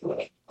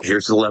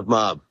 Here's the Love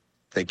Mob.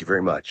 Thank you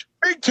very much.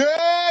 Big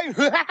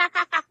time!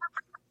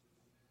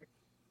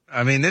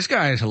 I mean, this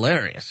guy is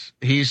hilarious.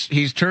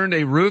 He's turned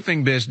a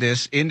roofing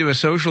business into a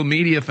social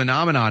media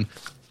phenomenon.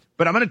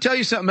 But I'm going to tell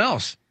you something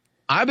else.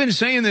 I've been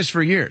saying this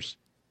for years.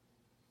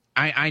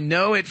 I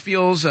know it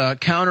feels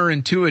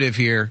counterintuitive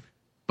here,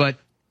 but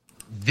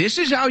this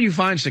is how you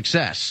find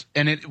success.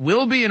 And it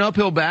will be an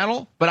uphill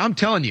battle, but I'm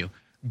telling you,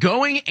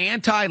 going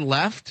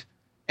anti-left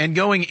and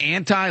going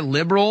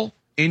anti-liberal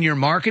in your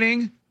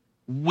marketing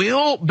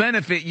will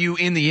benefit you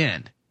in the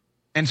end.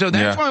 And so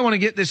that's why I want to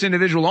get this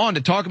individual on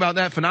to talk about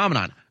that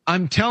phenomenon.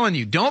 I'm telling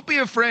you, don't be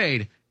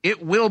afraid.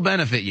 It will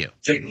benefit you.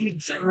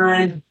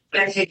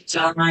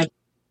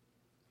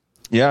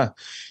 Yeah.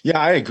 Yeah,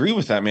 I agree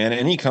with that, man.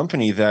 Any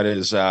company that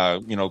is,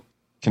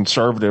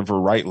 conservative or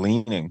right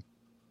leaning,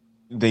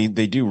 they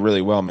do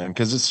really well, man.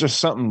 Cause it's just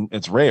something,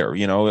 it's rare,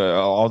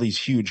 all these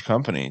huge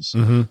companies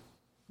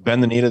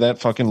bend the knee to that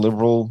fucking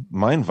liberal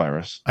mind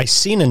virus. I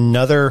seen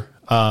another,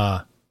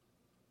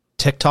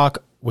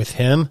 TikTok with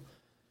him.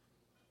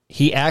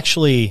 He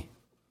actually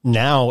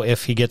now,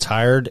 if he gets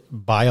hired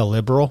by a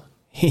liberal,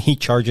 he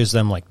charges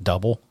them like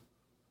double.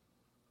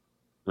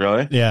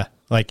 Really? Yeah.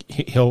 Like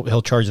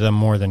he'll charge them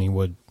more than he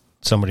would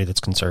somebody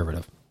that's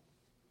conservative.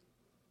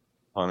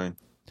 Funny.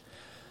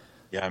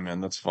 Yeah,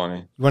 man, that's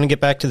funny. You want to get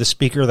back to the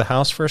Speaker of the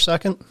House for a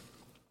second?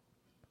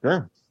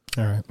 Sure.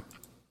 All right.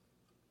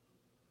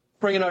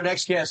 Bring in our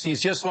next guest. He's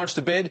just launched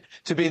a bid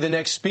to be the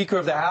next Speaker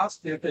of the House.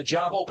 The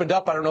job opened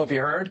up. I don't know if you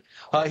heard.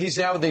 He's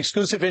now in the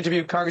exclusive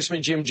interview with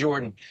Congressman Jim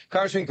Jordan.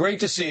 Congressman, great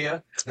to see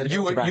you.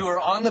 You were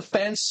on the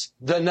fence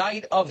the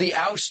night of the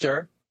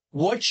ouster.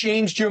 What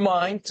changed your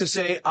mind to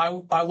say, I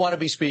want to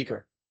be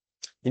Speaker?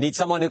 You need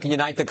someone who can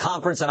unite the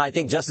conference, and I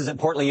think just as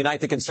importantly,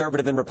 unite the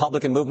conservative and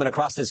Republican movement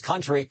across this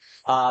country.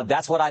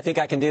 That's what I think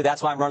I can do.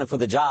 That's why I'm running for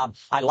the job.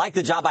 I like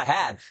the job I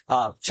had.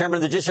 Chairman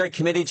of the Judiciary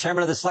Committee,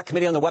 Chairman of the Select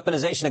Committee on the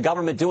Weaponization of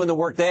Government, doing the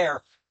work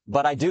there.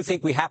 But I do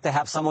think we have to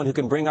have someone who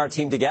can bring our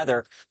team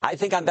together. I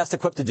think I'm best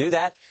equipped to do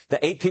that.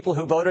 The 8 people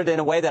who voted in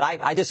a way that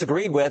I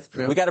disagreed with,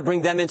 we got to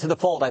bring them into the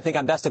fold. I think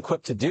I'm best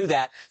equipped to do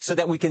that so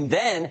that we can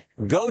then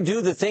go do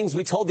the things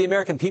we told the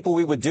American people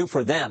we would do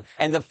for them.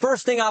 And the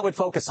first thing I would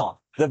focus on,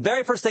 the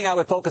very first thing I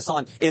would focus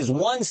on is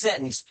one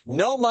sentence.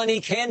 No money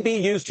can be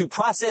used to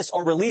process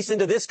or release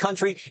into this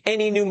country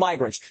any new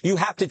migrants. You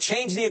have to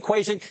change the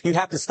equation. You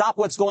have to stop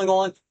what's going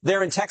on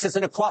there in Texas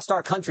and across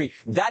our country.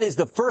 That is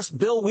the first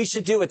bill we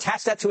should do.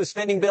 Attach that to a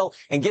spending bill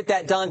and get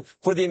that done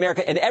for the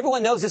America. And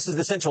everyone knows this is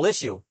the central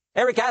issue.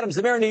 Eric Adams,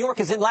 the mayor of New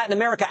York, is in Latin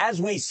America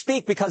as we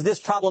speak because this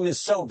problem is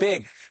so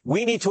big.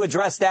 We need to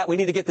address that. We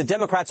need to get the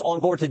Democrats on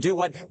board to do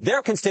what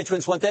their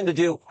constituents want them to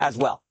do as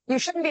well. You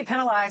shouldn't be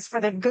penalized for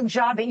the good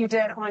job that you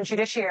did on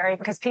judiciary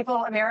because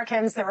people,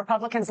 Americans, the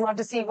Republicans love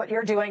to see what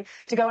you're doing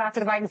to go after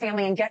the Biden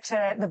family and get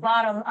to the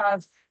bottom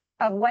of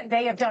what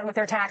they have done with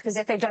their taxes,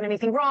 if they've done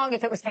anything wrong,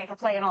 if it was pay for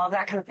play and all of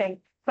that kind of thing.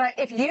 But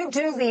if you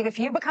do leave, if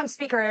you become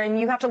speaker and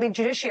you have to leave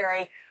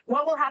judiciary,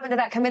 what will happen to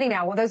that committee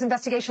now? Will those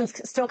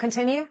investigations still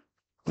continue?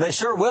 They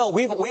sure will.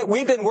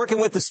 We've been working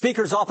with the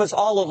Speaker's office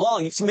all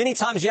along. Many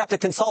times you have to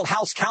consult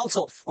House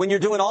counsel when you're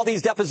doing all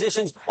these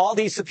depositions, all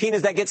these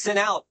subpoenas that get sent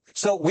out.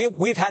 So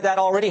we've had that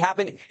already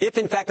happen. If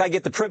in fact I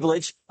get the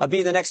privilege of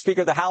being the next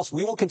Speaker of the House,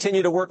 we will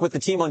continue to work with the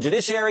team on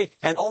judiciary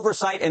and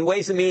oversight and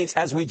ways and means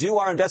as we do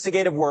our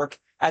investigative work,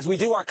 as we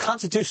do our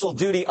constitutional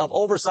duty of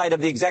oversight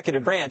of the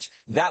executive branch.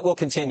 That will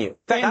continue. In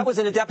fact, I was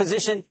in a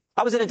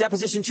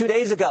deposition 2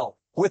 days ago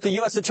with the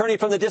U.S. Attorney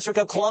from the District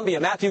of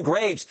Columbia, Matthew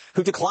Graves,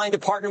 who declined to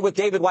partner with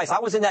David Weiss. I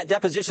was in that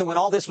deposition when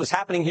all this was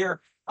happening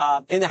here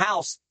in the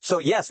House. So,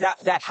 yes,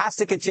 that has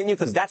to continue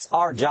because that's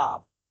our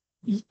job.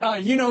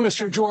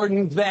 Mr.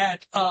 Jordan,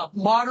 that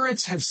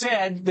moderates have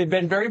said, they've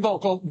been very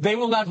vocal, they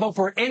will not vote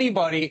for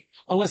anybody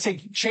unless they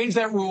change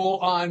that rule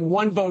on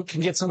one vote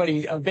can get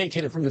somebody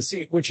vacated from the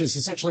seat, which is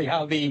essentially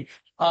how the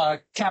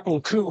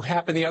Capitol coup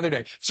happened the other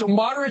day. So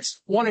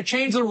moderates want to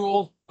change the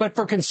rule, but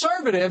for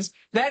conservatives,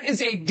 that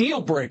is a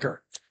deal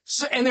breaker.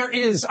 So, and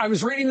I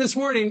was reading this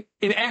morning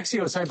in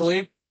Axios, I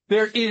believe,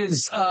 there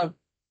is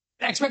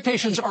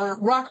expectations are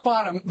rock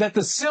bottom that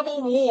the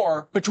civil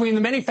war between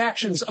the many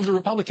factions of the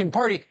Republican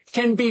Party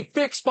can be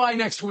fixed by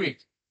next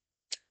week.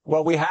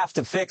 Well, we have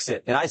to fix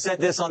it. And I said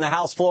this on the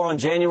House floor on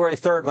January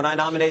 3rd when I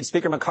nominated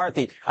Speaker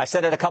McCarthy. I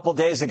said it a couple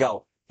days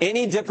ago.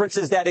 any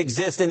differences that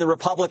exist in the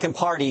Republican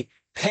Party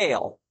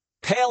pale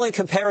in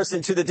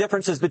comparison to the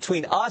differences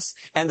between us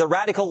and the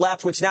radical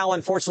left, which now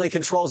unfortunately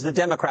controls the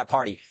Democrat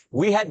Party.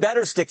 We had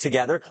better stick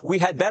together. We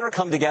had better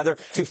come together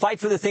to fight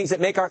for the things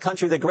that make our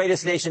country the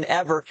greatest nation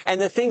ever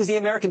and the things the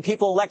American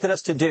people elected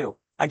us to do.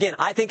 Again,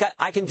 I think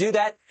I can do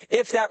that.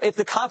 If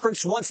the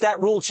conference wants that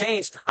rule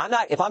changed,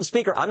 if I'm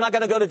speaker, I'm not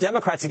going to go to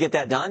Democrats to get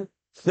that done.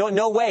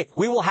 No way.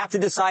 We will have to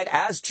decide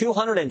as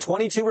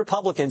 222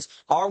 Republicans,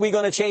 are we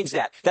going to change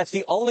that? That's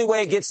the only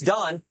way it gets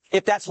done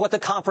if that's what the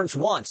conference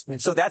wants.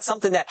 So that's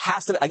something that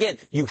has to, again,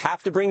 you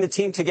have to bring the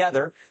team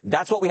together.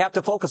 That's what we have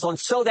to focus on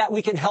so that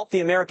we can help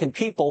the American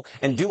people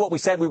and do what we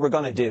said we were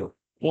going to do.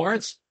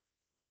 Lawrence?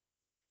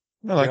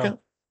 I like it.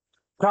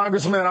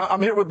 Congressman,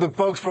 I'm here with the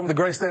folks from the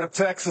great state of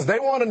Texas. They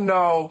want to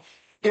know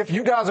if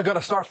you guys are going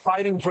to start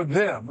fighting for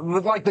them.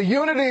 Like the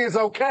unity is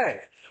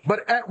okay,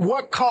 but at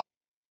what cost?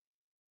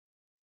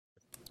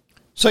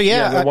 So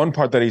the one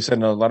part that he said,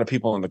 and a lot of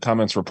people in the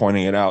comments were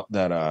pointing it out,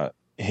 that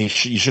you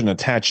shouldn't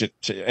attach it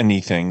to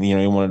anything. You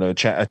know, he wanted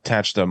to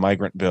attach the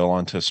migrant bill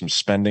onto some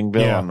spending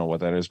bill. I don't know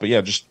what that is, but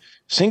yeah, just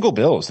single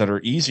bills that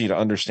are easy to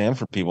understand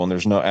for people, and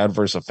there's no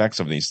adverse effects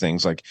of these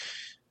things. Like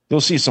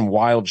you'll see some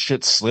wild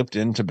shit slipped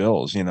into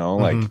bills. You know,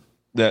 like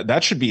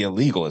that should be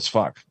illegal as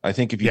fuck. I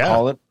think if you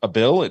call it a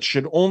bill, it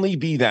should only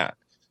be that.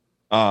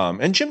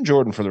 And Jim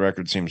Jordan, for the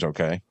record, seems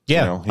okay.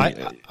 Yeah, you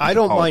know, I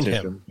don't mind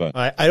him. But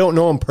I don't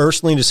know him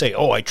personally to say,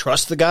 oh, I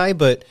trust the guy,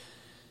 but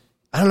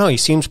I don't know. He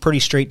seems pretty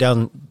straight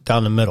down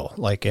the middle,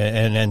 like,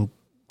 and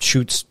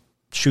shoots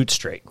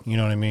straight. You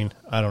know what I mean?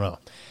 I don't know.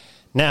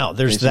 Now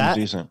there's that.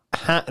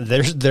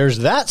 There's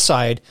that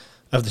side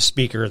of the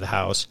Speaker of the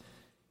House.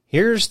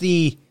 Here's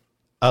the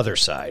other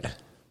side.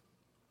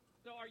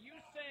 So are you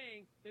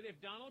saying that if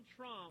Donald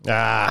Trump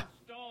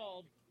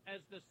installed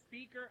as the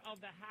Speaker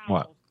of the House?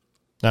 What?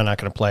 No, I'm not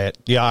going to play it.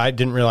 Yeah, I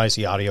didn't realize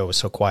the audio was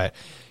so quiet.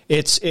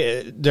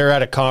 They're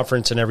at a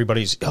conference and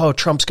everybody's,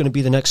 Trump's going to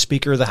be the next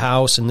Speaker of the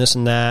House and this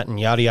and that and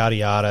yada, yada,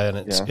 yada. And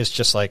it's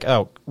just like,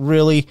 oh,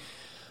 really?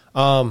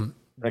 That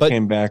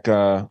came back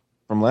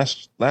from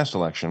last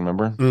election,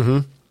 remember?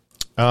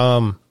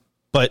 Mm-hmm.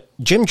 But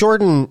Jim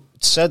Jordan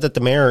said that the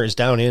mayor is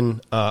down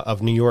in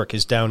of New York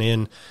is down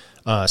in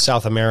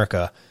South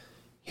America.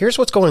 Here's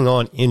what's going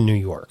on in New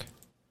York.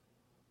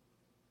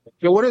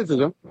 Yeah, what is it?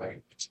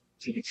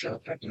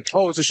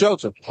 Oh, it's a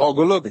shelter. Oh,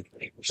 good looking.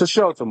 It's a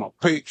shelter, my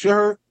peeps. You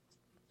heard?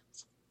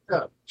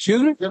 Yeah.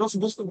 Excuse me? You're not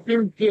supposed to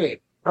film here.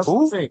 That's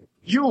what I'm saying.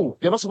 You're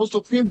not supposed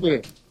to film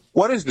here.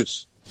 What is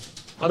this?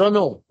 I don't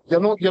know. You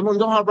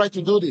don't have right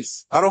to do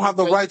this. I don't have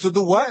the right to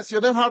do what? Yes,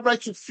 you don't have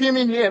right to film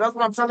in here. That's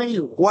what I'm telling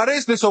you. What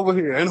is this over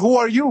here? And who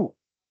are you?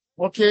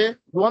 Okay. You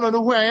want to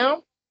know who I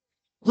am?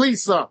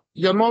 Please, sir.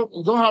 You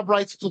don't have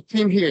right to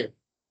film here.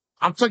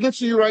 I'm talking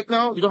to you right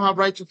now. You don't have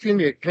right to film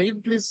here. Can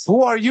you please?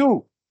 Who are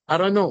you? I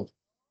don't know.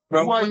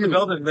 Bro, who are you? The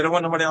building. They don't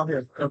want nobody out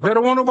here. They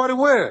don't want nobody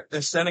where?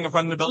 They're standing in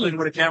front of the building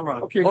with a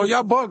camera. Okay. Oh,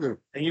 y'all bugging.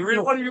 And you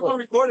really want to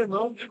record it,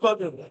 bro? You're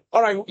bugging.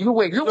 All right, you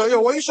wait. Yo,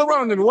 why you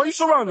surrounding me? Why you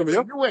surrounding me?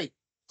 Yo? You wait.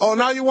 Oh,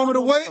 now you want me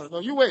to wait? No,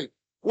 you wait.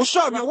 What's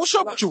up, man? What's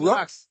up with you,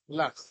 relax, yo?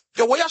 Relax.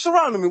 Yo, why y'all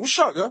surrounding me? What's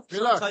up, yo?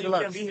 Relax. You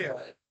can't be here.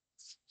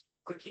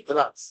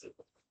 Relax.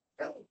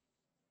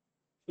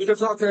 You can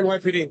talk to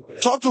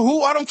NYPD. Talk to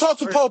who? I don't talk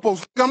to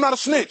popos. I'm not a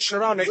snitch. You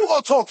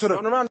go talk to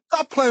them.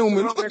 Stop playing with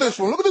me. Look at this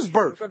one. Look at this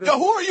bird. Yo,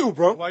 who are you,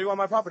 bro? Why are you on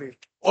my property?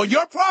 Oh,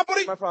 your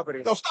property? My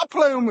property. Yo, stop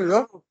playing with me,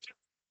 huh?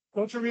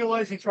 Don't you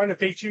realize he's trying to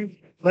bait you?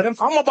 Let him.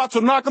 I'm about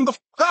to knock him the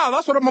out.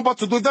 That's what I'm about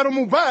to do. If they don't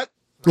move back.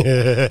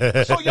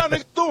 That's all y'all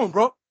niggas doing,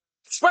 bro.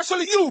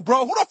 Especially you,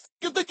 bro. Who the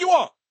you think you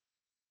are?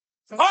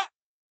 Huh?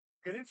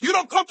 You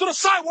don't come to the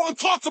sidewalk and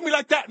talk to me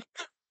like that.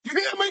 You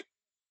hear me?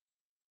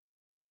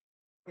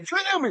 You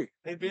hear me?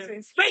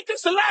 Think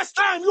this the last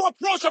time you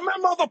approach a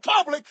member of the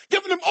public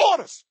giving them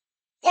orders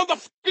on the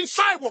fucking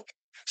sidewalk.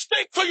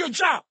 Stick to your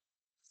job.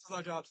 It's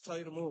my job to tell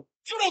you to move.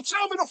 You don't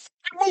tell me to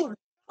fucking move.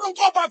 You don't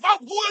go by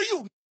vote. Who are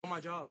you? My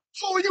job.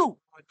 Who are you?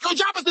 Your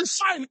job is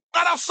inside,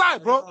 not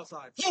outside, bro.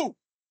 Outside. You.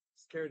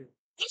 Security.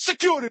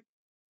 Security.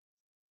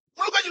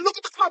 Look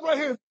at the clock right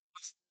here.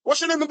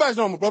 What's your name and badge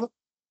number, brother?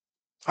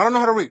 I don't know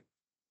how to read.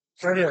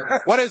 Right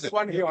here. What is it?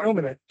 One here.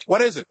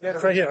 What is it? Yeah,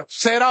 right here.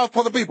 Say it out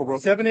for the people, bro.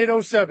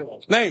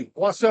 7807. Name.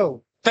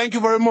 Wasso. Thank you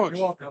very much.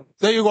 You're welcome.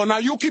 There you go. Now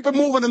you keep it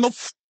moving and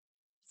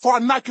before I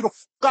knock you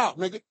the out,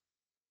 nigga.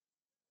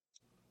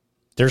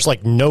 There's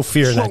like no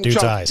fear in that dude's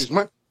eyes.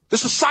 Man.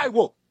 This is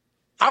sidewalk.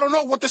 I don't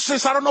know what this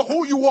is. I don't know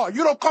who you are.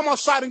 You don't come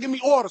outside and give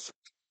me orders.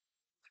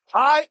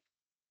 All right?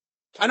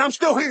 And I'm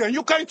still here. And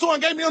you came to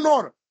and gave me an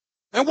order.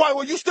 And why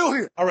were you still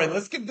here? All right,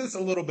 let's give this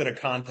a little bit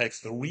of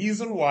context. The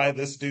reason why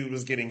this dude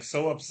was getting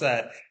so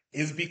upset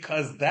is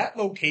because that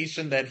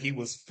location that he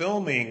was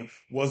filming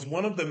was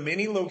one of the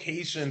many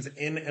locations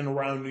in and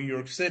around New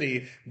York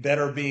City that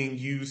are being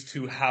used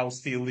to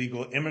house the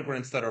illegal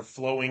immigrants that are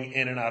flowing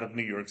in and out of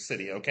New York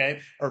City,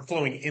 okay? Or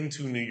flowing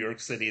into New York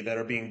City that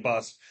are being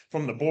bused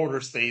from the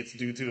border states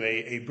due to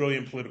a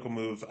brilliant political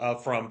move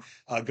from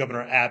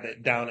Governor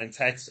Abbott down in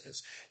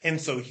Texas. And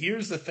so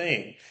here's the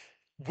thing.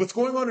 what's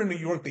going on in New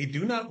York, they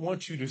do not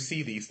want you to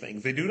see these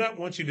things. They do not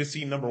want you to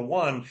see, number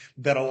one,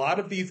 that a lot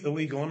of these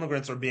illegal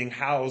immigrants are being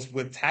housed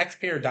with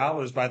taxpayer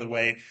dollars, by the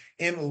way,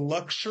 in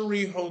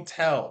luxury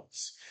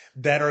hotels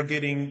that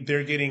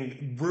they're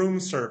getting room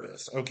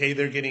service. Okay.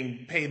 They're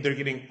getting paid. They're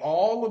getting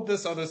all of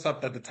this other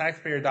stuff that the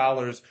taxpayer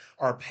dollars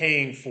are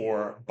paying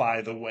for,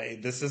 by the way.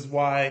 This is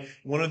why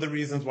one of the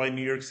reasons why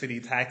New York City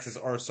taxes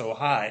are so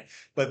high,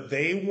 but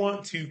they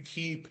want to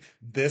keep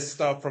this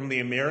stuff from the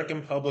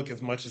American public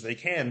as much as they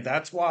can.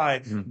 That's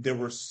why there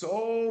were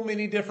so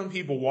many different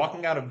people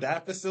walking out of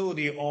that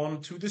facility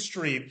onto the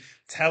street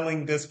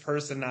telling this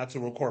person not to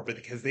record, but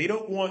because they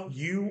don't want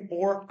you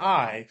or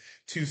I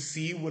to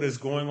see what is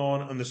going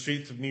on the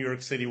streets of New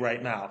York City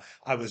right now.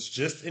 I was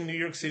just in New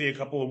York City a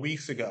couple of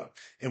weeks ago,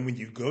 and when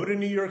you go to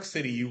New York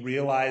City, you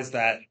realize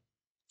that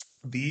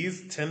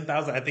these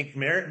 10,000, I think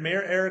Mayor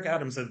Eric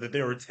Adams said that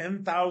there were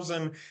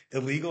 10,000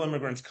 illegal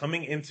immigrants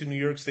coming into New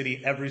York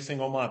City every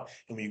single month.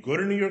 And when you go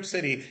to New York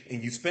City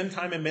and you spend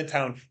time in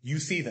Midtown, you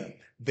see them.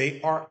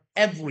 They are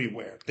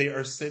everywhere. They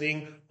are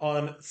sitting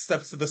on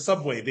steps of the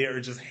subway. They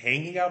are just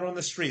hanging out on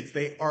the streets.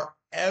 They are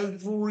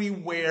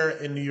everywhere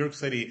in New York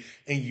City.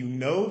 And you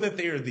know that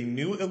they are the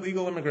new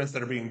illegal immigrants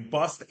that are being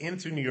bussed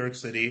into New York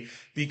City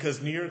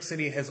because New York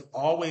City has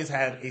always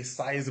had a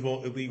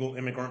sizable illegal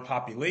immigrant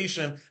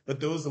population,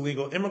 but those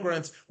illegal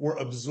immigrants were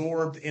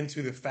absorbed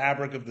into the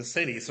fabric of the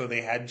city. So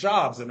they had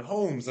jobs and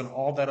homes and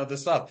all that other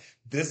stuff.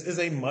 This is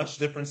a much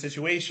different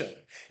situation.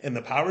 And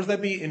the powers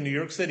that be in New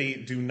York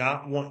City do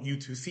not want you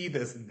to see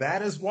this.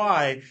 That is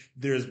why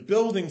there's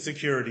building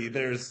security,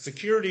 there's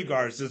security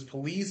guards, there's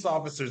police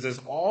officers, there's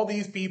all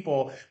these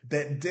people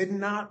that did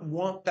not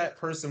want that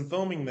person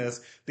filming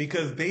this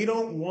because they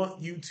don't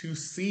want you to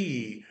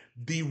see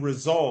the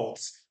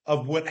results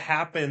of what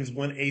happens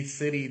when a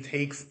city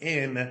takes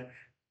in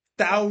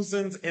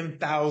thousands and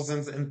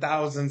thousands and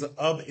thousands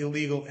of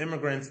illegal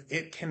immigrants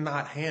it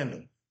cannot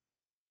handle.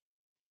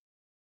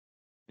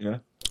 Yeah.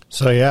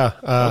 So yeah.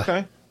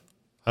 Okay.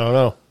 I don't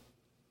know.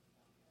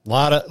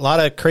 Lot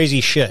of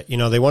crazy shit. You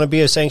know, they want to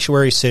be a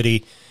sanctuary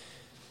city,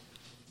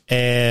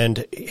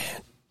 and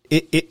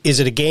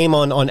is it a game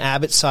on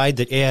Abbott's side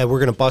that we're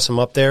going to bust them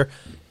up there?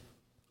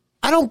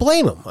 I don't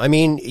blame them. I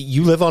mean,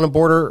 you live on a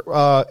border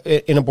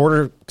in a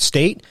border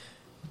state.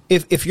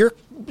 If your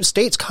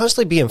state's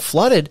constantly being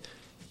flooded,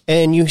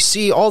 and you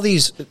see all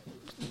these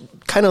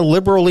kind of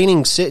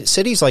liberal-leaning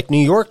cities like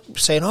New York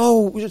saying,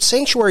 "Oh,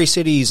 sanctuary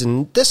cities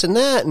and this and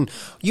that, and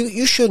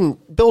you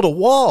shouldn't build a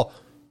wall."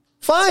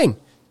 Fine.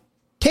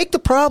 Take the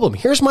problem.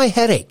 Here's my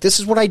headache. This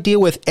is what I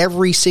deal with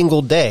every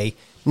single day.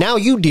 Now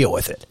you deal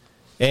with it.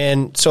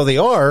 And so they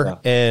are. Yeah.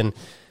 And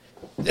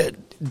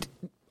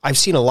I've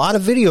seen a lot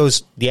of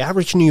videos. The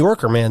average New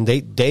Yorker, man,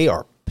 they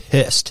are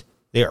pissed.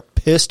 They are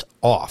pissed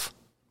off.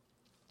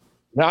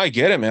 No, I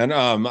get it, man.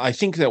 I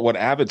think that what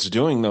Abbott's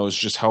doing, though, is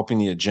just helping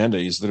the agenda.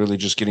 He's literally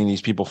just getting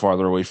these people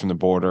farther away from the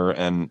border,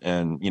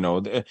 and you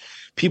know,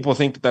 people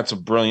think that that's a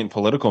brilliant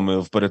political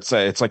move, but it's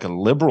like a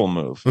liberal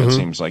move. Mm-hmm. It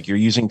seems like you're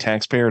using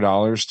taxpayer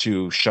dollars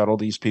to shuttle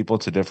these people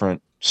to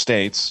different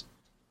states,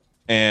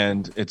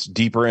 and it's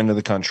deeper into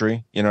the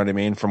country. You know what I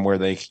mean? From where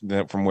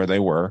they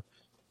were,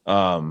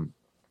 and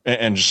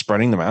just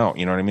spreading them out.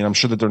 You know what I mean? I'm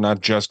sure that they're not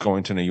just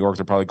going to New York;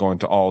 they're probably going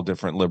to all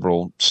different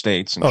liberal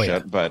states and shit. Yeah.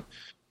 But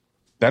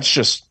that's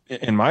just,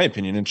 in my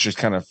opinion, it's just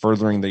kind of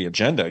furthering the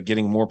agenda,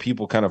 getting more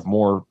people kind of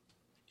more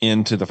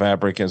into the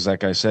fabric, as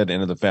that guy said,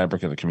 into the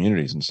fabric of the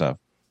communities and stuff.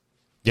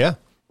 Yeah.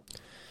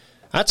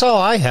 That's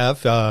all I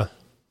have.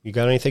 You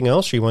got anything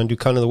else, or you want to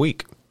do cunt of the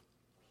week?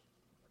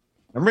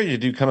 I'm ready to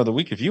do cunt of the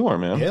week if you are,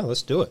 man. Yeah,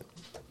 let's do it.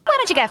 Why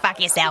don't you go fuck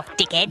yourself,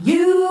 dickhead?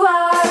 You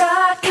are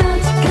a cunt,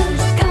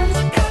 cunt,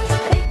 cunt,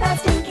 cunt, big fat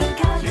stinking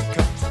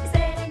cunt.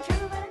 Staying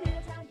true, but I need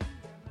a time.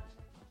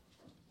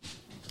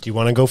 Do you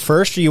want to go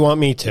first, or you want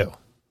me to?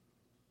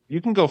 You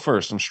can go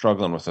first. I'm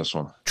struggling with this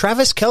one.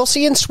 Travis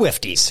Kelce and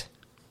Swifties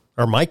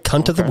are my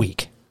cunt of the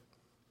week.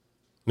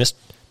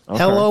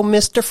 Hello,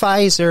 Mr.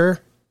 Pfizer.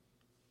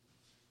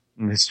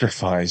 Mr.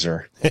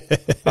 Pfizer.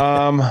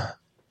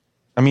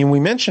 I mean, we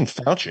mentioned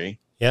Fauci.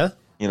 Yeah.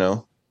 You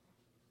know,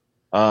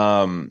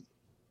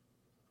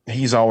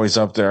 he's always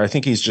up there. I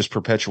think he's just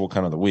perpetual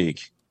cunt of the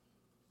week.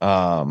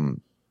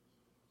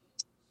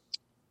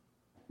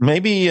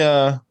 Maybe,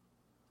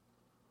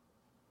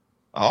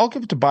 I'll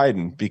give it to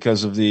Biden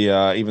because of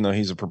the, even though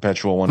he's a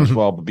perpetual one as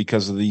well, but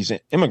because of these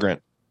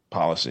immigrant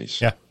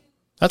policies. Yeah,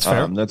 that's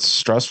fair. That's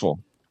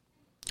stressful.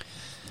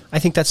 I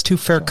think that's two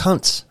fair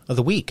cunts of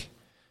the week.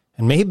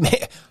 And maybe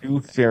two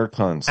fair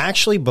cunts.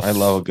 Actually, I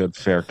love a good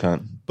fair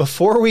cunt.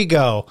 Before we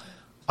go,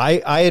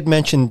 I had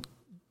mentioned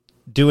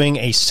doing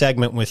a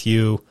segment with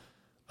you,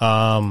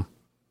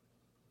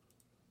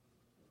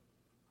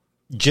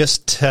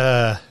 just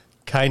to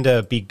kind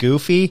of be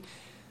goofy.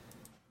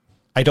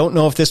 I don't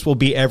know if this will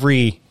be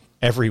every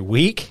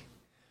week,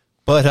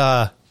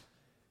 but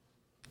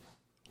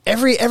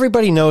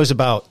everybody knows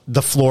about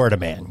the Florida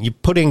man. You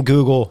put in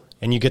Google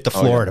and you get the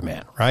Florida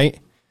man, right?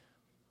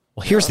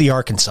 Well, here's the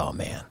Arkansas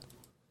man.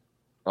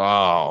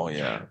 Oh,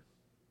 yeah.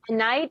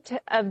 Night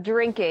of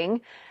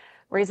drinking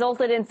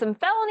resulted in some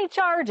felony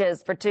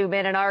charges for 2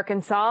 men in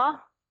Arkansas.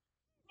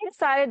 They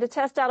decided to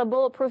test out a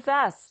bulletproof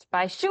vest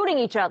by shooting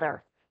each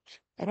other.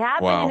 It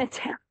happened in a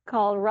town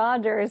called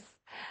Rogers.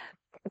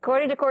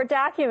 According to court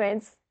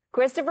documents,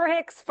 Christopher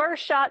Hicks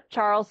first shot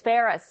Charles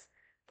Ferris.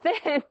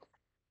 Then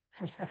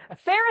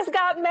Ferris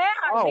got mad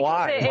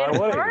because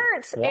it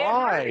hurt.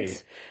 Why? It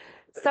hurt.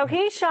 So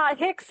he shot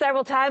Hicks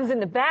several times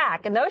in the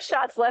back, and those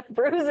shots left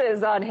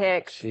bruises on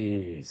Hicks.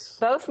 Jeez.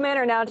 Both men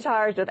are now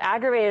charged with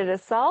aggravated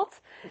assault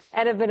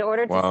and have been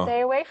ordered to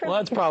stay away from Well,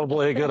 that's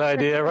probably a good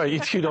idea, right? You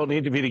two don't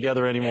need to be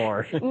together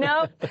anymore.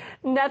 Nope,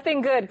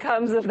 nothing good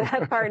comes of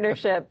that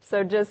partnership.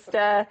 So just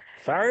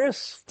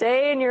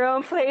stay in your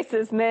own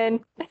places,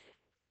 men.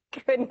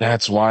 Goodness.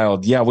 That's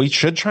wild. Yeah, we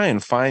should try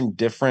and find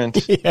different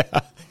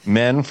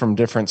men from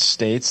different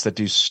states that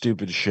do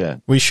stupid shit.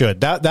 We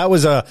should. That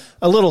was a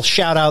little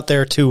shout out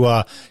there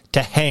to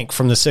Hank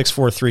from the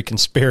 643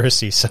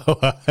 Conspiracy. So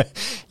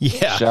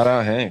yeah, shout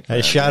out Hank.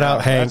 Shout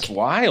out Hank. That's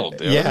wild,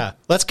 dude. Yeah,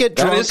 let's get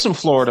drunk. That is some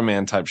Florida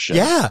man type shit.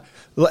 Yeah,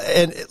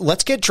 and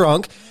let's get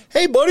drunk.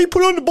 Hey, buddy,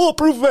 put on the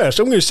bulletproof vest.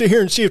 I'm going to sit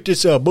here and see if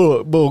this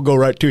bullet will go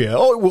right to you.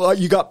 Oh, well,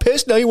 you got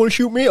pissed. Now you want to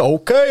shoot me?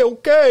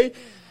 Okay.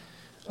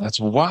 That's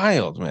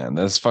wild, man.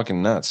 That's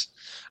fucking nuts.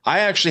 I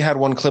actually had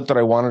one clip that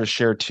I wanted to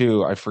share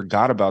too. I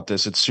forgot about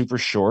this. It's super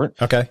short.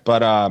 Okay.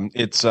 But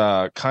it's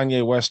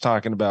Kanye West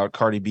talking about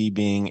Cardi B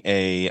being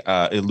a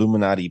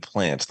Illuminati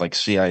plant, like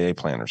CIA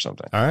plant or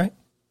something. All right.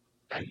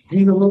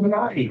 He's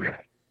Illuminati.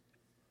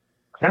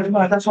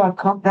 That's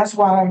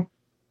why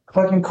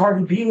fucking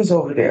Cardi B was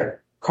over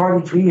there.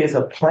 Cardi B is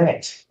a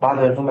plant by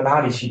the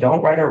Illuminati. She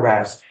don't write her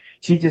raps.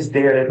 She just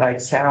there to like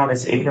sound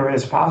as ignorant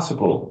as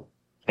possible.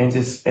 And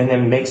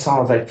then make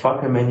songs like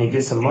fuck him and then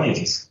get some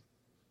money.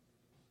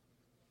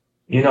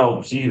 You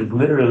know, she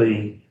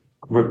literally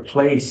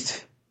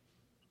replaced,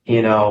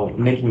 Nicki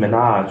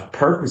Minaj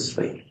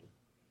purposely.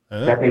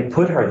 That they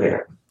put her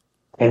there.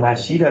 And like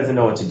she doesn't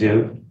know what to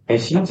do.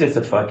 And she's just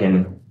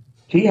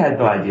she has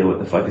no idea what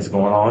the fuck is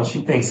going on.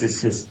 She thinks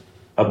it's just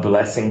a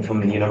blessing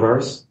from the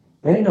universe.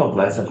 There ain't no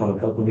blessing from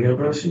the fucking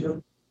universe.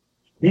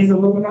 He's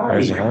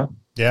Illuminati.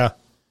 Yeah.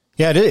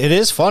 Yeah, it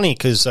is funny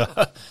because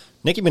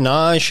Nicki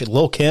Minaj,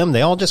 Lil Kim,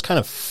 they all just kind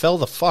of fell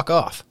the fuck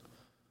off.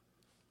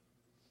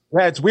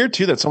 Yeah, it's weird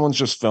too that someone's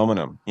just filming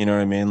them. You know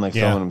what I mean? Like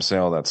filming them say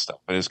all that stuff.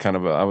 It is kind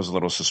of I was a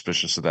little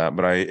suspicious of that,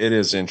 but it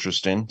is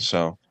interesting.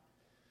 So,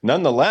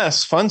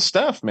 nonetheless, fun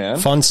stuff, man.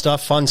 Fun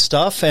stuff.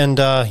 And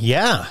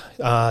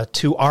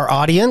to our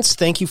audience,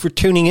 thank you for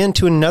tuning in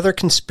to another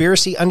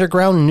Conspiracy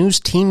Underground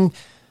News Team.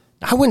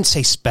 I wouldn't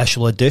say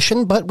special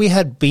edition, but we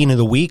had Bean of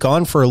the Week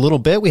on for a little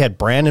bit. We had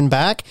Brandon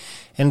back,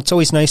 and it's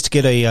always nice to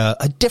get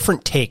a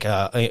different take,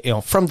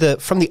 from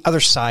the other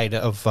side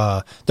of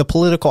the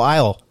political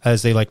aisle,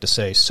 as they like to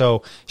say.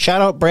 So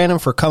shout out Brandon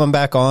for coming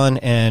back on,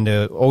 and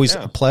always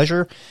a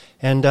pleasure.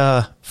 And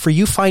for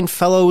you fine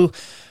fellow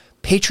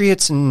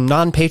patriots and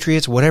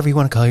non-patriots, whatever you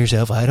want to call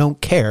yourself, I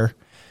don't care.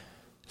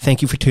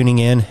 Thank you for tuning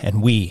in,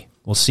 and we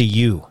will see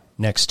you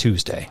next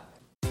Tuesday.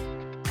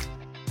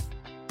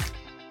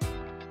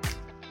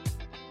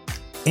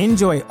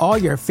 Enjoy all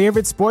your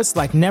favorite sports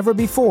like never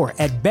before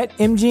at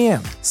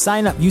BetMGM.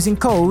 Sign up using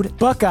code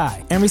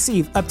Buckeye and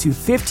receive up to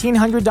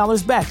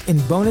 $1,500 back in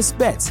bonus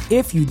bets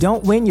if you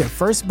don't win your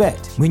first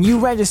bet. When you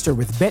register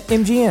with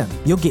BetMGM,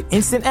 you'll get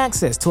instant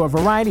access to a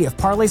variety of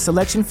parlay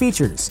selection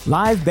features,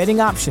 live betting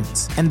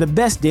options, and the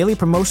best daily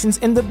promotions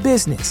in the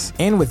business.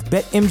 And with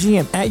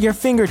BetMGM at your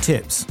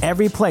fingertips,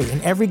 every play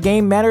and every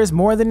game matters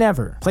more than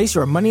ever. Place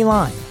your money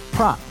line,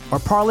 prop, or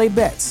parlay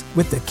bets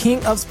with the king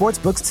of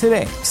sportsbooks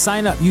today.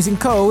 Sign up using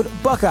code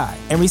Buckeye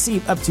and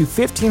receive up to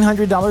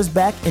 $1,500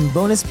 back in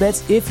bonus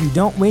bets if you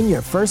don't win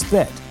your first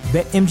bet.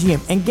 BetMGM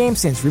and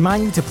GameSense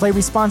remind you to play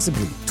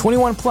responsibly.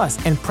 21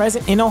 plus and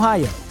present in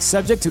Ohio,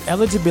 subject to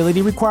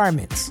eligibility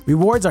requirements.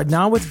 Rewards are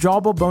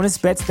non-withdrawable bonus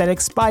bets that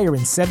expire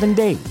in 7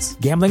 days.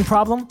 Gambling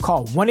problem?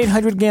 Call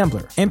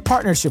 1-800-GAMBLER in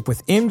partnership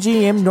with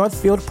MGM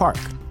Northfield Park.